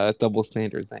the double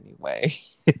standards anyway.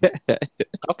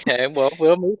 Okay, well,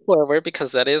 we'll move forward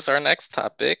because that is our next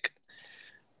topic.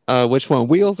 Which one?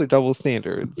 Wheels or double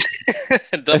standards?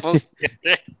 Double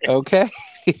standard. Okay.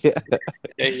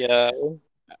 Yeah.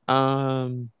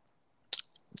 Um,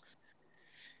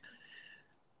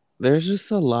 there's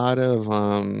just a lot of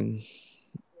I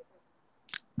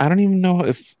don't even know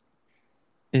if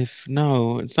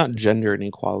no, it's not gender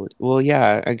inequality. Well,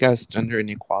 yeah, I guess gender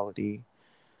inequality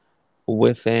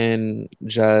within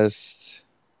just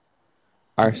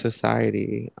our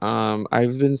society.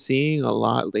 I've been seeing a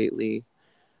lot lately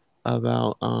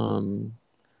about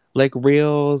like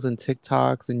reels and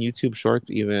TikToks and YouTube shorts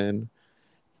even,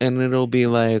 and it'll be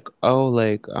like, oh,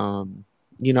 like I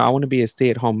want to be a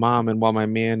stay-at-home mom, and while my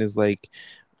man is like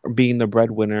being the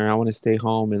breadwinner, I want to stay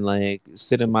home and like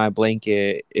sit in my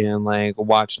blanket and like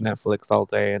watch Netflix all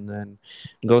day and then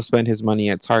go spend his money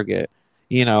at Target.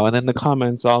 And then the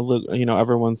comments all look,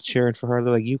 everyone's cheering for her.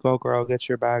 They're like, "You go, girl, get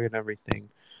your bag and everything."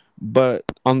 But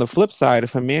on the flip side,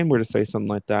 if a man were to say something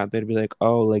like that, they'd be like,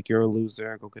 "Oh, like you're a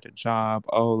loser, go get a job.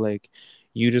 Oh, like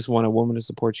you just want a woman to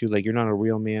support you, like you're not a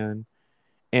real man."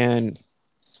 And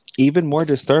even more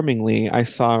disturbingly, I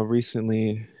saw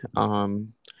recently,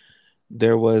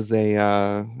 there was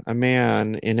a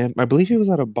man I believe he was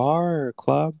at a bar or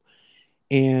club,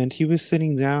 and he was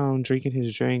sitting down drinking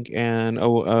his drink, and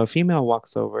a female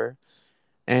walks over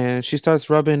and she starts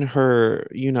rubbing her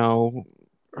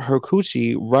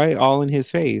coochie right all in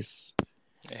his face,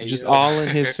 Hey, just yo. all in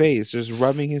his face, just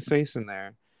rubbing his face in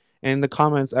there. And in the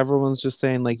comments, everyone's just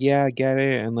saying like, "Yeah, I get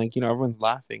it," and like everyone's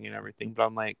laughing and everything. But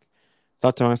I'm like,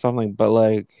 thought to myself like, but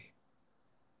like,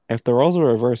 if the roles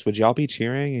were reversed, would y'all be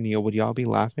cheering and would y'all be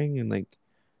laughing? And like,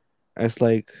 it's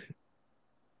like,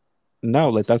 no,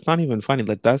 like that's not even funny.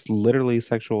 Like that's literally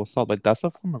sexual assault. Like that's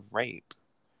a form of rape.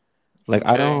 Like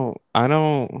I Okay. don't, I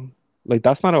don't, like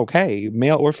that's not okay,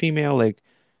 male or female. Like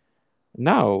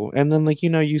No. And then like,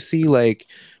 you see like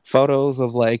photos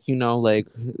of like, like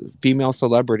female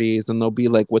celebrities and they'll be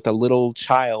like with a little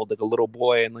child, like a little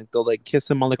boy, and like they'll like kiss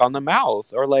him on like on the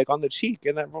mouth or like on the cheek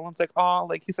and everyone's like, "Oh,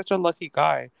 like he's such a lucky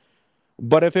guy."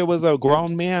 But if it was a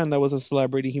grown man that was a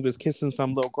celebrity, he was kissing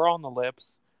some little girl on the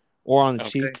lips or on the Okay.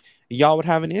 cheek, y'all would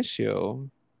have an issue.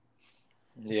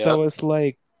 Yep. So it's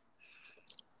like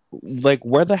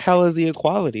where the hell is the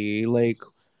equality? Like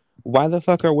why the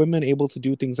fuck are women able to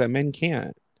do things that men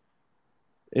can't?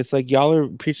 It's like y'all are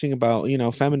preaching about,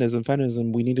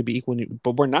 feminism, we need to be equal,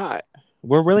 but we're not.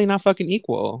 We're really not fucking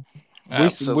equal. We're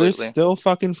Absolutely. still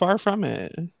fucking far from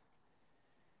it.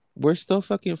 We're still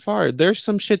fucking far. There's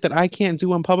some shit that I can't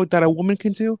do in public that a woman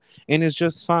can do and it's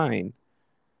just fine.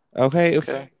 Okay, if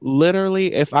Okay.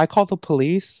 literally if I call the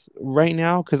police right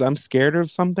now because I'm scared of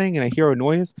something and I hear a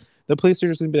noise, the police are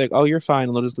just gonna be like, "Oh, you're fine,"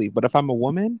 and they'll just leave. But if I'm a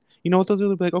woman, you know what they'll do?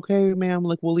 They'll be like, "Okay, ma'am,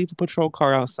 like we'll leave a patrol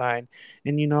car outside,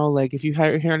 and like if you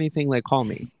hear anything, like call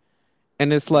me."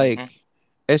 And it's Hmm. like,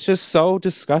 it's just so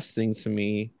disgusting to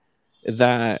me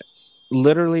that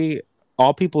literally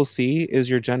all people see is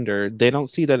your gender. They don't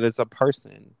see that it's a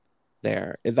person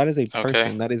there. That is a Okay.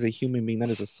 person. That is a human being. That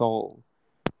is a soul.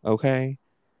 Okay,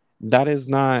 that is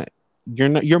not. You're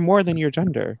not. You're more than your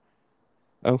gender.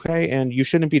 Okay, and you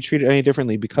shouldn't be treated any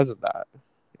differently because of that.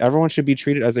 Everyone should be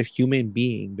treated as a human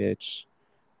being, bitch.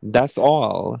 That's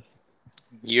all.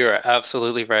 You're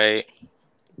absolutely right.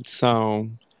 So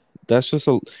that's just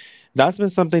a. That's been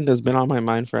something that's been on my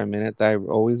mind for a minute that I've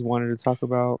always wanted to talk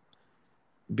about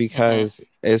Hmm. because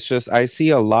it's just I see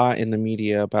a lot in the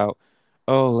media about,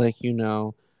 oh, like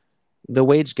the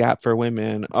wage gap for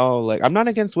women. Oh, like I'm not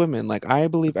against women. Like I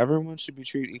believe everyone should be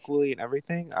treated equally and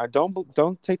everything. I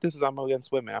don't take this as I'm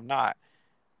against women. I'm not.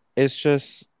 It's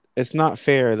just it's not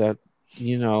fair that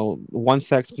one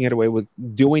sex can get away with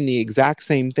doing the exact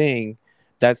same thing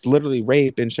that's literally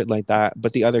rape and shit like that,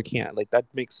 but the other can't. Like that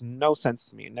makes no sense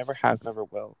to me. It never has, never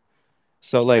will.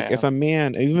 So like if Yeah. a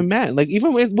man, even men, like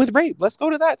even with rape, let's go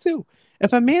to that too.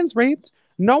 If a man's raped,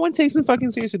 no one takes him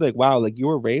fucking seriously. Like, wow, like you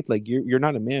were raped, like you're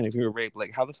not a man if you were raped.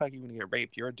 Like, how the fuck are you gonna get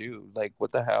raped? You're a dude. Like,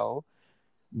 what the hell?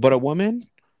 But a woman,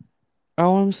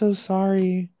 oh, I'm so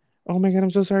sorry. Oh my god,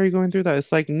 I'm so sorry you're going through that.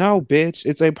 It's like, no, bitch,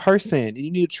 it's a person.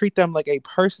 You need to treat them like a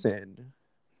person.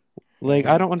 Like,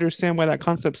 I Hmm. don't understand why that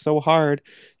concept's so hard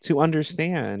to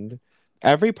understand.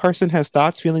 Every person has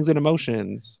thoughts, feelings, and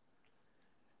emotions.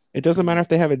 It doesn't matter if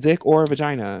they have a dick or a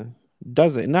vagina.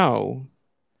 Does it? No.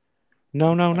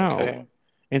 No, no, no. Okay.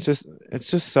 It's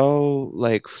just so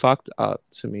like fucked up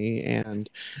to me. And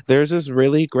there's this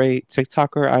really great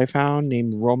TikToker I found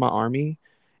named Roma Army,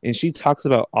 and she talks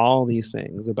about all these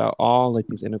things, about all like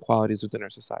these inequalities within our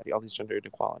society, all these gender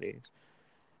inequalities.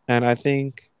 And I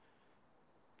think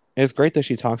it's great that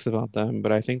she talks about them,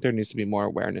 but I think there needs to be more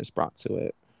awareness brought to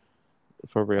it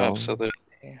for real. Absolutely.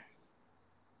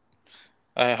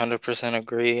 I 100%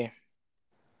 agree.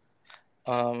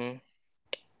 Um,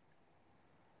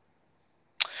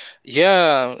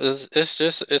 yeah, it's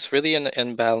just it's really an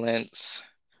imbalance.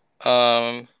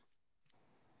 Um,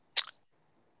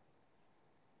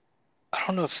 I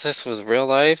don't know if this was real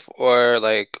life or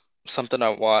like something I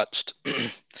watched,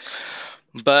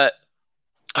 but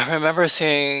I remember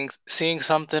seeing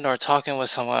something or talking with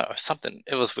someone or something.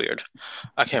 It was weird.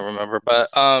 I can't remember, but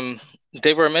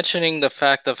they were mentioning the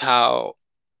fact of how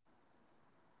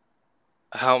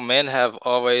men have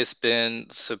always been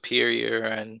superior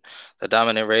and the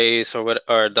dominant race or what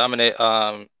or dominant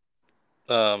um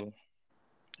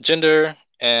gender,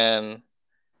 and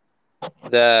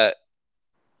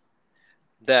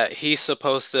that he's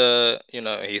supposed to,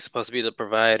 he's supposed to be the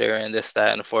provider and this,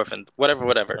 that, and the fourth and whatever,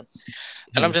 whatever.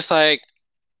 And I'm Hmm. just like,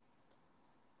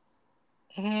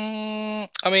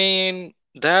 I mean,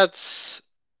 that's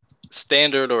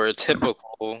standard or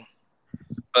typical,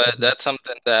 but Hmm. that's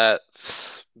something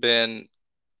that's been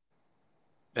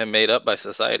made up by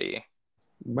society.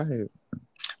 Right.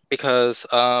 Because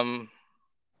I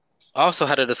also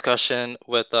had a discussion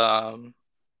with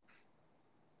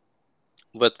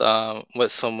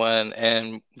someone,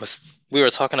 and we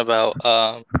were talking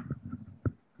about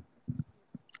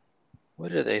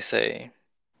what did they say?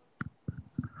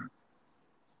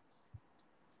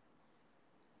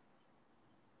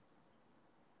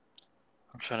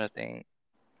 I'm trying to think.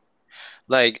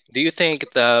 Like, do you think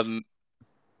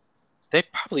they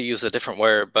probably use a different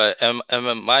word, but in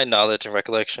my knowledge and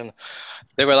recollection,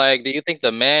 they were like, do you think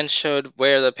the man should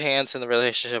wear the pants in the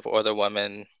relationship or the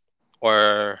woman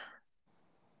or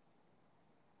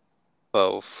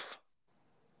both?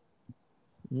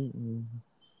 Mm-mm.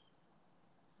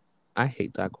 I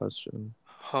hate that question.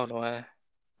 Hold on.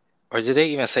 Or did they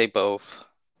even say both?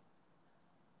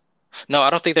 No, I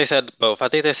don't think they said both. I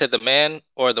think they said the man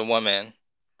or the woman,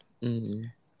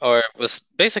 Mm, or it was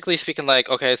basically speaking like,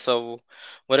 okay, so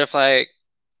what if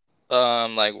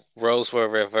like roles were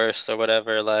reversed or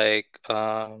whatever,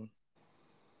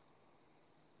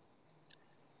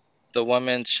 the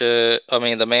woman should, I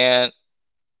mean, the man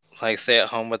like stay at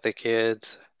home with the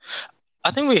kids.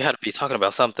 I think we had to be talking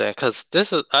about something because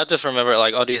this is, I just remember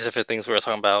like all these different things we were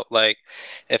talking about. Like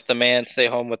if the man stay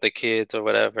home with the kids or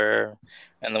whatever,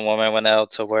 and the woman went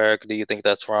out to work, do you think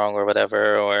that's wrong or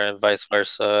whatever, or vice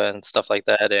versa and stuff like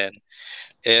that? And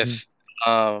mm, if,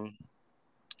 um,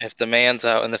 if the man's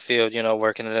out in the field,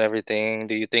 working and everything,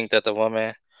 do you think that the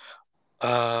woman,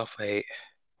 wait,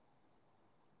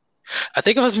 I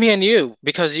think it was me and you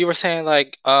because you were saying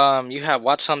like, you had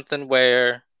watched something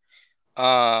where,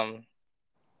 um,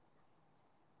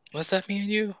 was that me and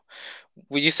you?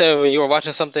 Well, you said when you were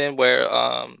watching something where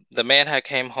the man had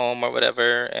came home or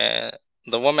whatever, and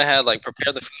the woman had like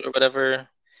prepared the food or whatever,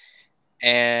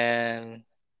 and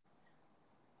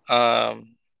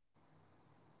um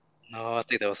no, I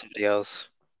think that was somebody else.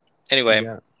 Anyway,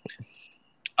 yeah.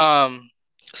 um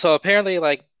so apparently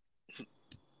like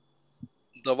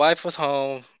the wife was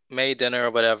home, made dinner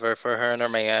or whatever for her and her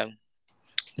man.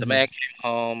 The Mm, man came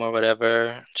home or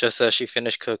whatever, just as she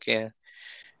finished cooking,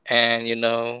 and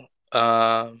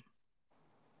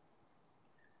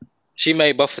she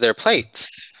made both of their plates.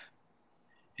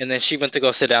 And then she went to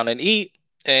go sit down and eat.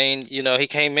 And, he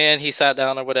came in, he sat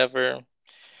down or whatever,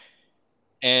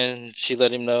 and she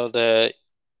let him know that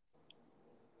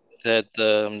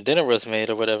the dinner was made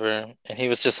or whatever. And he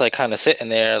was just like kind of sitting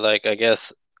there, like, I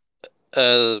guess,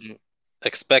 um,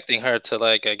 expecting her to,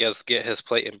 like, I guess, get his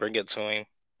plate and bring it to him.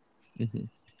 mhm,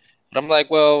 But I'm like,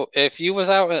 well,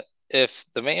 if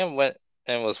the man went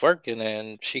and was working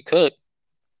and she cooked,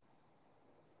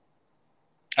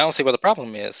 I don't see what the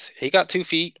problem is. He got 2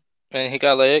 feet and he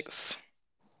got legs.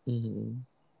 mhm.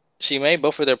 She made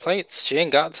both of their plates. She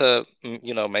ain't got to,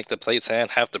 make the plates and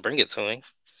have to bring it to him.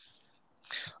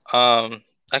 Um,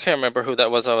 I can't remember who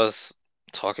that was I was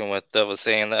talking with that was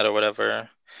saying that or whatever.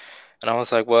 And I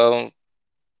was like, well,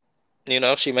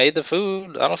 she made the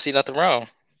food. I don't see nothing wrong.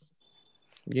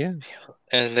 Yeah.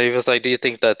 And they was like, do you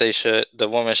think that the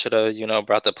woman should have,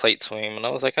 brought the plate to him? And I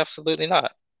was like, absolutely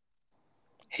not.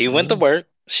 He went to Yeah. work,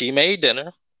 she made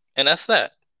dinner, and that's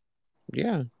that.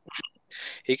 Yeah.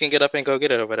 He can get up and go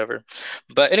get it or whatever.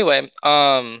 But anyway,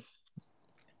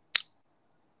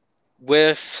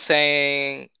 with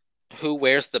saying who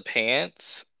wears the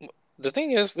pants, the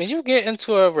thing is, when you get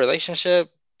into a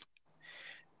relationship,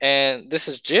 and this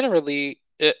is generally,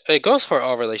 it goes for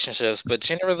all relationships, but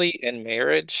generally in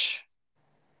marriage,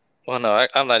 well, no,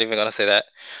 I'm not even gonna say that.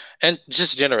 And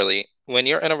just generally, when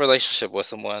you're in a relationship with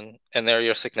someone and they're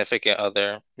your significant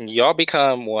other, y'all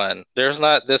become one. There's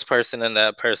not this person and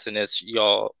that person, it's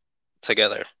y'all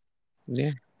together.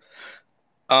 Yeah.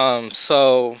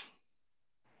 So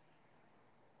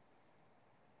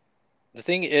the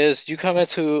thing is, you come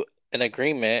into an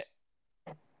agreement,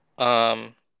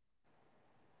 um,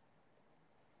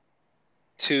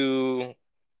 to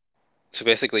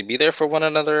basically be there for one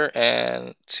another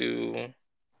and to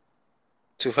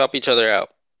help each other out.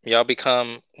 Y'all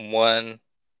become one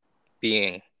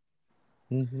being.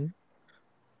 Mhm.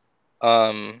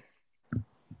 Um,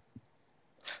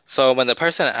 so when the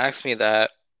person asked me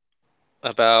that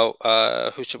about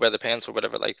who should wear the pants or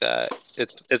whatever like that,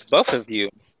 it's both of you.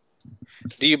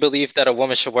 Do you believe that a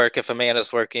woman should work if a man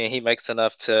is working, he makes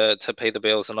enough to pay the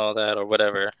bills and all that or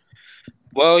whatever?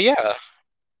 Well, yeah.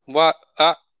 What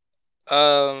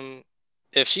um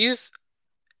if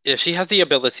she has the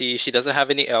ability, she doesn't have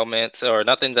any ailments or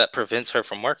nothing that prevents her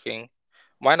from working,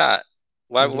 why not?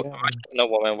 Why Yeah. should no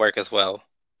woman work as well?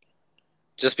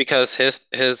 Just because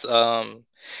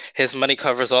his money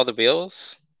covers all the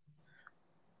bills?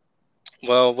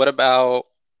 Well, what about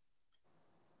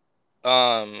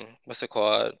what's it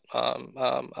called?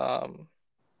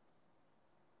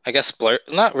 I guess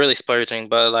not really splurging,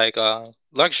 but like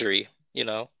luxury,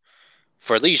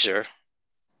 for leisure.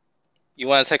 You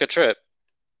want to take a trip.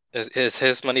 Is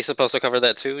his money supposed to cover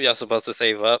that too? Y'all supposed to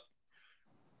save up?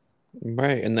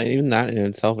 Right. And then even that in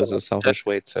itself is a selfish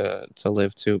way to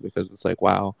live too, because it's like,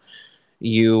 wow,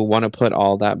 you want to put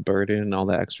all that burden and all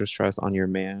that extra stress on your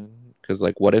man. Because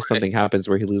like, what if Right. something happens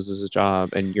where he loses his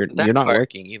job and you're That not part.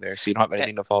 working either, so you don't have And,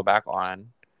 anything to fall back on.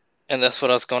 and that's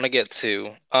what I was going to get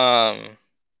to.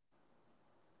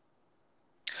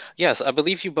 Yes, I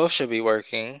believe you both should be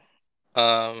working.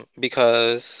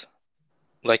 Because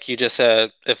like you just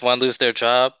said, if one lose their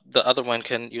job, the other one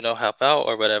can, help out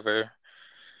or whatever,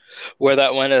 where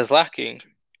that one is lacking.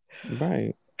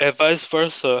 Right. And vice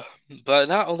versa. But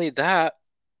not only that,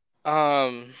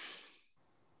 um,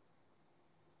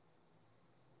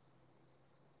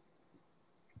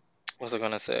 what was I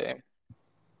gonna say?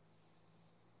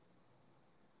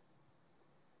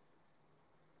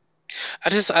 I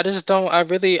just don't.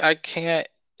 I can't.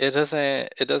 It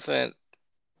doesn't.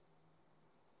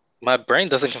 My brain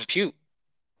doesn't compute.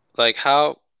 Like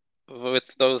how, with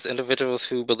those individuals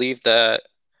who believe that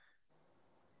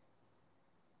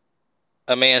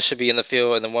a man should be in the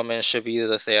field and the woman should be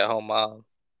the stay-at-home mom.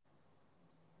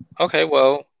 Okay,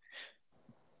 well,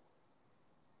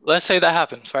 let's say that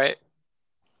happens, right?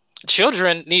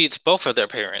 Children needs both of their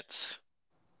parents.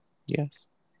 Yes.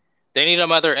 They need a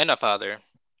mother and a father.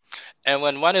 And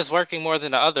when one is working more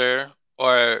than the other,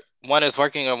 or one is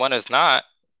working and one is not,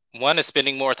 one is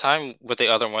spending more time with the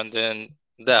other one than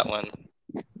that one.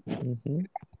 Hmm.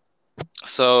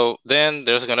 So then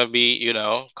there's going to be,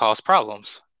 cause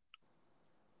problems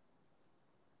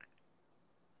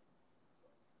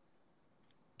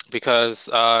because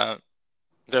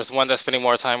there's one that's spending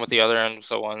more time with the other and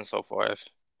so on and so forth.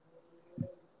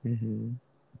 Hmm.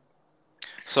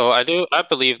 So I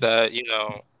believe that,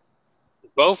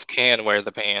 both can wear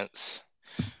the pants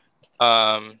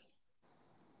um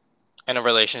in a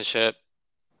relationship.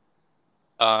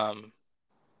 Um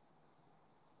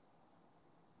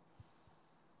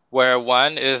where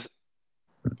one is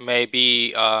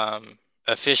maybe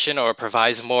efficient or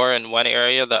provides more in one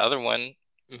area, the other one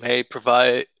may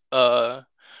provide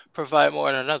more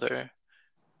in another.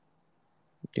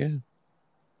 Yeah.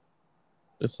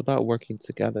 It's about working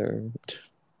together.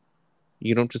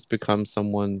 You don't just become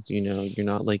someone's, you're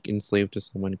not like enslaved to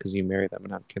someone because you marry them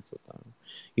and have kids with them.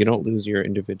 You don't lose your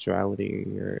individuality,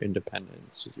 your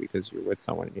independence just because you're with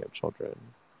someone and you have children.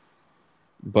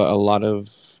 But a lot of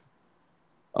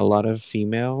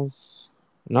females,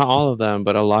 not all of them,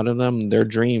 but a lot of them, their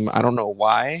dream, I don't know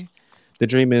why, the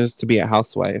dream is to be a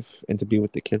housewife and to be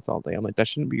with the kids all day. I'm like, that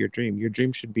shouldn't be your dream. Your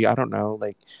dream should be, I don't know,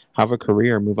 like have a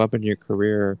career, move up in your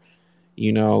career,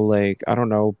 like I don't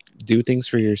know, do things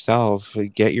for yourself,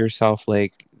 like, get yourself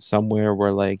like somewhere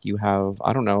where like you have,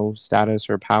 I don't know, status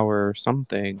or power or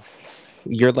something.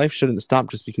 Your life shouldn't stop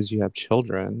just because you have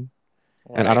children.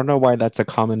 And I Right. don't know why that's a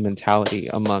common mentality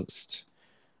amongst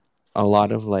a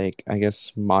lot of like, I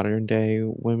guess, modern day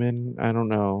women. I don't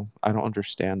know. I don't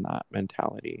understand that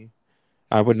mentality.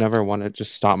 I would never want to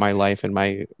just stop my life in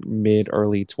my mid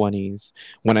early 20s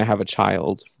when I have a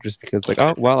child just because like,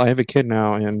 oh, well, I have a kid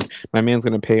now and my man's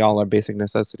going to pay all our basic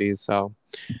necessities. So,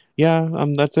 yeah,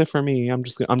 that's it for me. I'm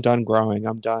done growing.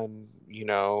 I'm done,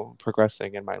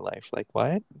 progressing in my life. Like,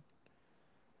 what?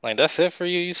 Like that's it for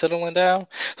you? You settling down?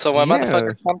 So when Yeah.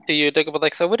 motherfuckers come to you, they could be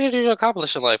like, "So what did you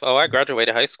accomplish in life?" "Oh, I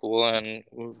graduated high school and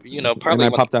And partly I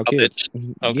went to popped out kids.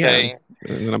 college." Yeah. Okay,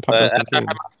 And then I popped but out some after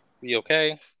kids. you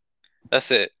okay?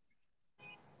 That's it.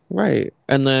 Right.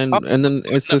 And Oh, then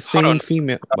it's no, the hold same on.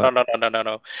 female. No, What? no, no, no, no,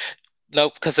 no. No,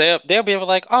 because they'll be able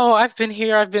like, "Oh, I've been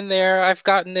here, I've been there, I've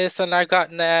gotten this and I've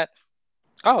gotten that."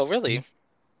 Oh, really?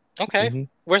 Okay. Mm-hmm.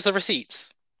 Where's the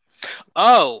receipts?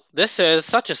 Oh, this says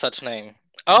such and such name.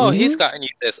 Oh, he's Mm-hmm. gotten you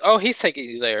this. Oh, he's taking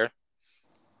you there.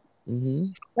 Mm-hmm.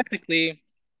 Technically,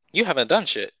 you haven't done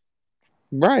shit.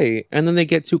 Right. And then they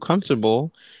get too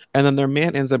comfortable, and then their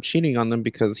man ends up cheating on them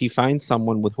because he finds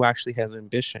someone with who actually has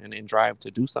ambition and drive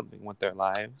to do something with their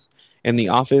lives in the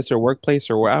office or workplace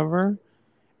or wherever.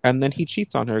 And then he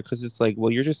cheats on her because it's like,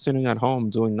 well, you're just sitting at home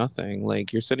doing nothing.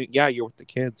 Like you're sitting, yeah, you're with the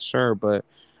kids, sure, but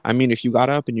I mean, if you got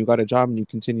up and you got a job and you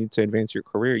continued to advance your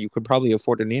career, you could probably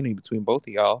afford a nanny between both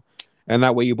of y'all, and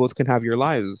that way you both can have your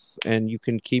lives and you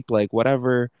can keep like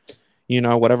whatever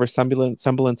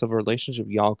semblance of a relationship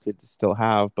y'all could still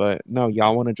have. But no,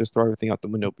 y'all want to just throw everything out the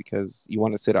window because you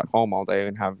want to sit at home all day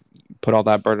and have put all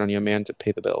that burden on your man to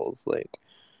pay the bills. Like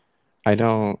I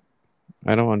don't,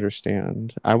 I don't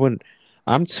understand.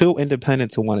 I'm too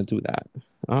independent to want to do that.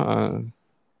 Uh-uh.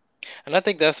 And I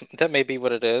think that may be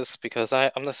what it is because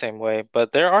I'm the same way.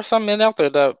 But there are some men out there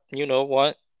that,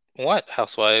 want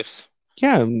housewives.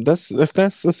 Yeah, that's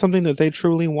something that they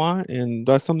truly want and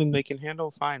that's something they can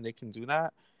handle, fine, they can do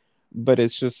that. But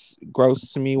it's just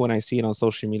gross to me when I see it on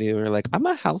social media where like, I'm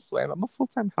a housewife, I'm a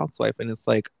full-time housewife, and it's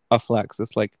like a flex.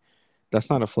 It's like that's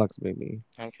not a flex, baby.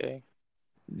 Okay.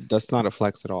 That's not a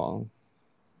flex at all.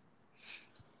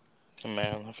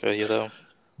 Man, I feel you though.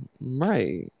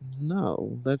 Right.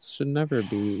 No, that should never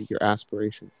be your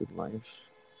aspirations in life.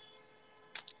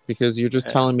 Because you're just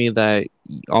Yeah. telling me that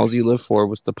all you live for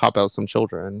was to pop out some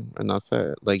children and that's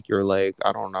it. Like you're like,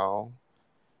 I don't know.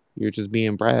 You're just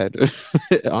being bred,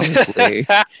 honestly.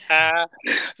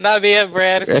 Not being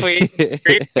Brad Queen.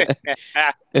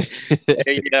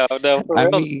 No, for I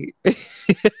real. mean,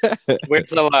 Where's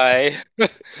the lie?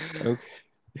 okay,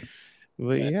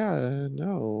 but Man, yeah,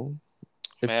 no.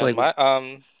 It's man, like,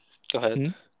 go ahead. hmm?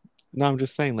 No, I'm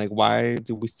just saying, like, why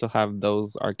do we still have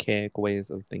those archaic ways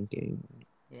of thinking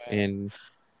Man, in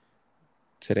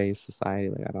today's society?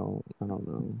 Like, I don't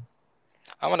know.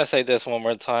 I want to say this one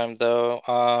more time though,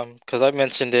 because I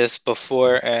mentioned this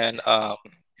before, and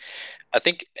I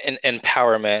think in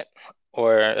empowerment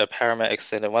or empowerment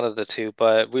extended, one of the two,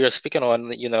 but we were speaking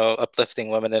on, uplifting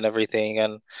women and everything,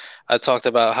 and I talked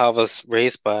about how I was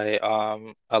raised by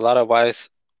a lot of wise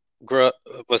grew up,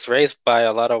 was raised by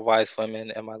a lot of wise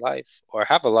women in my life, or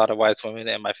have a lot of wise women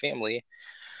in my family.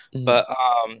 Mhm. But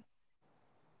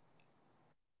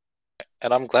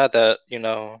and I'm glad that,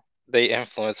 they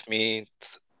influenced me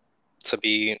to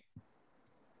be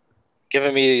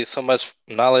giving me so much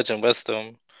knowledge and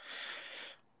wisdom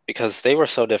because they were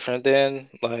so different then.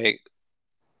 Like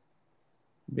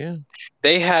Yeah,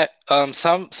 they had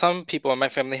some people in my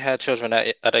family had children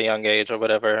at a young age or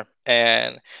whatever,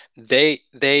 and they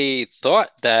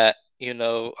thought that,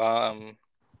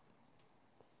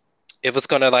 it was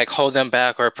gonna like hold them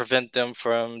back or prevent them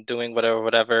from doing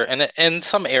whatever. And in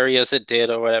some areas it did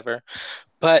or whatever.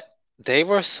 But they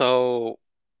were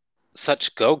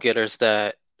such go-getters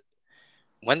that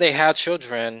when they had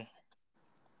children,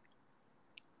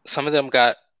 some of them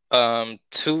got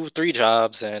two, three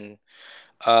jobs and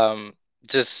um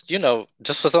just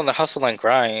was on the hustle and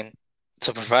grind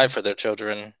to provide mhm. for their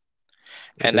children.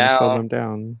 It And didn't slow now, them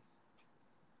down.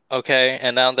 okay,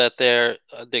 and now that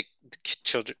the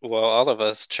children, well, all of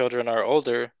us children are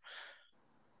older,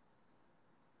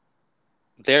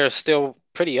 they're still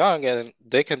pretty young and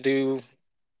they can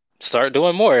start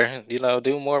doing more,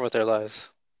 do more with their lives.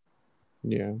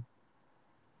 Yeah,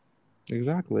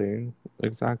 exactly,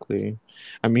 exactly.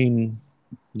 I mean,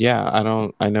 yeah,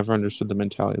 I never understood the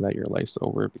mentality that your life's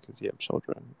over because you have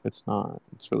children. It's not.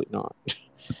 It's really not.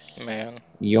 Man,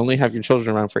 You only have your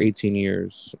children around for 18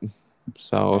 years.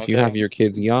 So if you have okay. your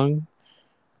kids young,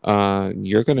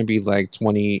 you're gonna be like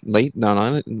 20, late, no,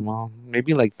 not, well,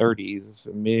 maybe like 30s,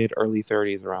 mid, early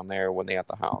 30s around there when they at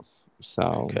the house.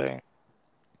 So Okay.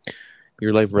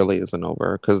 your life really isn't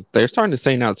over because they're starting to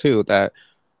say now too that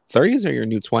 30s are your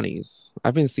new 20s.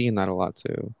 I've been seeing that a lot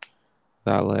too.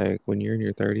 That like when you're in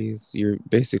your 30s, you're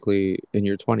basically in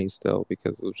your 20s still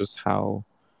because of just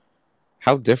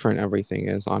how different everything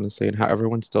is, honestly, and how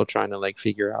everyone's still trying to like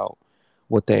figure out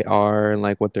what they are and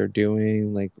like what they're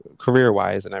doing, like career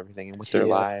wise and everything, and with their Yeah.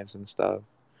 lives and stuff.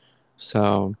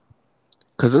 So,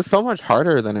 because it's so much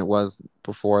harder than it was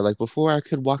before. Like before, I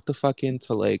could walk the fuck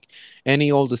into like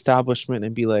any old establishment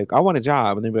and be like, I want a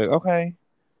job, and they'd be like, okay.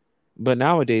 But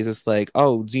nowadays, it's like,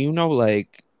 oh, do you know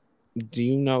like do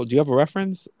you have a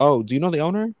reference? Oh, do you know the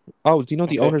owner? Oh, do you know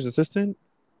the Okay. owner's assistant?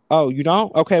 Oh, you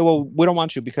don't? Okay, well, we don't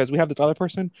want you because we have this other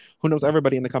person who knows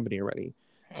everybody in the company already.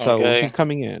 So he's Okay.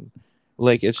 coming in.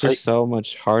 Like it's Are, just so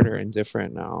much harder and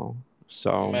different now.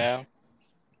 So, man.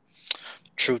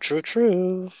 True, true,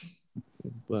 true.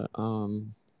 but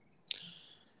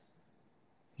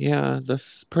yeah,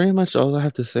 that's pretty much all I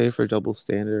have to say for double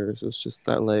standards. It's just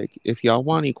that like if y'all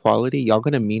want equality, y'all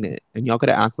gonna mean it and y'all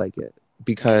gotta act like it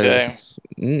Okay. because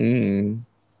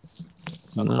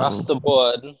Across no. the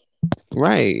board.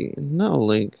 Right. No,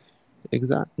 like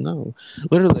no.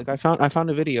 Literally, like I found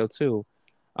a video too.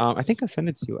 I think I sent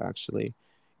it to you actually.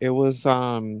 It was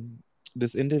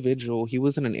this individual, he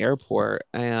was in an airport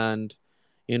and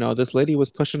this lady was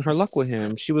pushing her luck with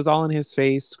him. She was all in his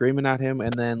face, screaming at him,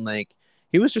 and then like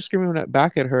he was just screaming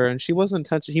back at her and he wasn't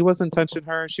touching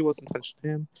her, she wasn't touching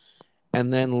him.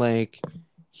 And then like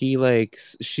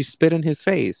she spit in his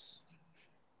face.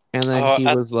 And then Oh, he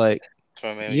that's was like,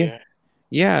 yeah, familiar.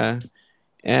 yeah.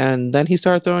 And then he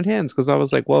started throwing hands because I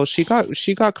was like, well, she got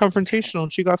confrontational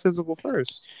and she got physical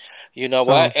first. You know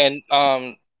what? So And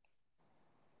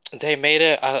they made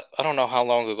it. I don't know how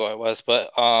long ago it was,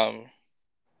 but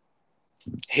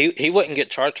he wouldn't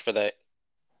get charged for that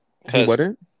he because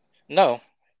wouldn't. no,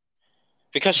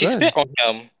 because she Good. spit on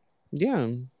him. Yeah.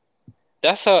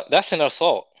 That's an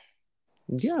assault.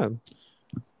 Yeah.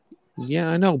 Yeah,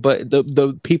 I know. But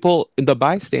the people, the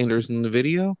bystanders in the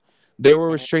video, they were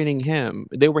Mhm. restraining him.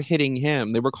 They were hitting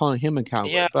him. They were calling him a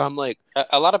Yeah, coward. But I'm like,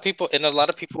 a lot of people and a lot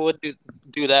of people would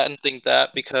do that and think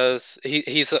that because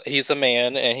he's a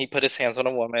man and he put his hands on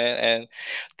a woman and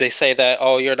they say that,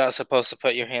 oh, you're not supposed to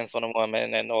put your hands on a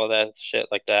woman and all that shit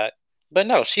like that. But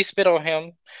no, she spit on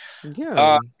him. yeah,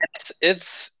 Uh,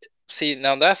 it's see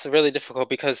now that's really difficult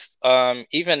because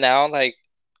even now like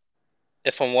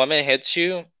if a woman hits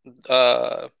you,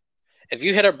 uh, if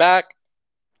you hit her back,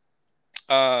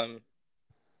 um,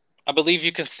 I believe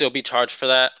you can still be charged for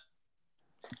that,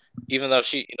 even though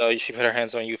she put her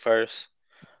hands on you first.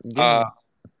 Uh, Yeah.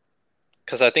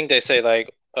 because I think they say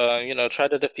like, try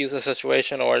to diffuse the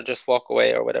situation or just walk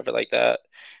away or whatever like that.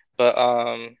 But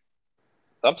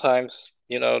sometimes,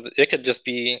 it could just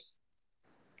be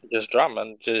just drama.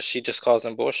 And she just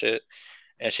causing bullshit,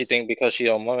 and she think because she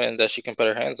a woman that she can put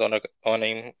her hands on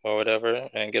him or whatever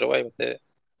and get away with it.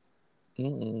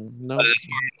 Mm-mm. But Nope. as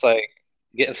far as like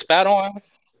getting spat on,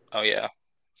 oh yeah,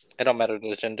 it don't matter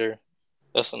the gender.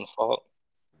 That's the fault.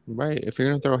 Right. If you're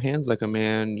gonna throw hands like a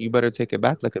man, you better take it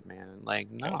back like a man. Like,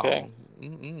 Okay. no.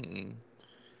 Mm-mm.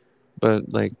 But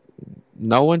like,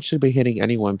 no one should be hitting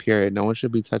anyone. Period. No one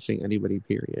should be touching anybody.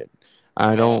 Period.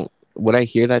 I Yeah. don't. When I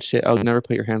hear that shit, I'll never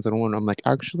put your hands on a woman. I'm like,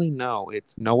 actually, no.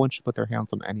 It's no one should put their hands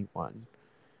on anyone.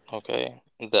 Okay.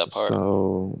 That part.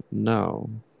 So no,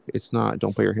 it's not.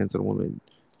 Don't put your hands on a woman.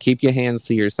 Keep your hands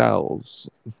to yourselves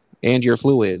and your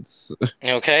fluids.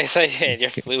 Okay. So yeah, you're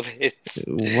fluid.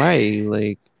 Right.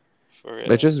 Like For that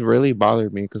real. just really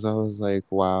bothered me because I was like,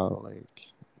 wow, like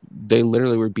they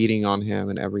literally were beating on him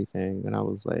and everything, and I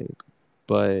was like,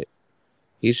 but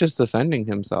he's just defending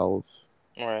himself.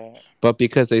 Right. But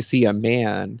because they see a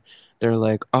man, they're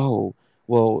like, oh,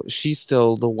 well, she's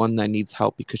still the one that needs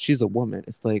help because she's a woman.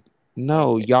 It's like,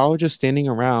 no, Okay. y'all are just standing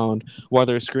around while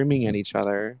they're screaming at each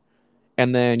other.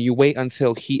 And then you wait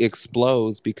until he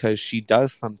explodes because she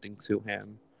does something to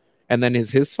him. And then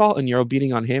it's his fault and you're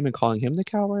beating on him and calling him the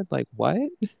coward? Like, what?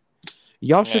 Yeah.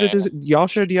 Y'all should have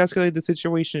de-escalated the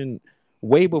situation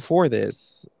way before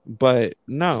this. But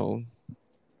no,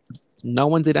 no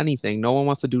one did anything. No one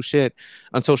wants to do shit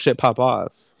until shit pop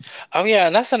off. Oh yeah,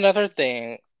 and that's another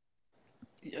thing.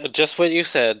 Just what you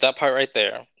said, that part right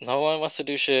there. No one wants to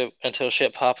do shit until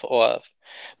shit pop off.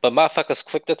 But motherfuckers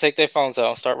quick to take their phones out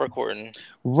and start recording.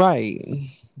 Right.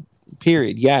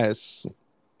 Period. Yes.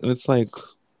 It's like,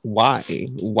 why?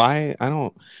 Why? I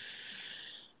don't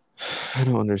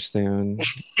understand.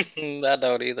 I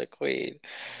don't either, Queen.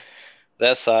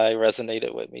 That side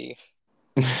resonated with me.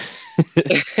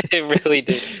 It really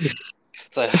did.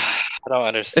 It's like I don't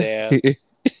understand.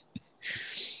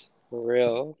 For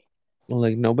real.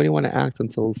 Like nobody want to act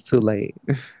until it's too late.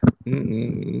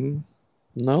 Mm-mm. For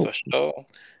Nope, sure.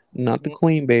 not the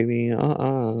queen, baby.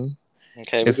 Okay,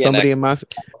 we If getting somebody that. in my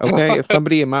okay, if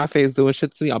somebody in my face doing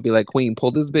shit to me, I'll be like, Queen,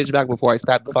 pull this bitch back before I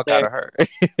stab the fuck out Okay. of her.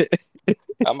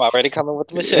 I'm already coming with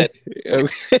the machete.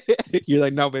 You're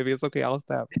like, no, baby, it's okay. I'll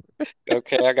stab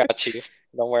Okay, I got you.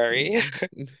 Don't worry.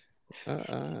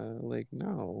 her. Like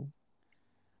no,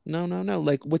 no, no, no.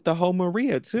 Like with the whole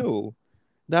Maria too.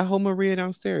 That whole Maria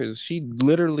downstairs, she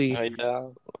literally,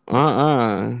 Oh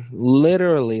yeah.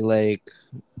 literally, like,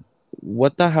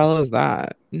 what the hell is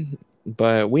that?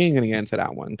 But we ain't gonna get into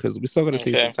that one because we still gotta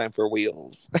save some Okay. time for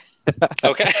wheels.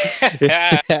 Okay.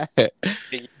 Yeah.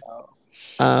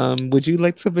 Would you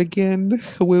like to begin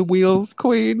with wheels,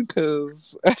 Queen?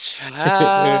 Because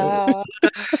Child,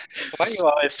 why you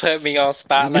always put me on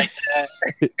spot like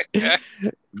that?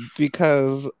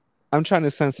 because I'm trying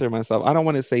to censor myself. I don't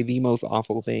want to say the most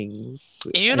awful things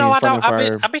You know, in I front don't. of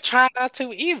our. I be trying not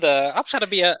to either. I'm trying to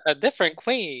be a different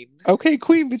queen. Okay,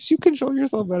 Queen, but you control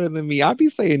yourself better than me. I be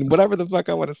saying whatever the fuck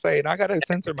I want to say, and I gotta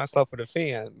censor myself for the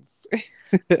fans.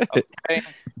 Okay.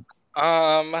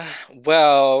 Um.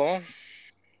 Well.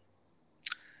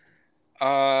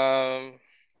 Um.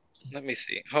 Let me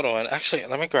see. Hold on. Actually,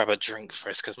 let me grab a drink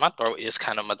first, because my throat is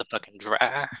kind of motherfucking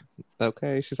dry.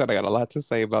 Okay, she said I got a lot to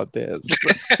say about this.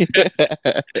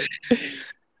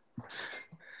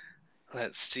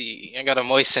 Let's see. I gotta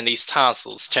moisten these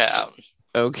tonsils, child.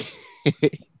 Okay,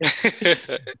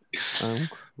 I'm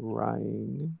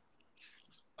crying.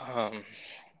 Um.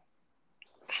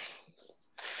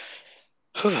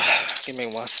 Give me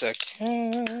 1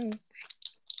 second.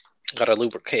 Gotta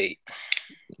lubricate.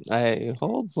 Hey,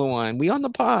 hold on. We on the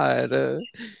pod.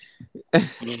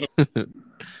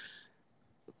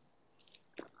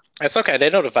 It's okay. They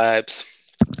know the vibes.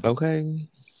 Okay,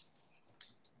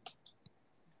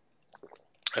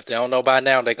 If they don't know by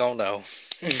now, they gonna know.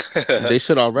 they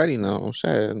should already know.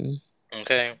 Shit,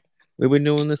 Okay. we've been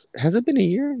doing this. Has it been a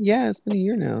year? Yeah, it's been a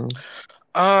year now.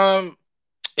 Um,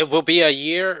 it will be a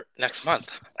year next month.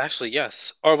 Actually,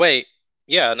 yes. Or wait,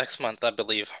 yeah, next month, I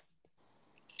believe.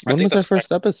 I When think was our that's right.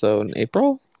 first episode? In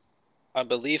April? I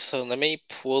believe so. Let me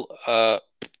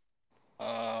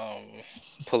um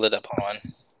pull it up on.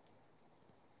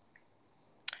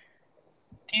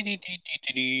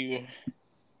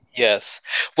 Yes.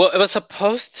 Well, it was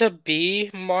supposed to be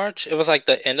March. It was like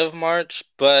the end of March,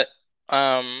 but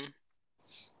um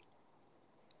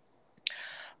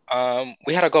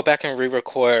We had to go back and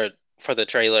re-record for the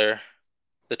trailer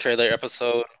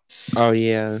episode. Oh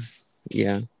yeah,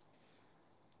 yeah.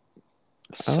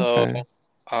 So, Okay.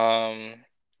 um,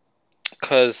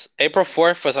 because April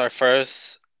 4th was our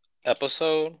first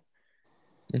episode,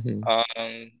 Hmm.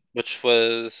 which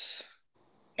was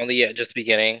only yet just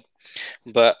beginning.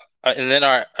 But and then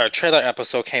our trailer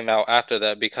episode came out after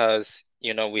that because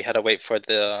we had to wait for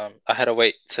I had to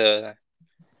wait to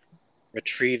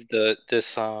retrieve the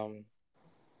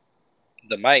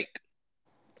mic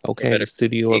for Okay, better the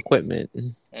studio quality.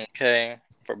 equipment. Okay,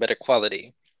 for better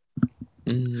quality.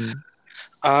 Hmm.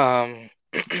 Um,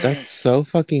 That's so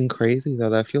fucking crazy though.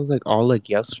 That feels like all like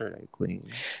yesterday, Queen.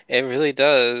 it really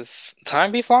does.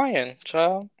 Time be flying,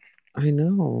 child. I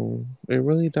know. It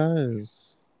really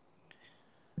does.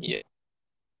 Yeah,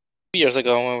 2 years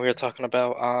ago when we were talking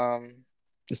about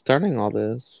Starting all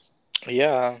this.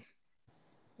 yeah,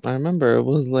 I remember it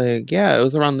was like, yeah, it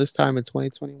was around this time in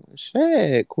 2021.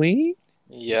 Shit, Queen.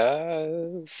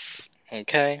 yes,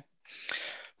 okay,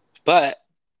 but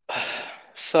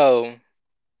so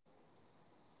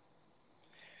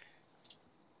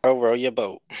row your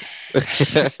boat.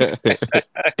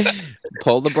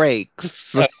 Pull the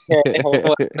brakes. Okay,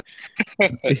 hold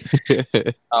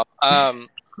on.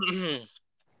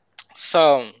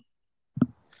 So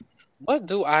what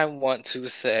do I want to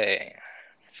say?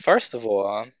 First of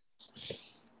all,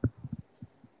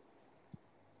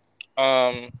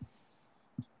 um,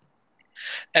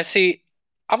 and see,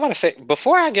 I want to say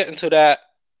before I get into that,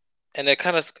 and it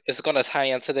kind of is going to tie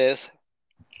into this.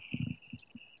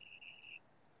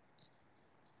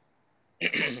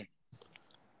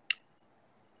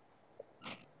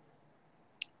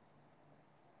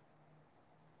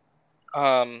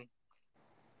 um,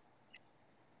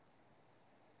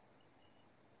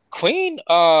 Queen,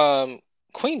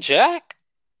 Queen Jack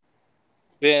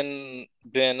been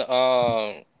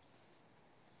I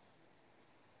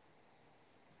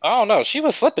don't know, she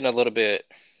was slipping a little bit.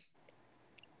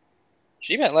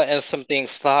 She been letting some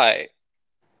things slide.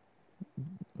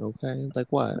 Okay, like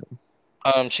what?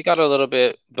 She got a little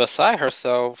bit beside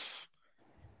herself,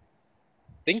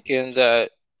 thinking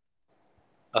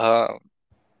um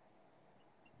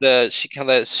that she can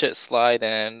let shit slide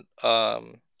and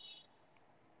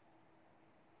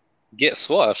get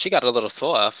soft. She got a little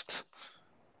soft.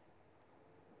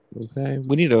 Okay,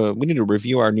 we need to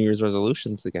review our New Year's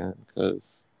resolutions again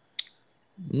because.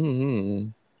 Hmm.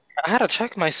 I had to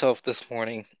check myself this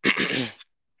morning.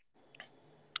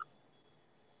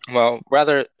 Well,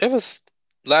 rather, it was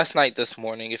last night, this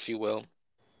morning, if you will.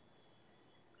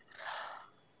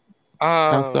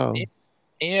 How Um, so?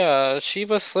 yeah, she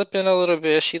was slipping a little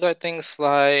bit. She let things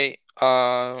slide.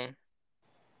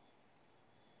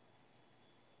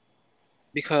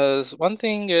 Because one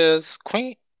thing is,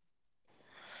 Queen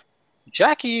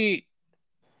Jackie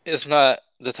is not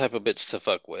the type of bitch to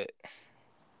fuck with.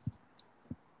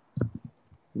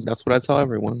 That's what I tell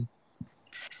everyone.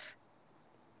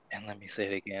 And let me say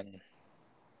it again.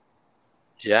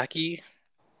 Jackie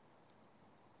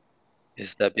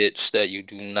is the bitch that you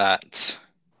do not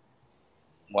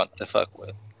want to fuck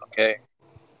with. Okay?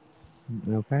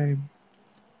 Okay.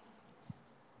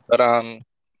 But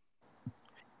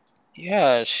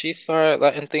yeah, she started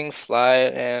letting things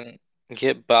slide and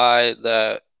get by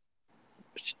that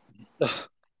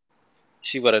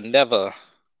she would have never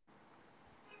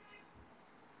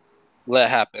let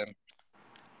happen.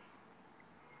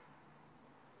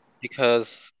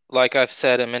 Because, like I've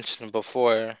said and mentioned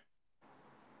before,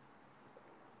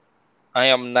 I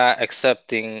am not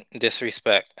accepting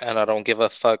disrespect, and I don't give a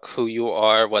fuck who you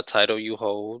are, what title you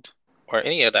hold, or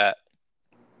any of that.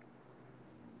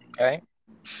 Okay?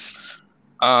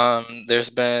 There's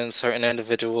been certain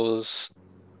individuals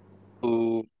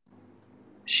who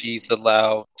she's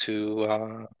allowed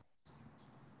to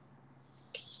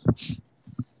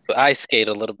ice skate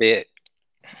a little bit,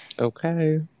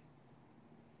 Okay.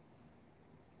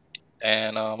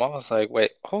 and I was like,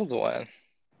 wait, hold on.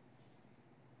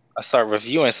 I start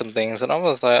reviewing some things, and I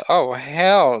was like, oh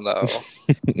hell no,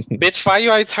 bitch, why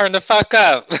you ain't turn the fuck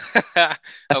up?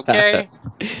 Okay,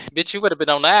 bitch, you would have been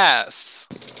on the ass.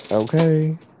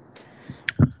 Okay.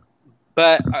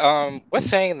 But with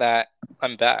saying that,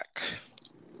 I'm back.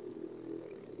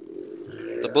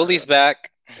 The bully's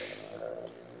back,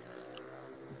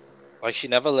 like she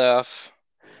never left.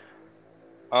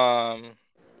 Um,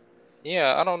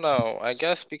 yeah, I don't know. I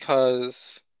guess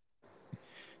because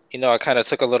I kind of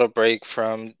took a little break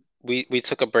from we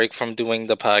took a break from doing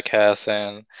the podcast,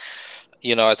 and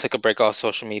I took a break off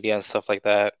social media and stuff like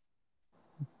that.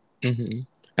 Hmm.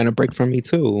 And a break from me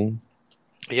too.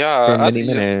 Yeah, for many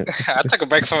minutes. I took a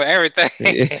break from everything.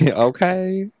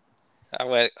 Okay. I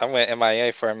went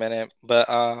MIA for a minute, but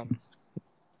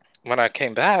when I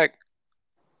came back,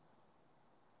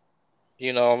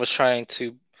 I was trying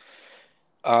to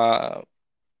uh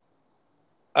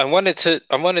I wanted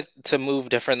to move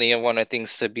differently. I wanted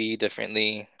things to be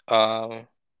differently. That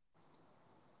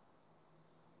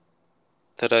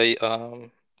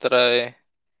I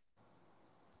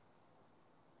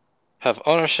have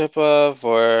ownership of,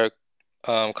 or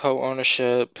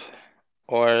co-ownership,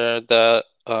 or that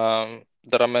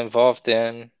I'm involved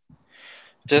in,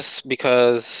 just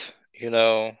because, in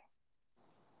the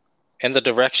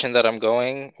direction that I'm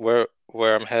going, where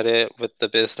I'm headed with the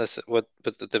business, with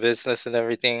the business and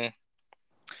everything.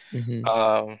 Hmm.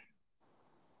 um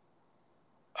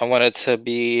I wanted to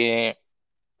be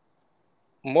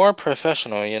more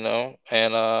professional,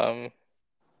 and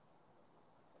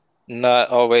not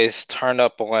always turn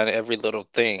up on every little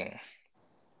thing.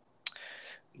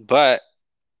 But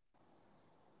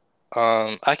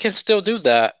I can still do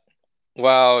that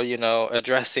while,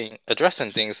 addressing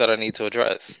things that I need to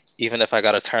address, even if I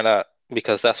gotta turn up,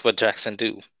 because that's what Jackson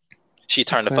do. She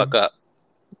turned the Okay. fuck up.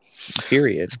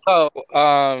 Period. So,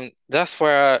 that's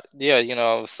where yeah,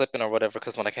 I was slipping or whatever,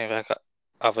 because when I came back,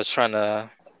 I was trying to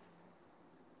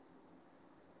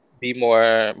be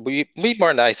more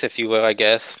nice, if you will, I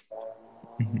guess.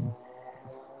 Hmm.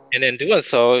 And in doing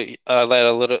so, I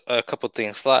let a couple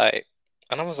things slide.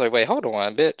 And I was like, wait, hold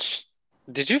on, bitch.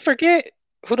 Did you forget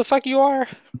who the fuck you are?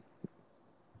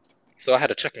 So I had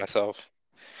to check myself.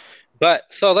 But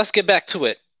so let's get back to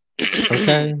it.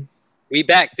 Okay. We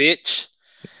back, bitch.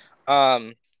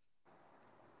 Um,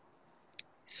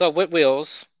 so with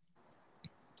Wheels,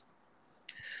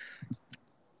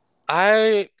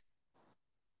 I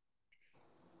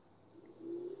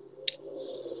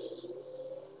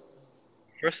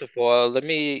first of all, let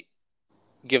me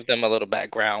give them a little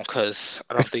background, because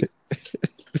I don't think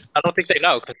they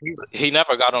know, because he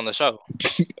never got on the show.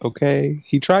 Okay.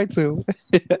 He tried to.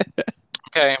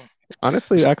 Okay,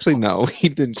 Honestly, so actually, no, he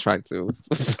didn't try to.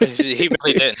 he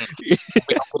really didn't. We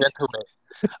don't get into it.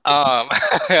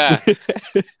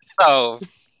 So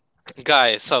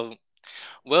guys, so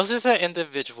Wills is an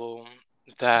individual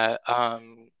that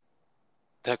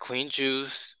that Queen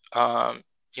Juice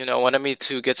wanted me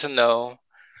to get to know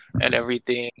and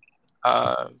everything.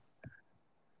 Um,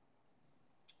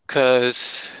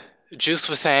 cause Juice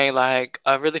was saying, like,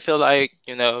 I really feel like,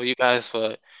 you guys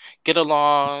would get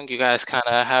along, you guys kind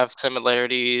of have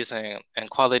similarities and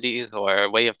qualities,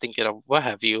 or way of thinking, or what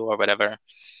have you, or whatever.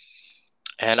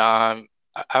 And I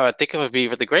would think it would be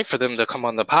really great for them to come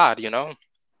on the pod.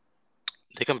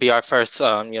 They can be our first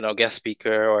guest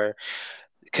speaker, or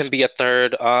can be a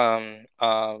third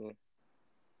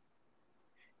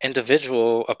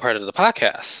individual, a part of the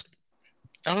podcast.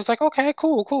 I was like, okay,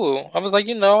 cool, cool. I was like,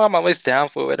 I'm always down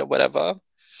for it, or whatever.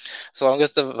 So long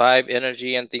as the vibe,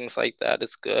 energy, and things like that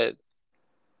is good.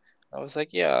 I was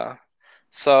like, yeah.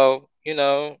 So,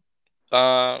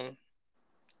 um,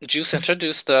 Juice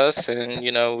introduced us, and,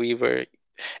 we were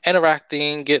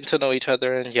interacting, getting to know each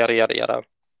other, and yada, yada, yada.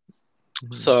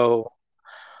 Mhm. So,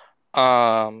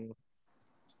 um,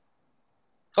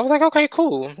 I was like, okay,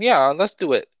 cool. Yeah, let's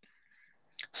do it.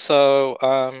 So,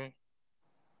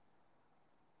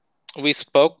 we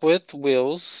spoke with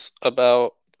Wills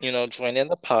about, joining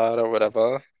the pod or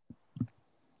whatever.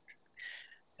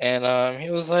 And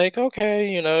he was like,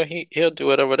 okay, he'll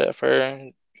do it or whatever.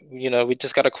 And, we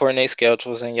just gotta coordinate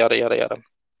schedules and yada yada yada.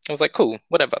 I was like, cool,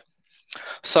 whatever.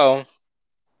 So,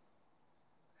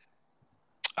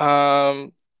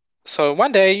 um, so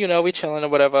one day, we chilling or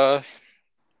whatever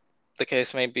the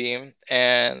case may be.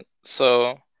 And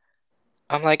so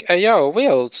I'm like, hey yo,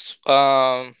 Wills,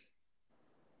 we're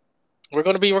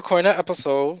gonna be recording an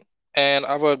episode, and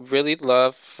I would really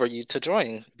love for you to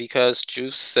join, because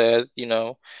Juice said,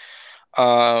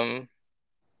 um,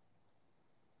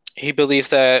 he believes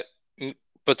that,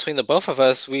 between the both of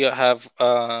us, we have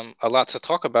a lot to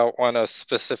talk about on a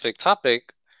specific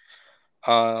topic,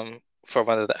 for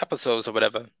one of the episodes or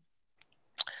whatever.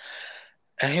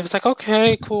 And he was like,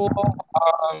 okay, cool.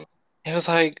 He was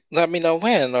like, let me know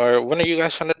when, or when are you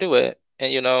guys trying to do it?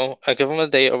 And, I give him a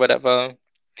date or whatever.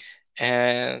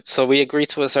 And so we agreed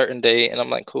to a certain date, and I'm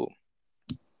like, cool.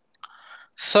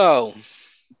 So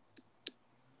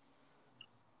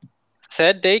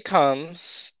said day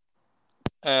comes.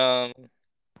 Um,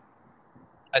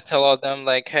 I tell all them,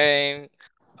 like, hey,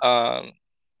 um,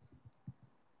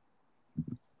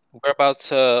 we're about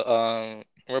to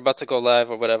go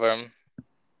live or whatever.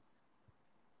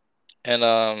 And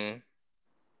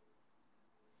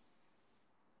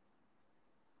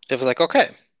it was like,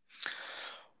 okay,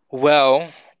 well,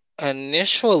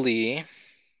 initially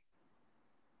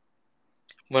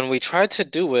when we tried to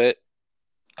do it,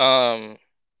 um,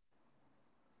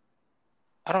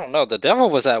 I don't know, the devil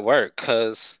was at work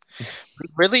because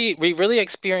we really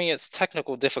experienced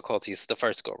technical difficulties the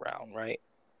first go round, right?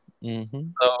 Mm-hmm.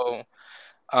 So,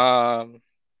 um,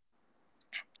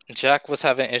 Jack was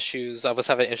having issues. I was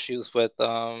having issues with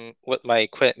my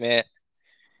equipment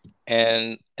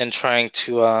and trying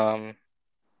to um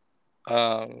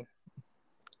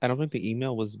I don't think the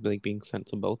email was like being sent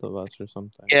to both of us or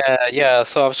something. yeah.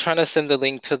 So I was trying to send the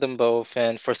link to them both,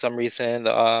 and for some reason,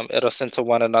 it'll send to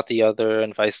one and not the other,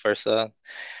 and vice versa.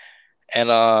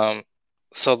 And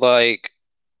so like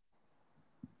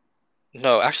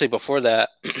no, actually before that,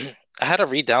 I had to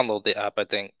re-download the app, I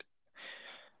think,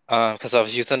 because I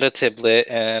was using the tablet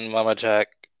and Mama Jack.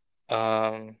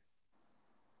 Um,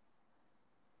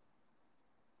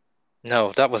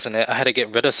 no, that wasn't it. I had to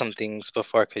get rid of some things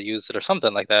before I could use it or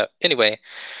something like that. Anyway,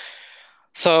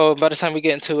 so by the time we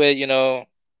get into it, I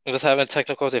was having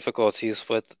technical difficulties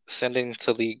with sending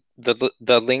to the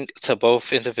link to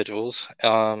both individuals.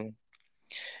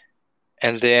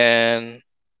 And then,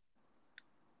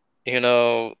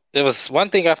 it was one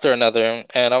thing after another,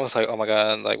 and I was like, oh my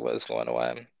God, like what is going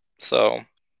on? So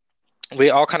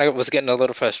we all kind of was getting a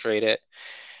little frustrated,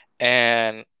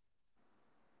 and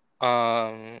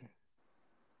um,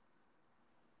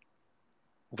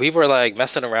 we were like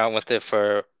messing around with it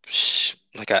for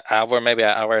like an hour, maybe an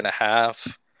hour and a half,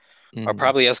 or Mm.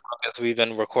 probably as long as we've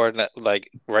been recording it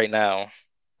like right now,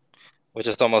 which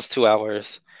is almost 2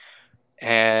 hours.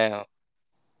 And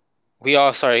we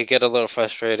all started to get a little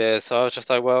frustrated. So I was just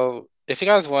like, well, if you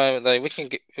guys want, like, we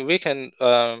can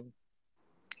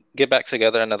get back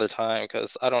together another time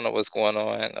because I don't know what's going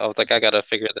on. I was like, I gotta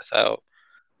figure this out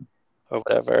or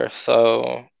whatever.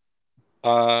 So,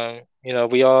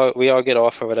 we all get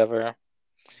off or whatever.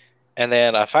 And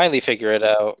then I finally figure it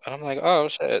out, and I'm like, oh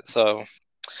shit. So,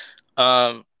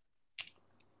 um,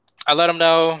 I let them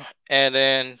know, and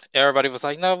then everybody was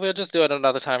like, no, we'll just do it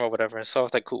another time or whatever. So I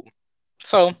was like, cool.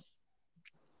 So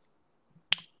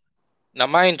now,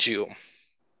 mind you,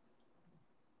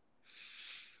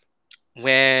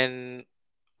 when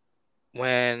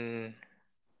when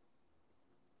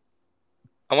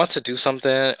I want to do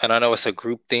something and I know it's a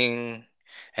group thing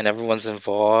and everyone's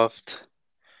involved,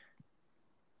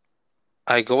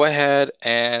 I go ahead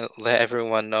and let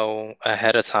everyone know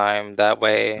ahead of time. That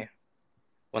way,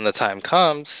 when the time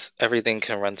comes, everything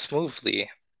can run smoothly.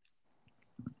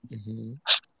 Mm-hmm.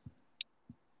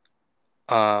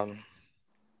 Um,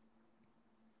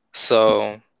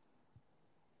 so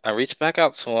I reached back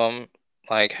out to him,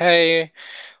 like, hey,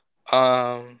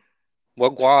 um,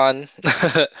 Wagwan,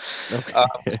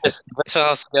 Okay. what's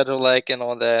our schedule like and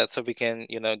all that, so we can,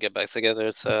 get back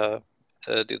together to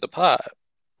do the pod.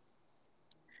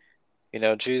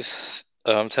 Juice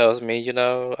tells me,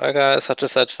 I got such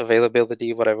and such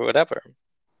availability, whatever, whatever.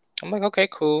 I'm like, okay,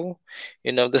 cool.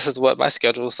 This is what my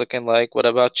schedule's looking like. What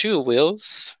about you,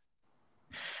 Wills?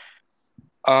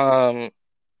 Um,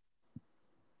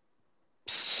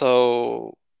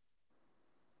 so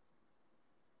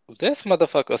this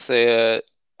motherfucker said,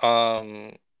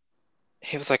 um,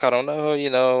 he was like, I don't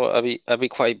know, I'll be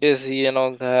quite busy and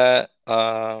all that.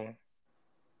 I'm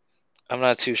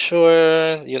not too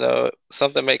sure,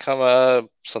 something may come up,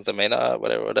 something may not,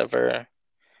 whatever, whatever.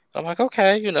 I'm like,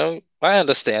 okay, I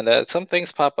understand that. Some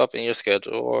things pop up in your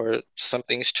schedule or some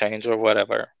things change or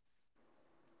whatever.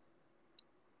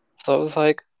 So I was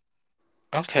like,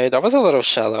 okay, that was a little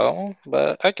shallow,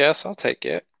 but I guess I'll take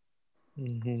it.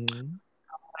 Mm-hmm.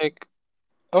 Like,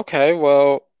 okay,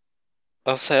 well,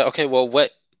 I'll say, okay, well,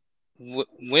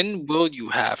 when will you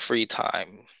have free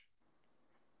time?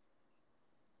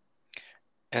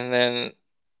 And then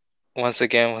once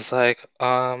again was like,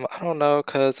 I don't know,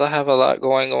 'cause I have a lot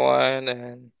going on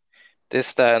and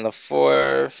this, that, and the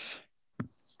fourth.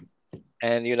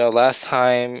 And last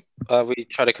time we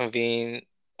tried to convene,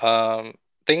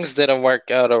 things didn't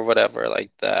work out or whatever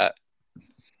like that.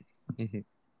 Mm-hmm.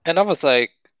 And I was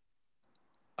like,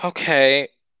 okay,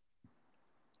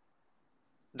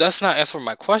 that's not answering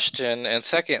my question. And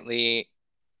secondly,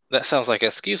 that sounds like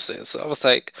excuses. So I was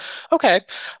like, okay,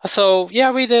 so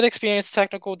yeah, we did experience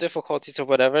technical difficulties or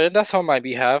whatever, and that's on my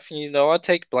behalf. I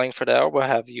take blame for that or what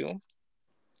have you.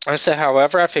 I said,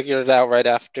 however, I figured it out right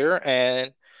after,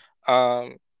 and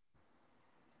um,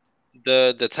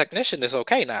 the technician is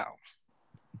okay now.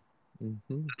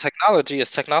 Mm-hmm. The technology is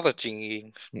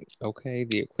technology. Okay,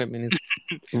 the equipment is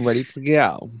ready to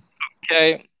go.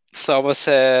 Okay, so I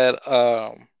said,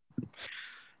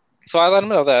 So I let him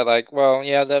know that, like, well,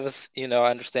 yeah, that was, I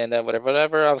understand that, whatever,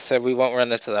 whatever. I said we won't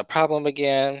run into that problem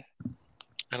again.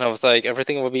 And I was like,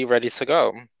 everything will be ready to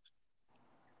go.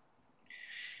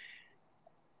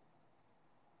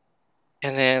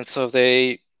 And then so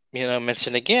they,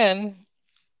 mentioned again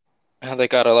how they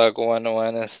got a lot going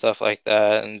on and stuff like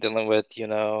that, and dealing with,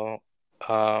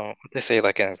 what they say,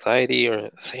 like anxiety, or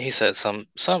he said some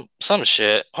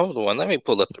shit. Hold on, let me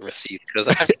pull up the receipts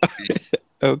because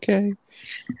Okay.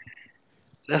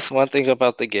 that's one thing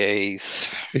about the gays.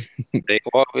 They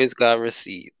always got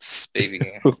receipts,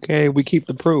 baby. Okay, we keep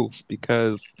the proof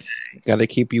because gotta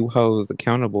keep you hoes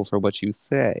accountable for what you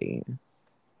say.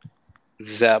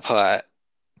 Zap hot.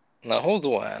 Now hold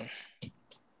on.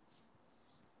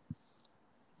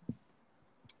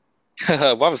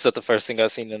 Why was that the first thing I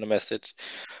seen in the message?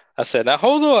 I said, now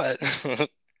hold on.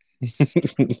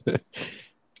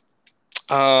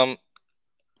 Um,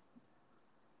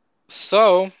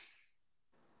 so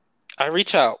I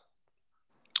reach out.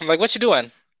 I'm like, what you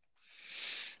doing?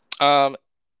 Um,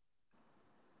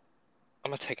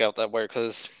 I'm gonna take out that word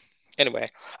because anyway,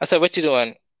 I said, what you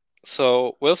doing?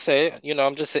 So we'll say,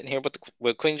 I'm just sitting here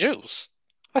with Queen Juice.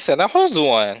 I said, now hold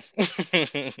on.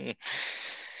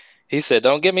 He said,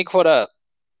 don't get me caught up.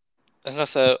 And I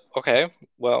said, okay.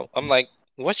 Well, I'm like,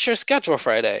 what's your schedule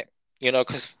Friday?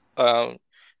 Because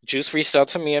Juice reached out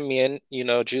to me, and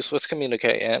Juice was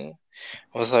communicating.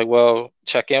 I was like, well,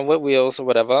 check in with Wheels or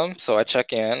whatever. So I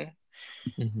check in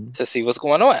Mhm. to see what's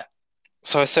going on.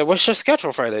 So I said, what's your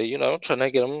schedule Friday? Trying to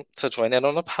get him to join in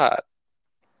on the pod.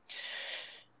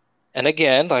 And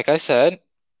again, like I said,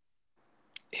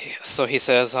 so he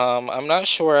says, I'm not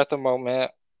sure at the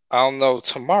moment. I'll know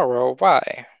tomorrow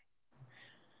why.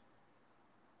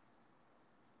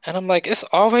 And I'm like, it's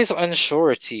always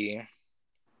unsurety.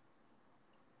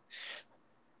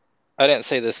 I didn't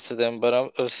say this to them, but I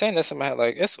was saying this in my head,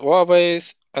 like, it's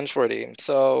always unsurety.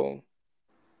 So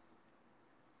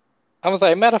I was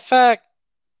like, matter of fact,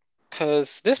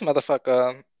 because this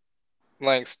motherfucker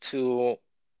likes to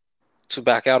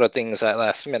back out of things at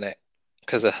last minute,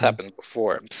 because it Mhm. happened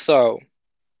before. So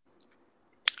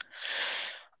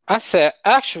I said,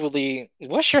 actually,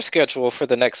 what's your schedule for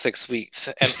the next 6 weeks?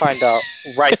 And find out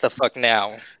right the fuck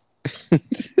now.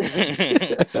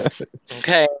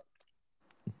 Okay.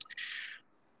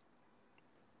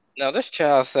 Now this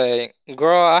child say,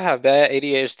 girl, I have bad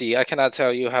ADHD. I cannot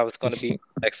tell you how it's going to be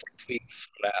for the next 6 weeks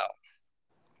from now.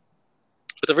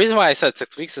 But the reason why I said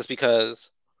 6 weeks is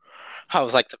because I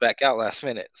was like to back out last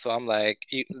minute. So I'm like,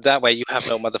 that way you have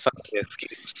no motherfucking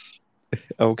excuse.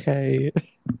 Okay.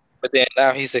 But then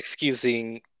now he's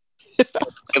excusing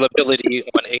availability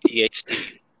on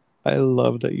ADHD. I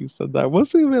love that you said that.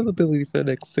 What's the availability for the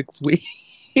next 6 weeks?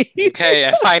 Okay,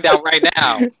 and find out right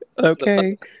now. The fuck.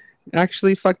 Okay.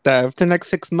 Actually, fuck that. For the next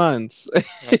 6 months.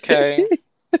 Okay,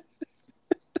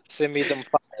 send me them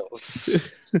files.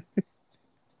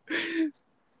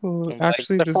 Oh, I'm like,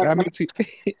 actually, the just fuck.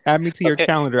 add me to your Okay.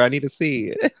 calendar. I need to see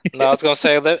it. No, I was gonna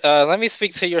say, let me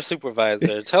speak to your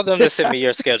supervisor. Tell them to send me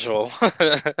your schedule.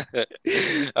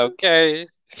 Okay.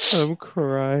 I'm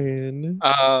crying.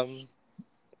 Um.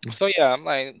 So yeah, I'm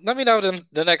like, let me know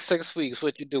the next 6 weeks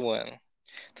what you doing.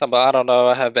 Talking about, I don't know,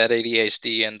 I have bad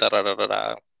ADHD and da da da da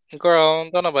da. Girl,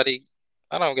 don't nobody.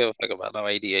 I don't give a fuck about no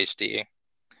ADHD.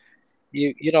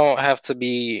 You don't have to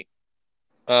be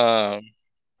um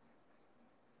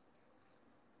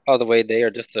all the way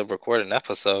there just to record an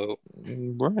episode.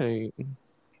 Right.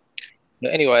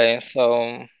 But anyway,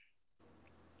 so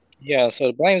yeah, so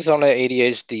the blame's on the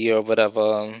ADHD or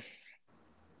whatever.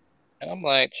 And I'm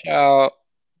like, child,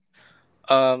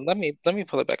 let me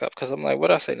pull it back up because I'm like, what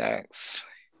do I say next?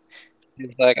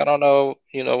 He's like, I don't know,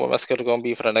 what my schedule gonna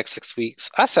be for the next 6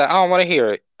 weeks. I said, I don't want to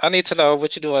hear it. I need to know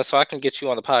what you're doing so I can get you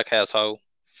on the podcast, ho.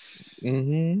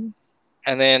 Mm-hmm.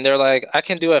 And then they're like, I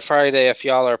can do it Friday if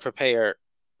y'all are prepared.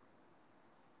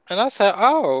 And I said,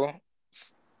 oh.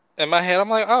 In my head, I'm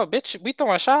like, oh, bitch, we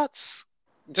throwing shots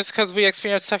just because we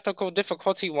experienced technical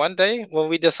difficulty one day when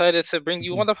we decided to bring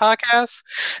you on the podcast.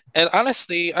 And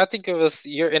honestly, I think it was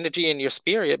your energy and your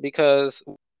spirit because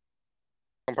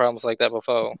problems like that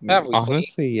before, have we, Queen?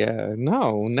 Honestly, yeah.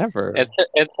 No, never.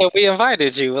 Until we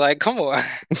invited you, like, come on.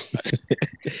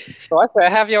 So I said,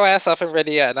 have your ass up and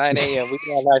ready at 9 a.m. We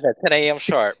go live at 10 a.m.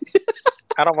 sharp.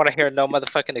 I don't want to hear no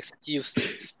motherfucking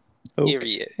excuses.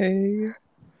 Period. Okay.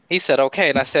 He said, okay.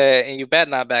 And I said, and you better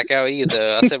not back out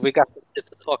either. I said, we got some shit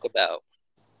to talk about.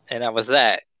 And that was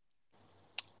that.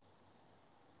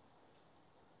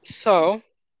 So,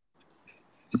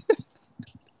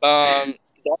 that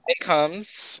day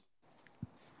comes,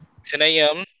 10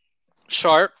 a.m.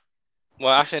 sharp.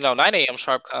 Well, actually, no, 9 a.m.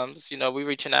 sharp comes. We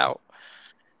reaching out.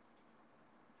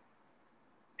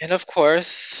 And of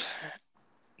course,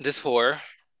 this whore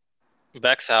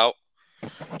backs out.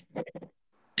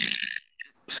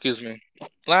 Excuse me.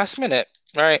 Last minute,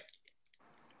 right?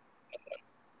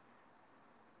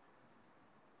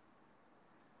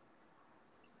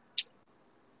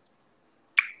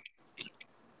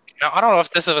 Now, I don't know if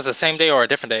this was the same day or a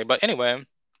different day, but anyway,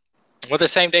 whether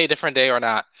same day, different day or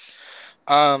not.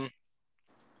 Um,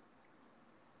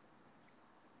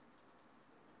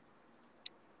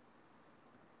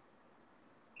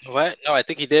 what? No, I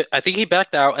think he did. I think he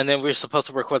backed out, and then we were supposed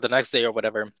to record the next day or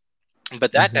whatever.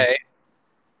 But that Hmm. day,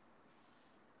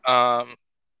 um,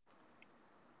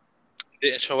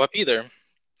 didn't show up either.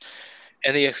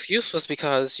 And the excuse was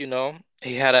because, he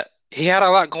had a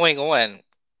lot going on.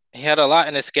 He had a lot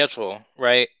in his schedule,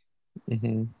 right?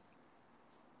 Hmm.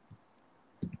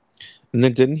 And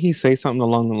then didn't he say something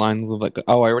along the lines of like,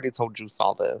 "Oh, I already told Juice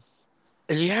all this."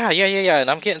 Yeah, yeah, yeah, yeah.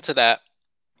 And I'm getting to that.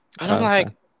 And I'm Okay.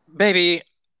 like, baby,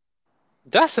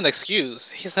 that's an excuse.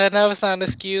 He said, no, it's not an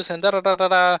excuse, and da da da da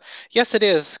da. Yes, it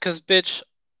is, because bitch.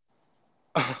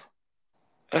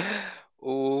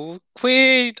 Ooh,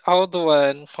 Queen, hold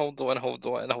on, hold on, hold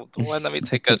on, hold on. Let me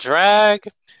take a drag,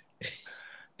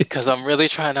 because I'm really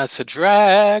trying not to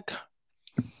drag.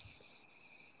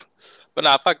 But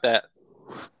nah, fuck that.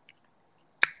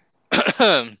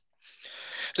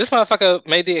 This motherfucker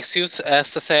made the excuse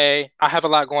as to say, I have a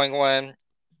lot going on.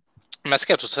 My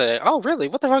schedule today. Oh, really?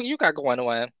 What the fuck you got going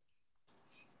on?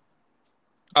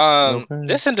 Okay.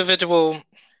 This individual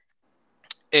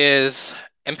is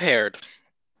impaired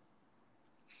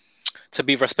to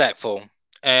be respectful,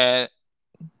 and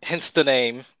hence the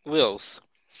name Wills.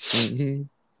 Hmm.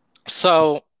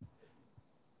 So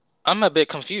I'm a bit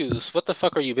confused. What the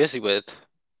fuck are you busy with?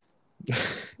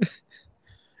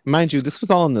 Mind you, this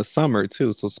was all in the summer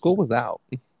too, so school was out.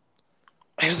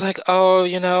 He was like, oh,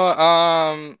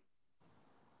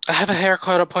 I have a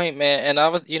haircut appointment, and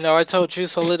I told you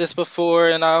so this before,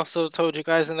 and I also told you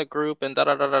guys in the group, and da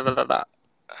da da da da da da.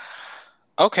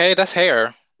 Okay, that's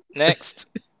hair. Next.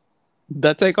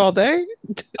 That take all day?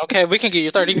 Okay, we can give you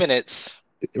 30 minutes.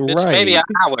 Bitch, maybe an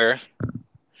Right. hour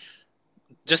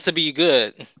just to be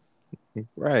good.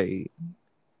 Right.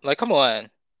 Like, come on.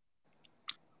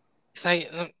 It's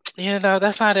like,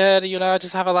 that's not it. I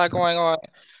just have a lot going on.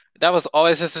 That was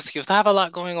always his excuse. I have a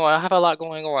lot going on. I have a lot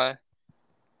going on.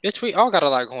 Bitch, we all got a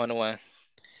lot going on.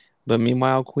 But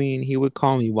meanwhile, Queen, he would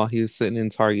call me while he was sitting in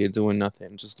Target doing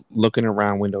nothing, just looking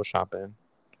around window shopping.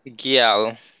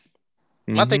 Yeah.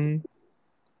 My thing, Mm-hmm.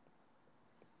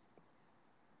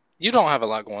 you don't have a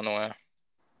lot going on.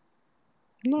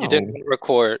 You didn't No. want to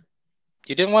record.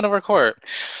 You didn't want to record.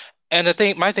 And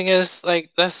my thing is,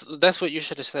 like, that's what you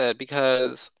should have said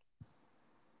because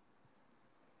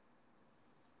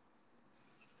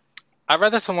I'd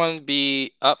rather someone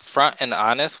be upfront and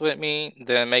honest with me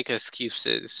than make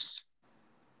excuses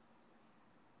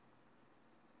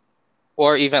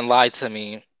or even lie to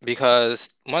me. Because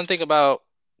one thing about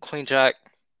Queen Jack,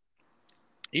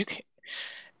 you can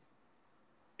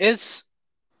it's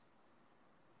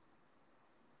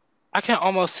I can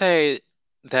almost say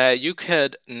that you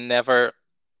could never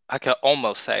I could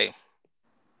almost say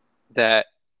that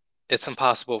it's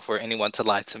impossible for anyone to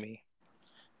lie to me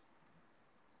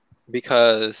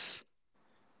because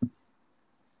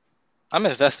I'm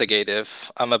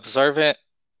investigative, I'm observant,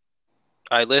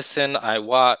 I listen, I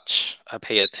watch, I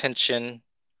pay attention,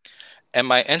 and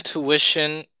my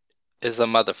intuition is a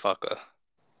motherfucker.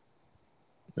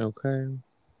 Okay.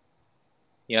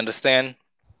 You understand?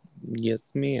 Yes,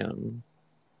 ma'am.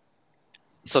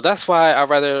 So that's why I'd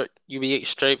rather you be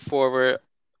straightforward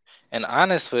and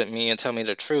honest with me and tell me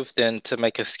the truth than to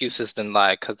make excuses than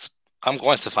lie, because I'm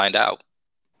going to find out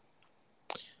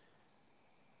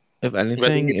If whether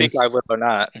anything, you think I will or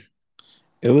not.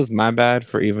 it was my bad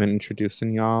for even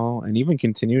introducing y'all and even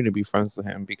continuing to be friends with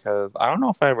him because I don't know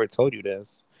if I ever told you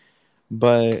this,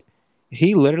 but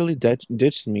he literally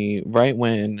ditched me right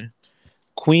when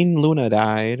Queen Luna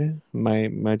died, my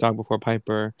dog before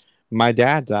Piper. My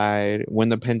dad died when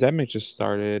the pandemic just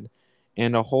started,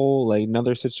 and a whole like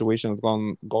another situation was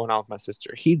going on with my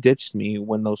sister. He ditched me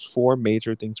when those four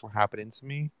major things were happening to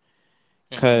me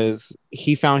Hmm. because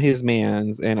he found his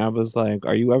man's, and I was like,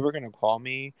 "Are you ever gonna call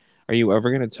me? Are you ever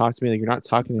gonna talk to me? Like you're not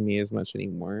talking to me as much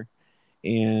anymore."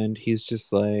 And he's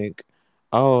just like,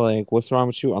 "Oh, like what's wrong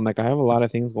with you?" I'm like, "I have a lot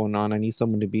of things going on. I need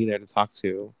someone to be there to talk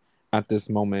to at this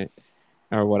moment."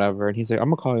 Or whatever. And he's like, I'm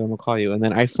gonna call you, I'm gonna call you. And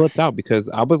then I flipped out because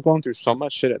I was going through so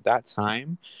much shit at that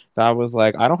time that I was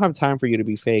like, I don't have time for you to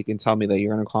be fake and tell me that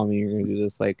you're gonna call me, you're gonna do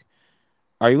this. Like,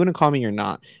 are you gonna call me or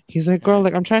not? He's like, girl, Mm.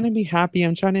 like I'm trying to be happy.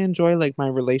 I'm trying to enjoy like my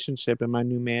relationship and my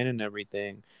new man and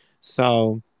everything.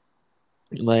 So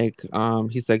like,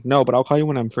 he's like, no, but I'll call you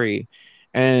when I'm free.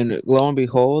 And lo and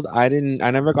behold, I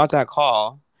never got that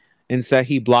call. Instead,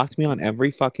 he blocked me on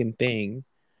every fucking thing.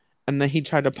 And then he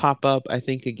tried to pop up, I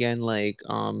think again, like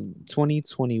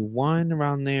 2021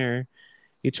 around there.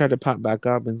 He tried to pop back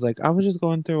up and it's like, I was just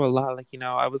going through a lot. Like,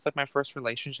 I was like my first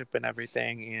relationship and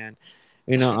everything. And,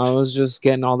 I was just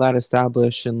getting all that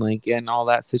established and like getting all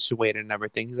that situated and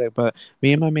everything. He's like, but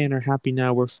me and my man are happy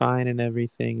now. We're fine and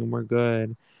everything and we're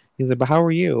good. He's like, but how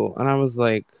are you? And I was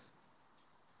like,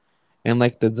 and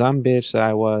like the dumb bitch that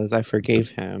I was, I forgave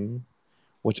him,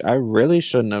 which I really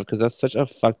shouldn't have because that's such a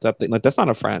fucked up thing. Like, that's not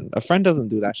a friend. A friend doesn't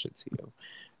do that shit to you,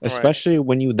 Right. especially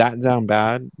when you that down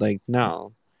bad. Like,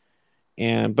 no.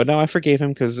 And but no, I forgave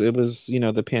him because it was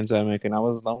the pandemic and I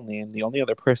was lonely, and the only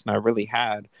other person I really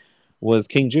had was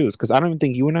King Juice because I don't even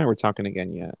think you and I were talking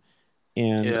again yet.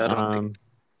 And Yeah, I don't think.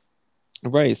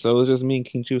 right, so it was just me and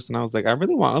King Juice, and I was like, I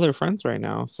really want other friends right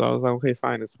now. So I was like, okay,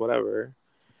 fine, it's whatever.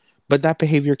 But that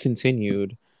behavior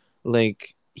continued.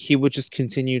 Like he would just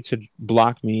continue to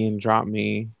block me and drop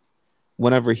me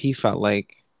whenever he felt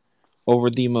like over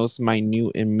the most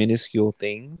minute and minuscule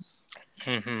things.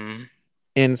 Hmm.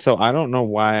 And so I don't know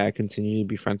why I continue to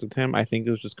be friends with him. I think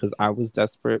it was just because I was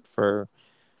desperate for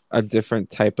a different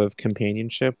type of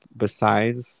companionship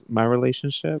besides my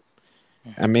relationship.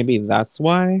 And Hmm. maybe that's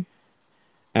why.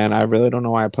 And I really don't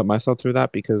know why I put myself through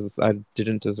that because I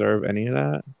didn't deserve any of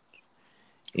that.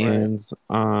 Right. And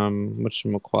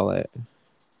whatchamacallit,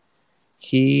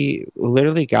 he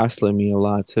literally gaslit me a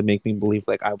lot to make me believe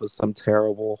like I was some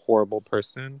terrible, horrible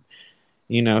person.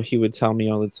 He would tell me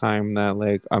all the time that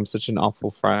like I'm such an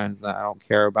awful friend that I don't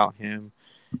care about him.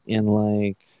 And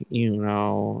like, he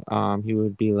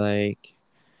would be like,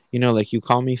 like you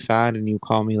call me fat and you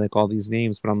call me like all these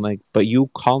names, but I'm like, but you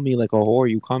call me like a whore,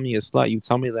 you call me a slut, you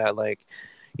tell me that like,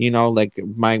 like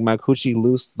my coochie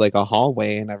loose like a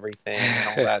hallway and everything and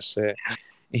all that shit.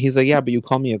 And he's like, yeah, but you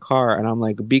call me a car. And I'm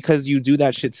like, because you do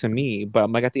that shit to me. But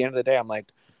I'm like, at the end of the day, I'm like,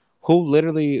 who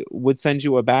literally would send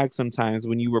you a bag sometimes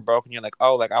when you were broke and you're like,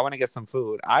 oh, like, I want to get some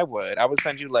food? I would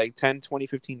send you like 10, 20,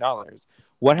 $15.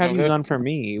 What have you Okay. done for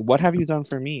me? What have you done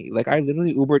for me? Like, I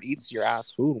literally Ubered Eats your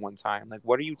ass food one time. Like,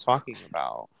 what are you talking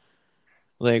about?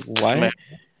 Like, Man. what?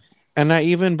 And I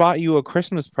even bought you a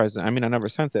Christmas present. I mean, I never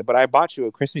sent it, but I bought you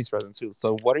a Christmas present too.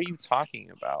 So what are you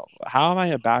talking about? How am I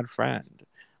a bad friend?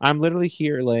 I'm literally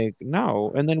here like,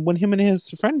 no. And then when him and his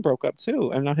friend broke up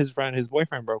too, and not his friend, his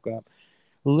boyfriend broke up,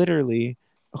 literally,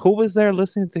 who was there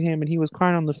listening to him and he was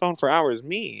crying on the phone for hours?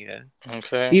 Me.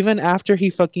 Okay. Even after he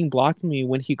fucking blocked me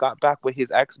when he got back with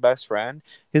his ex best friend,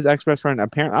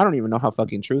 apparently, I don't even know how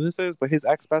fucking true this is, but his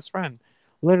ex best friend,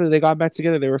 literally, they got back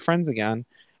together. They were friends again.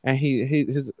 And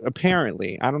his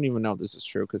apparently, I don't even know if this is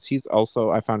true because he's also,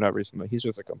 I found out recently, he's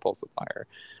just a compulsive liar.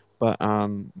 But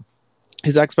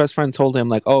his ex best friend told him,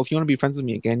 like, oh, if you want to be friends with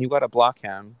me again, you got to block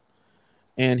him.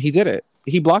 And he did it.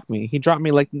 He blocked me. He dropped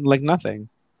me like nothing.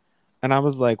 And I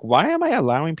was like, why am I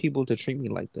allowing people to treat me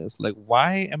like this? Like,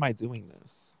 why am I doing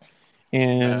this?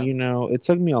 And Yeah. it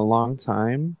took me a long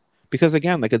time because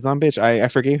again, like a dumb bitch, I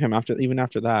forgave him after even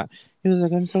after that. He was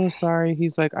like, I'm so sorry.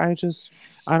 He's like, I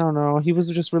don't know. He was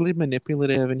just really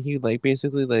manipulative and he like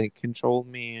basically like controlled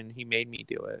me and he made me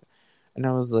do it. And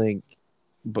I was like,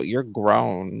 but you're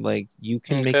grown. Like you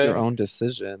can make your Okay. own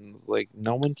decisions. Like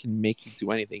no one can make you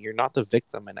do anything. You're not the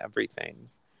victim in everything.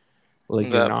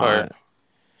 Like you're That part. not.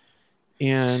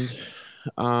 And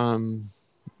um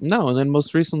no, and then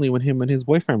most recently when him and his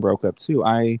boyfriend broke up too,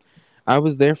 I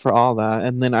was there for all that,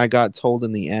 and then I got told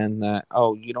in the end that,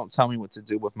 oh, you don't tell me what to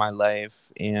do with my life,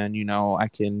 and I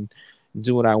can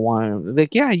do what I want.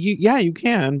 Like, yeah, you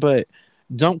can, but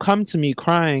don't come to me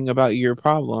crying about your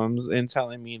problems and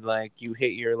telling me like you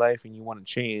hate your life and you want to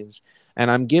change. And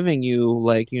I'm giving you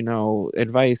like,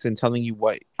 advice and telling you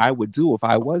what I would do if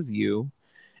I was you,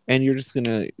 and you're just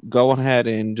gonna go ahead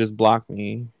and just block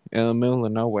me in the middle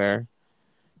of nowhere.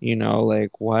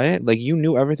 Like what? Like you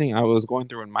knew everything I was going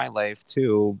through in my life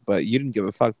too, but you didn't give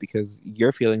a fuck because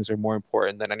your feelings are more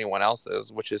important than anyone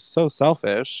else's, which is so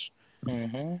selfish.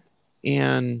 Hmm.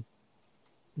 And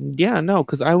yeah, no,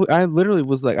 because I literally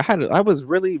was like I was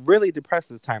really really depressed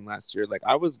this time last year. Like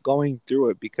I was going through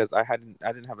it because I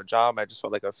didn't have a job. I just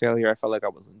felt like a failure. I felt like I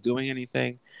wasn't doing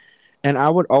anything, and I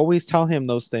would always tell him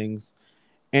those things,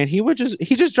 and he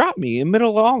just dropped me in the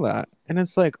middle of all that, and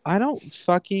it's like I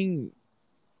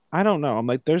don't know. I'm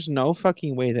like, there's no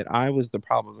fucking way that I was the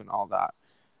problem in all that.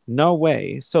 No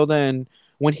way. So then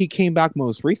when he came back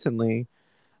most recently,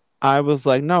 I was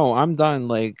like, no, I'm done.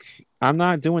 Like, I'm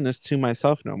not doing this to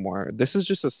myself no more. This is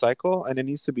just a cycle and it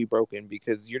needs to be broken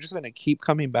because you're just going to keep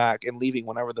coming back and leaving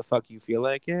whenever the fuck you feel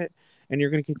like it. And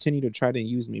you're going to continue to try to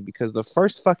use me because the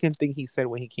first fucking thing he said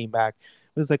when he came back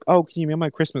was like, oh, can you mail my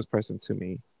Christmas present to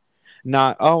me?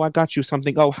 Not, oh, I got you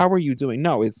something. Oh, how are you doing?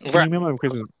 No, it's, can Right. you mail my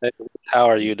Christmas? How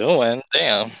are you doing?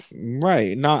 Damn.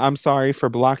 Right. No, I'm sorry for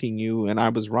blocking you and I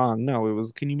was wrong. No, it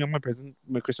was, can you mail my present,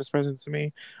 my Christmas present to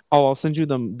me? Oh, I'll send you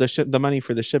the money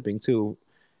for the shipping too,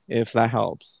 if that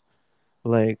helps.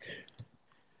 Like,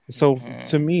 so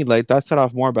to Hmm. me, like that set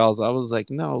off more bells. I was like,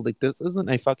 no, like this isn't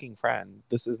a fucking friend.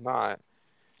 This is not.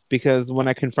 Because when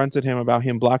I confronted him about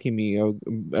him blocking me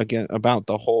again about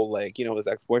the whole like, his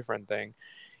ex-boyfriend thing,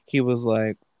 he was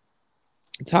like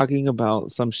talking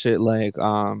about some shit like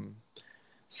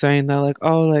saying that like,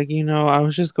 oh, like, I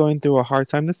was just going through a hard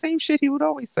time. The same shit he would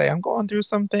always say. I'm going through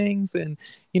some things and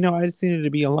I just needed to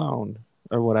be alone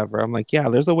or whatever. I'm like, yeah,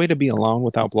 there's a way to be alone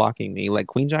without blocking me. Like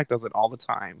Queen Jack does it all the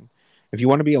time. If you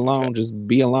want to be Okay. alone, just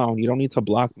be alone. You don't need to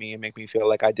block me and make me feel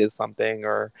like I did something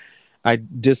or I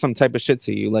did some type of shit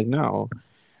to you. Like, no.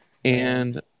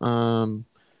 Mm. And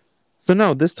so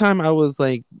no, this time I was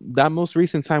like that most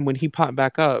recent time when he popped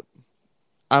back up,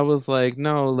 I was like,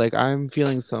 no, like I'm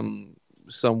feeling some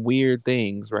weird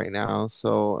things right now.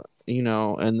 So,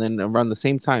 and then around the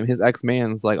same time, his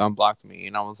ex-man's like unblocked me,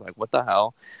 and I was like, what the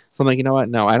hell? So I'm like, you know what?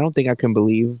 No, I don't think I can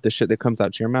believe the shit that comes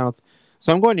out your mouth.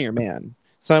 So I'm going to your man.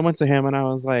 So I went to him and I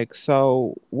was like,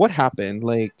 so what happened?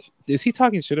 Like, is he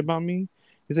talking shit about me?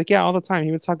 He's like, yeah, all the time.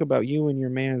 He would talk about you and your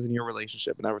man's and your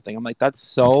relationship and everything. I'm like, that's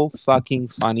so fucking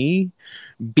funny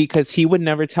because he would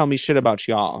never tell me shit about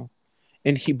y'all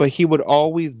and he would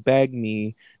always beg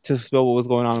me to spill what was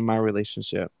going on in my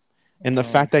relationship. And the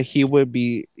Mm. fact that he would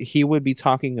be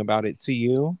talking about it to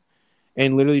you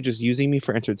and literally just using me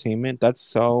for entertainment, that's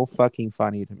so fucking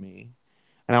funny to me.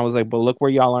 And I was like, but look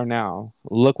where y'all are now.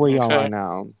 Look where y'all are Okay.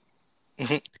 now.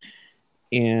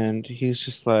 And he's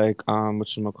just like,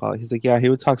 what you call it? He's like, yeah, he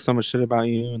would talk so much shit about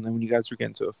you, and then when you guys were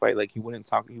getting into a fight, like he wouldn't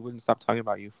stop talking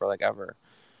about you for like ever.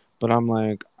 But I'm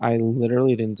like, I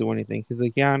literally didn't do anything. He's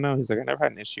like, yeah, no. He's like, I never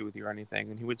had an issue with you or anything.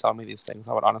 And he would tell me these things.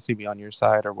 I would honestly be on your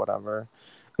side or whatever.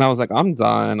 And I was like, I'm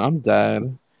done. I'm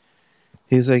dead.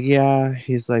 He's like, yeah.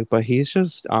 He's like, but he's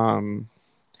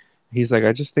like,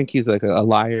 I just think he's like a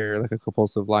liar, like a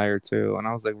compulsive liar too. And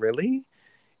I was like, really?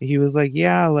 He was like,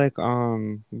 yeah, like,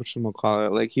 call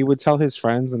it? Like, he would tell his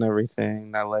friends and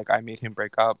everything that like I made him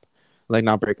break up, like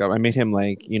not break up. I made him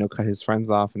like cut his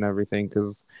friends off and everything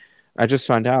because I just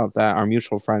found out that our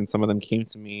mutual friends, some of them came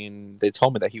to me and they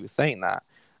told me that he was saying that.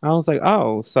 I was like,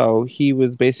 oh, so he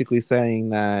was basically saying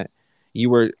that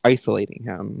you were isolating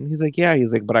him. He's like, yeah.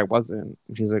 He's like, but I wasn't.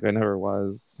 He's like, I never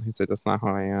was. He's like, that's not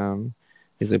how I am.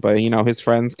 He's like, but his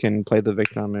friends can play the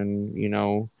victim and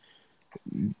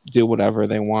do whatever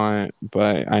they want,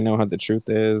 but I know how the truth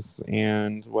is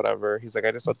and whatever. He's like,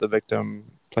 I just let the victim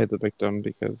play the victim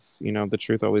because the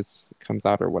truth always comes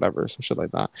out or whatever, some shit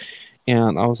like that.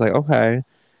 And I was like, okay.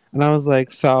 And I was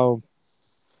like, so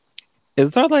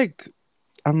is there like,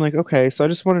 I'm like, okay, so I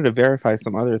just wanted to verify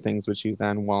some other things with you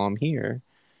then while I'm here.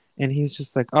 And he's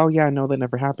just like, oh, yeah, no, that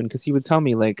never happened. Because he would tell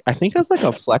me, like, I think it's like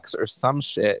a flex or some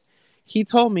shit. He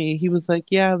told me, he was like,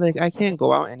 yeah, like, I can't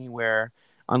go out anywhere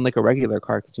on like a regular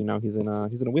car because, he's in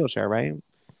a wheelchair, right?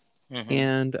 Hmm.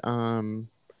 And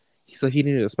so he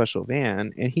needed a special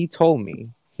van. And he told me,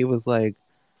 he was like,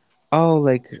 oh,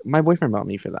 like my boyfriend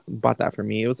bought that for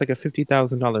me. It was like a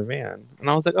 $50,000 van. And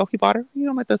I was like, oh, he bought it for you?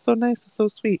 I'm like, that's so nice. That's so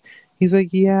sweet. He's like,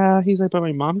 yeah. He's like, but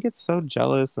my mom gets so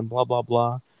jealous and blah, blah,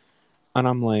 blah. And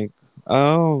I'm like,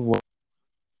 oh,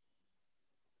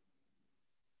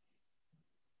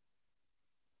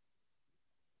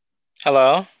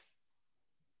 Hello?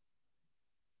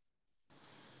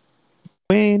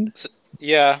 Wayne, S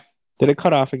Yeah, did it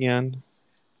cut off again?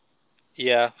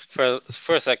 yeah, for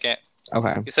a second.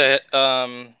 Okay. You said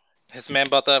his man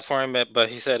bought that for him, but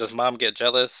he said his mom get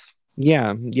jealous.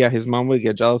 Yeah, yeah, his mom would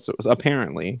get jealous,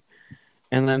 apparently.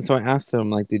 And then so I asked him,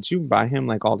 like, did you buy him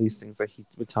like all these things that he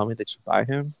would tell me that you buy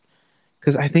him?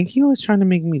 Because I think he was trying to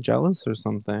make me jealous or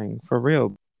something, for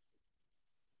real.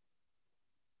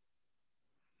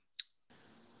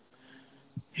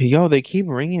 Yo, they keep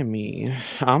ringing me.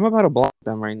 I'm about to block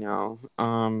them right now.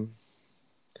 Am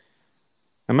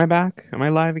I back? Am I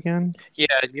live again? Yeah,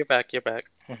 you're back. You're back.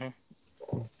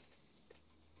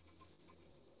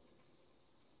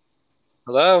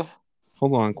 Hello?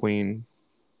 Hold on, Queen.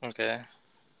 Okay.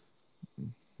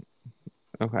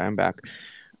 Okay, I'm back.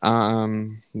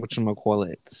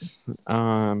 Whatchamacallit?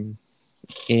 Um,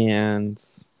 and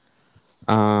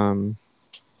um,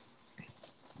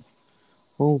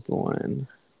 hold on.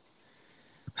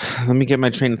 Let me get my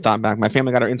train of thought back. My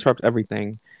family got to interrupt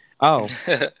everything. Oh,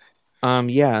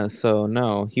 yeah. So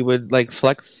no, he would like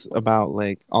flex about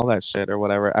like all that shit or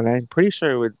whatever, and I'm pretty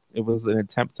sure it was an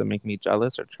attempt to make me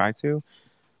jealous or try to.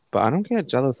 But I don't get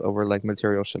jealous over like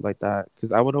material shit like that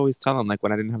because I would always tell him like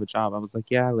when I didn't have a job, I was like,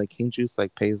 yeah, like King Juice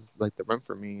like pays like the rent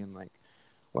for me and like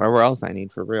whatever else I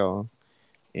need for real.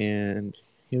 And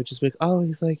he would just be like, oh,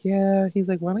 he's like, yeah, he's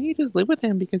like, why don't you just live with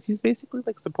him because he's basically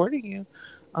like supporting you.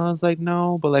 I was like,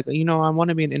 no, but like I want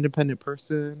to be an independent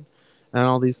person and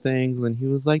all these things. And he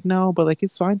was like, no, but like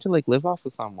it's fine to like live off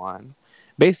of someone.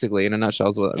 Basically, in a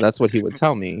nutshell, that's what he would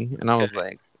tell me. And I was Okay.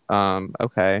 like,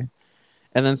 okay.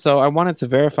 And then so I wanted to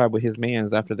verify with his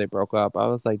mans after they broke up. I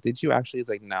was like, "Did you actually?" He's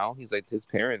like, "No." He's like, "His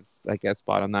parents, I guess,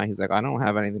 bought him that." He's like, "I don't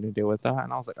have anything to do with that."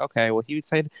 And I was like, "Okay." Well, he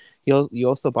said you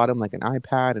also bought him like an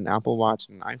iPad, an Apple Watch,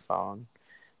 and an iPhone.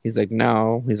 He's like,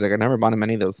 "No." He's like, "I never bought him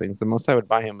any of those things. The most I would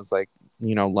buy him was like,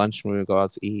 lunch when we would go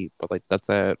out to eat, but like that's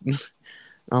it."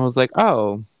 I was like,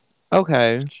 "Oh,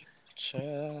 okay."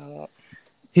 Chill.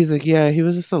 He's like, yeah, he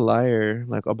was just a liar,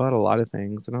 like about a lot of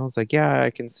things. And I was like, yeah, I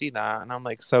can see that. And I'm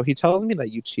like, so he tells me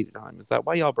that you cheated on him. Is that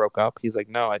why y'all broke up? He's like,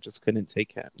 no, I just couldn't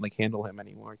take him, like handle him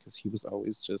anymore because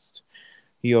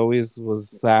he always was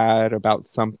sad about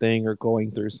something or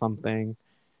going through something.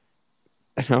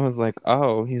 And I was like,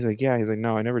 oh, he's like, yeah. He's like,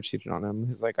 no, I never cheated on him.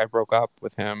 He's like, I broke up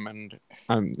with him and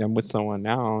I'm with someone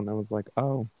now. And I was like,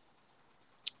 oh,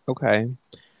 okay.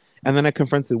 And then I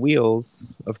confronted Wheels,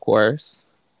 of course.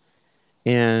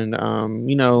 And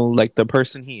like the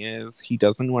person he is, he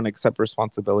doesn't want to accept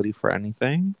responsibility for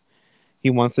anything. He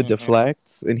wants to Mm-hmm.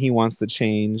 deflect and he wants to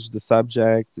change the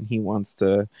subject and he wants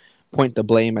to point the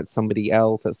blame at somebody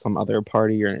else, at some other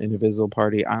party or an individual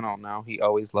party. I don't know. He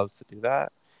always loves to do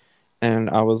that. And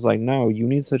I was like, no, you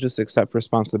need to just accept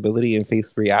responsibility and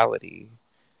face reality.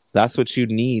 That's what you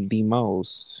need the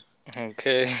most.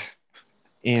 Okay.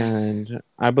 And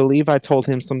I believe I told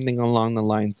him something along the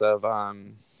lines of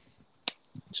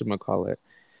call it,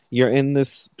 you're in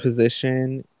this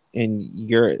position and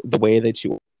you're the way that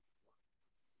you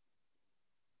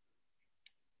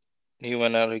You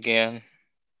went out again.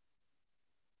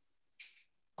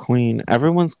 queen.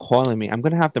 Everyone's calling me. I'm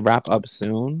gonna have to wrap up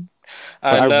soon,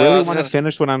 but I I know. I really was want to gonna.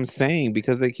 finish what I'm saying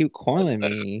because they keep calling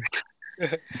me.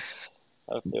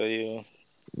 I feel you.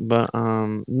 But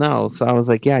no, so I was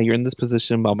like, yeah, you're in this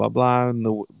position, blah blah blah,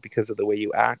 and because of the way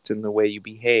you act and the way you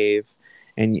behave,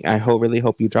 and really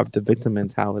hope you drop the victim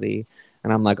mentality.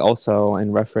 And I'm like, also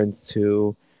in reference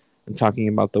to and talking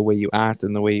about the way you act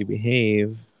and the way you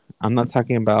behave. I'm not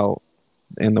talking about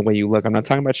and the way you look. I'm not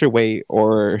talking about your weight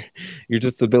or your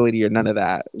disability or none of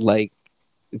that. Like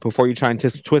before you try and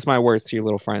twist my words to your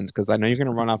little friends, because I know you're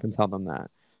gonna run up and tell them that.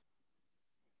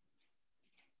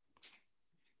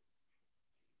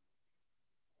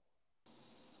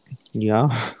 Yeah.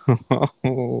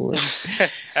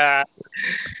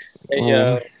 Hey,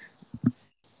 Oh.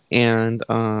 And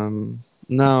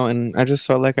no, and I just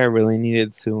felt like I really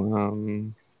needed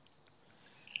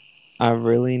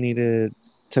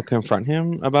to confront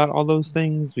him about all those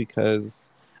things because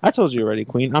I told you already,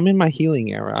 Queen. I'm in my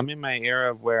healing era. I'm in my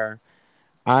era of where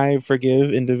I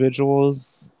forgive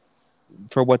individuals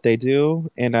for what they do,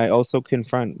 and I also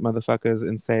confront motherfuckers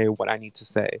and say what I need to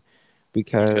say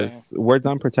okay. because we're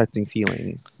done protecting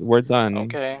feelings. We're done.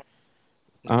 Okay.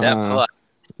 That Uh, part.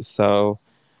 so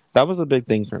that was a big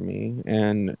thing for me,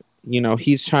 and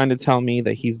he's trying to tell me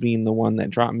that he's being the one that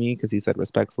dropped me because he said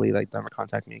respectfully, like never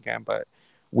contact me again. But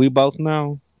we both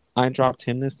know I dropped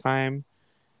him this time,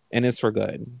 and it's for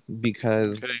good Okay.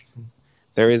 because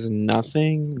there is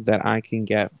nothing that I can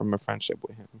get from a friendship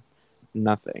with him.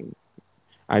 Nothing.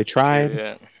 I tried.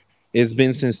 Period. It's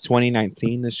been since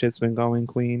 2019 this shit's been going,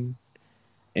 Queen,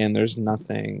 and there's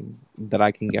nothing that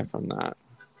I can get from that.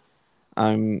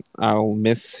 I'll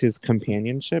miss his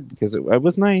companionship because it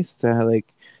was nice to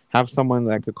like have someone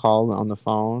that I could call on the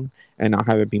phone and not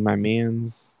have it be my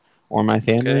man's or my Okay.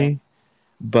 family.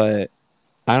 But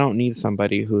I don't need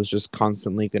somebody who's just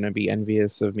constantly gonna be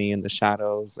envious of me in the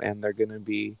shadows and they're gonna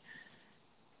be,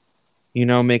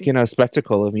 making a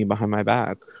spectacle of me behind my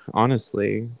back.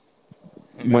 Honestly,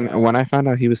 when Yeah. I found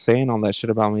out he was saying all that shit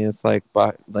about me, it's like,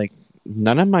 but like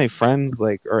none of my friends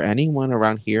like or anyone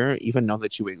around here even know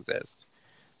that you exist.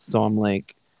 So I'm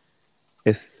like,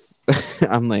 it's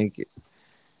I'm like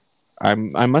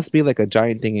I must be like a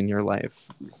giant thing in your life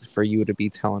for you to be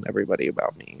telling everybody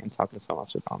about me and talking so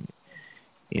much about me.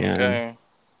 And Okay.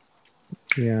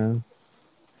 yeah,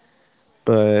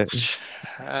 but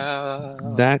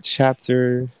Child. that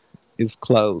chapter is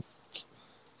closed.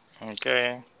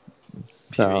 Okay.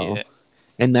 So, Period.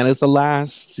 and that is the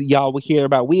last y'all will hear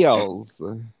about wheels.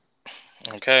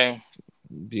 Okay.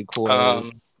 because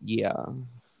Um, yeah. what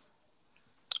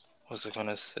was I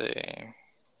gonna say?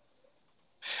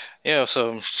 Yeah,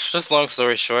 so just long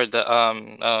story short, the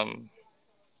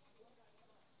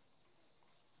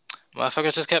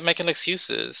motherfucker just kept making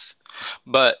excuses.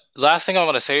 But last thing I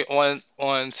want to say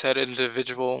on said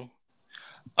individual,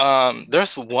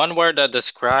 there's one word that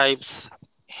describes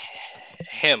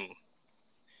him,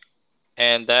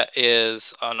 and that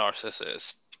is a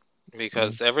narcissist. Mm,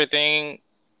 Because everything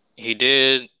he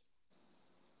did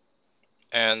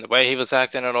and the way he was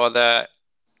acting and all that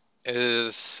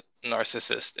is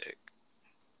narcissistic.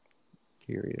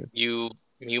 period. You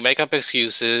make up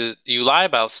excuses, you lie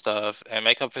about stuff and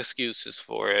make up excuses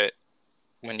for it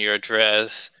when you're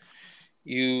addressed.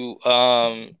 You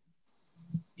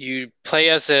play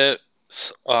as if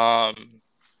um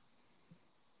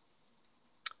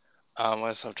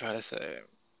what I'm trying to say,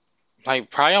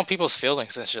 like pry on people's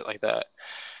feelings and shit like that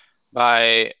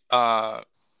by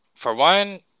for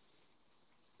one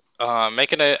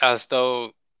making it as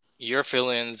though your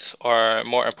feelings are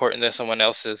more important than someone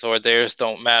else's or theirs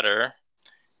don't matter,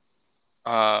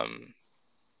 um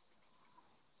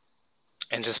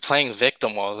and just playing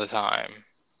victim all the time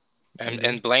Mm,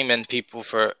 and blaming people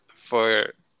for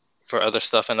other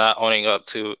stuff and not owning up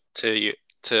to you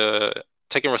to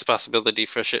taking responsibility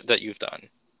for shit that you've done.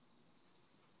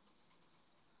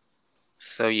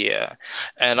 So yeah,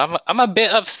 and I'm a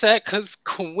bit upset because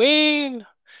Queen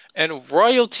and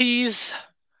royalties.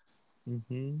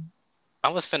 mm-hmm. I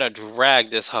was finna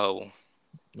drag this hoe.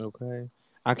 Okay.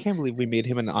 I can't believe we made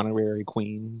him an honorary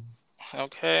queen,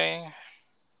 Okay,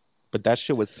 but that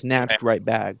shit was man. snatched right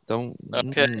back. Don't.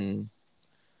 Okay, Mm-mm.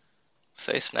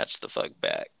 say snatch the fuck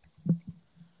back.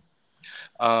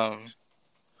 Um,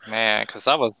 man, because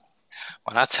I was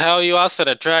when I tell you I was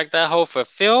finna drag that hoe for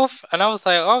filth, and I was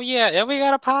like, oh yeah, and we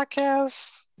got a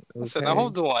podcast. I said, now Okay.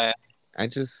 hold on,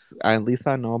 At least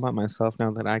I know about myself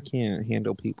now that I can't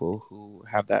handle people who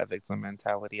have that victim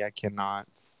mentality. I cannot.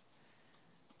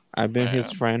 I've been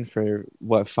his man. friend for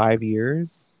what, 5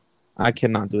 years? I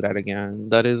cannot do that again.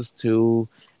 That is too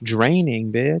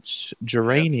draining, bitch. Yep.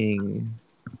 Draining.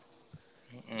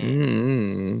 Mm-mm.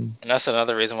 Mm. And that's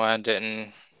another reason why I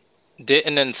didn't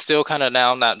and still kind of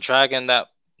now not dragging that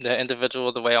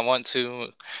individual the way I want to.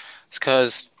 It's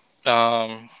because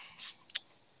um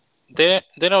they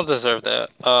don't deserve that.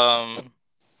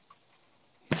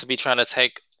 To be trying to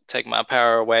take my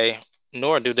power away,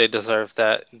 nor do they deserve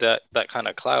that kind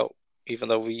of clout, even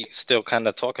though we still kind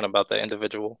of talking about that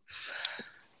individual.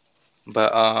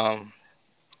 But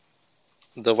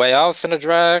the way I was finna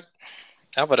drag,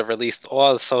 I would have released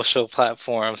all the social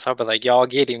platforms. I'd be like, y'all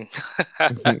get him.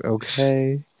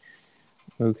 Okay.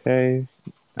 Okay.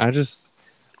 I just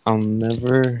I'll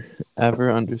never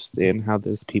ever understand how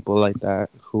there's people like that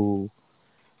who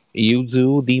you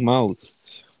do the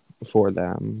most for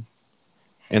them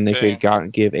and they could Okay,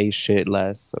 give a shit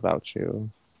less about you.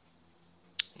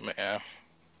 man,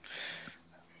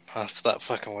 I'll stop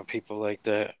fucking with people like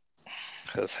that.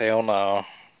 Cause hell no.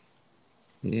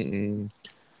 Mm-mm.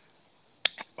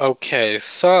 Okay,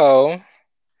 so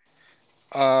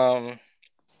um,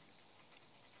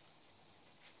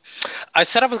 I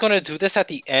said I was gonna do this at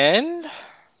the end,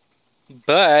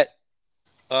 but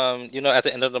at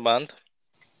the end of the month.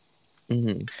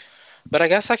 Mm-hmm. But I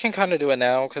guess I can kind of do it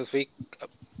now because we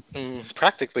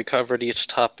practically covered each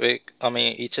topic. I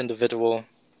mean, each individual.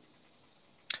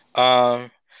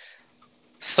 Um,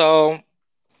 so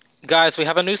guys, we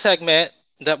have a new segment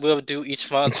that we'll do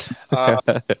each month. At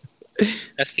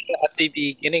the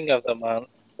beginning of the month,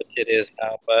 which it is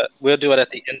now, but we'll do it at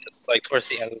the end, like towards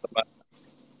the end of the month.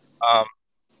 Um,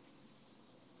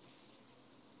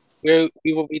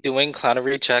 we will be doing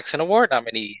Clownery Jackson Award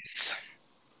nominees.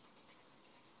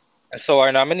 And so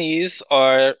our nominees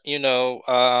are,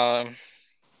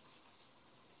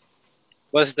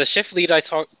 was the shift lead I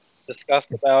talked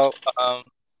discussed about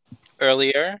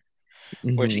earlier,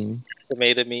 where she Mm-hmm.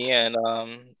 estimated me and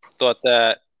thought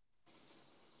that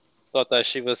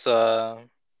she was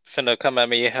finna come at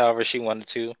me however she wanted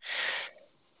to.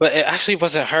 But it actually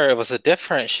wasn't her, it was a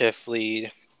different shift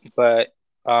lead. But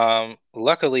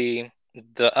luckily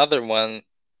the other one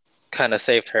kind of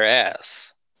saved her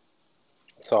ass.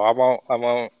 So I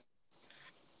won't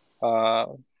uh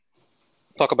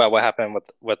talk about what happened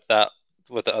with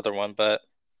the other one, but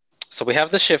so we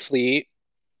have the shift lead.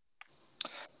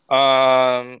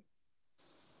 Um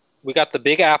we got the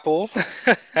Big Apple.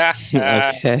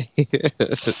 Okay.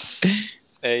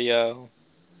 Hey yo.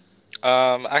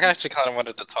 I actually kind of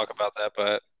wanted to talk about that,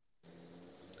 but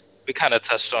we kind of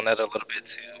touched on that a little bit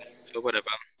too. But whatever.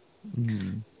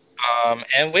 Mm.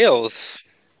 And Wheels.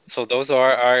 So those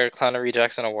are our Clownery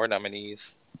Jackson Award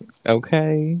nominees.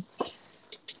 Okay.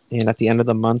 And at the end of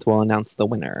the month, we'll announce the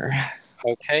winner.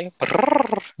 Okay.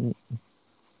 Brrr.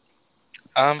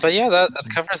 But yeah, that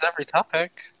covers every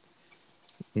topic.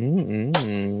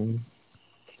 Mm-mm.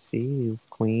 Jeez,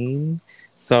 Queen.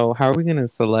 So, how are we gonna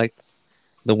select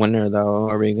the winner, though?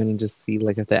 Are we gonna just see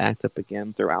like if they act up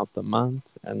again throughout the month,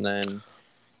 and then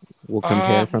we'll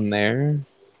compare Um, from there?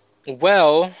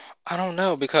 well, I don't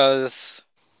know because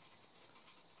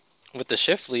with the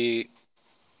Shiftly,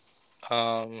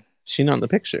 um, She not in the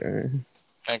picture.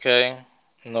 okay,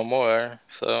 no more.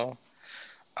 So,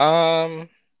 um,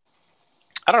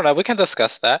 I don't know. We can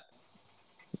discuss that.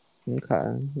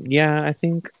 Okay. Yeah, I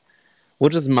think we'll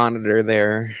just monitor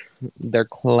their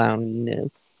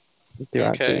clowniness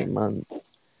throughout the Okay. month.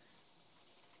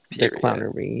 Their Period.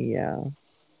 clownery, yeah.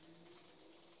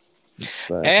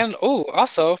 But And oh,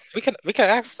 also we can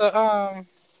ask the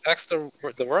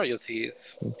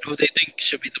royalties who they think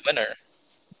should be the winner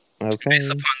based okay.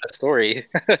 upon the story.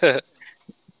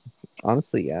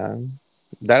 Honestly, yeah.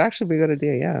 That'd actually be a good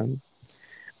idea, yeah.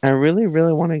 I really,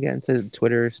 really want to get into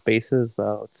Twitter spaces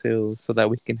though too, so that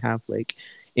we can have like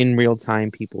in real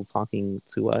time people talking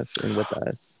to us and with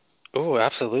us. Oh,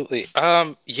 absolutely.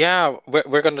 Yeah,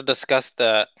 we're gonna discuss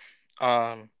that.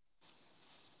 Um,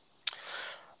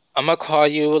 I'm gonna call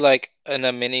you like in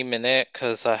a mini minute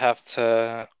because I have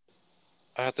to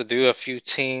do a few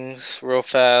things real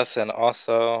fast and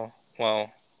also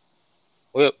well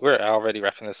we're already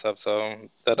wrapping this up so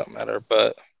that don't matter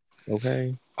but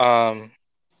Okay. um.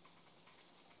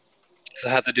 So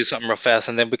I have to do something real fast,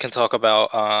 and then we can talk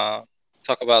about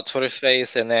Twitter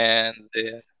Space and then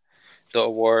the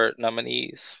award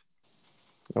nominees.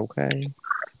 Okay.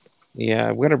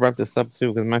 Yeah, we gotta wrap this up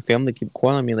too because my family keep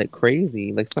calling me like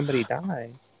crazy, like somebody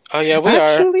died. Oh yeah, we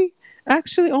are. Actually,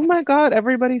 actually, oh my God!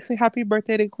 Everybody say happy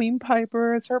birthday to Queen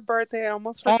Piper. It's her birthday. I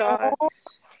almost forgot. Oh,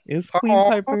 It's Queen oh,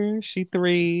 Piper. She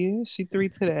three. She three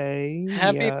today.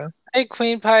 happy Yeah. birthday,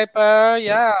 Queen Piper.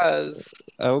 Yes.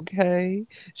 Okay.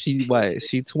 She what?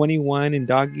 She 21 in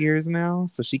dog years now,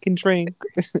 so she can drink.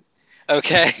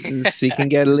 Okay. She can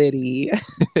get litty.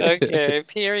 Okay.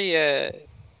 Period.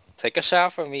 Take a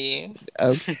shot for me.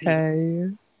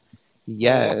 Okay. Oh,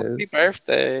 Yes. happy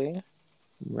birthday.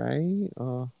 Right?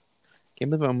 Oh, can't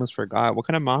believe I almost forgot. What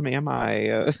kind of mom am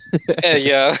I? Yeah,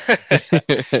 yeah.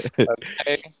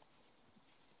 Okay.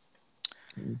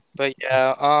 But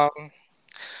yeah,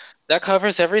 that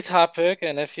covers every topic,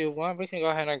 and if you want, we can go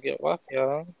ahead and get off,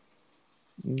 y'all.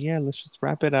 Yeah, let's just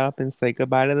wrap it up and say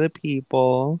goodbye to the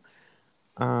people.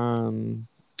 Um,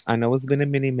 I know it's been a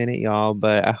mini minute, y'all,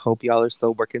 but I hope y'all are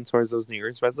still working towards those New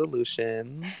Year's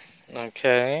resolutions.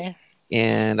 Okay.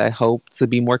 And I hope to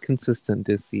be more consistent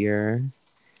this year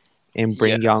and Yeah,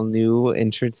 bring y'all new,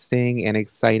 interesting, and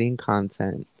exciting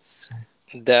content.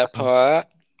 that part.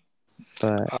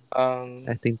 But I Um,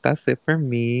 think that's it for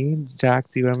me. Jack,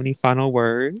 do you have any final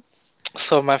words?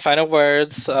 so my final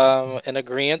words, in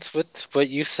agreement with what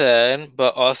you said,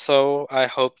 but also I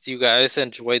hope you guys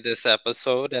enjoyed this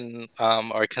episode and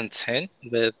are content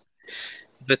with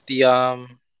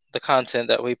the content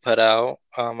that we put out.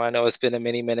 I know it's been a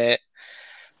mini minute,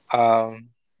 um,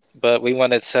 but we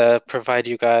wanted to provide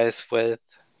you guys with,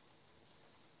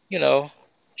 a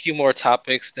few more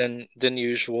topics than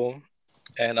usual,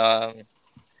 and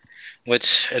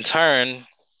which in turn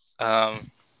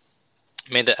um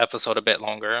made the episode a bit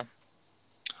longer.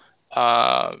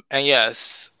 And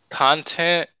yes,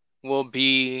 content will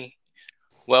be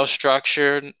well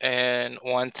structured and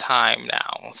on time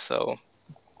now. So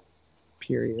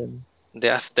Period.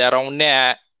 that's that on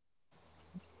that.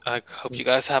 I hope you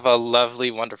guys have a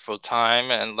lovely, wonderful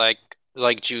time and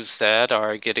like Ju said,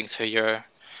 are getting to your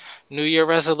New Year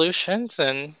resolutions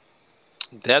and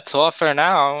that's all for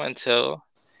now until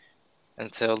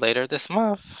later this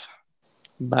month.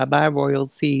 Bye bye,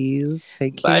 royalties.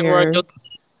 Take Bye, care. Royal.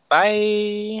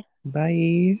 Bye.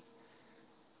 Bye.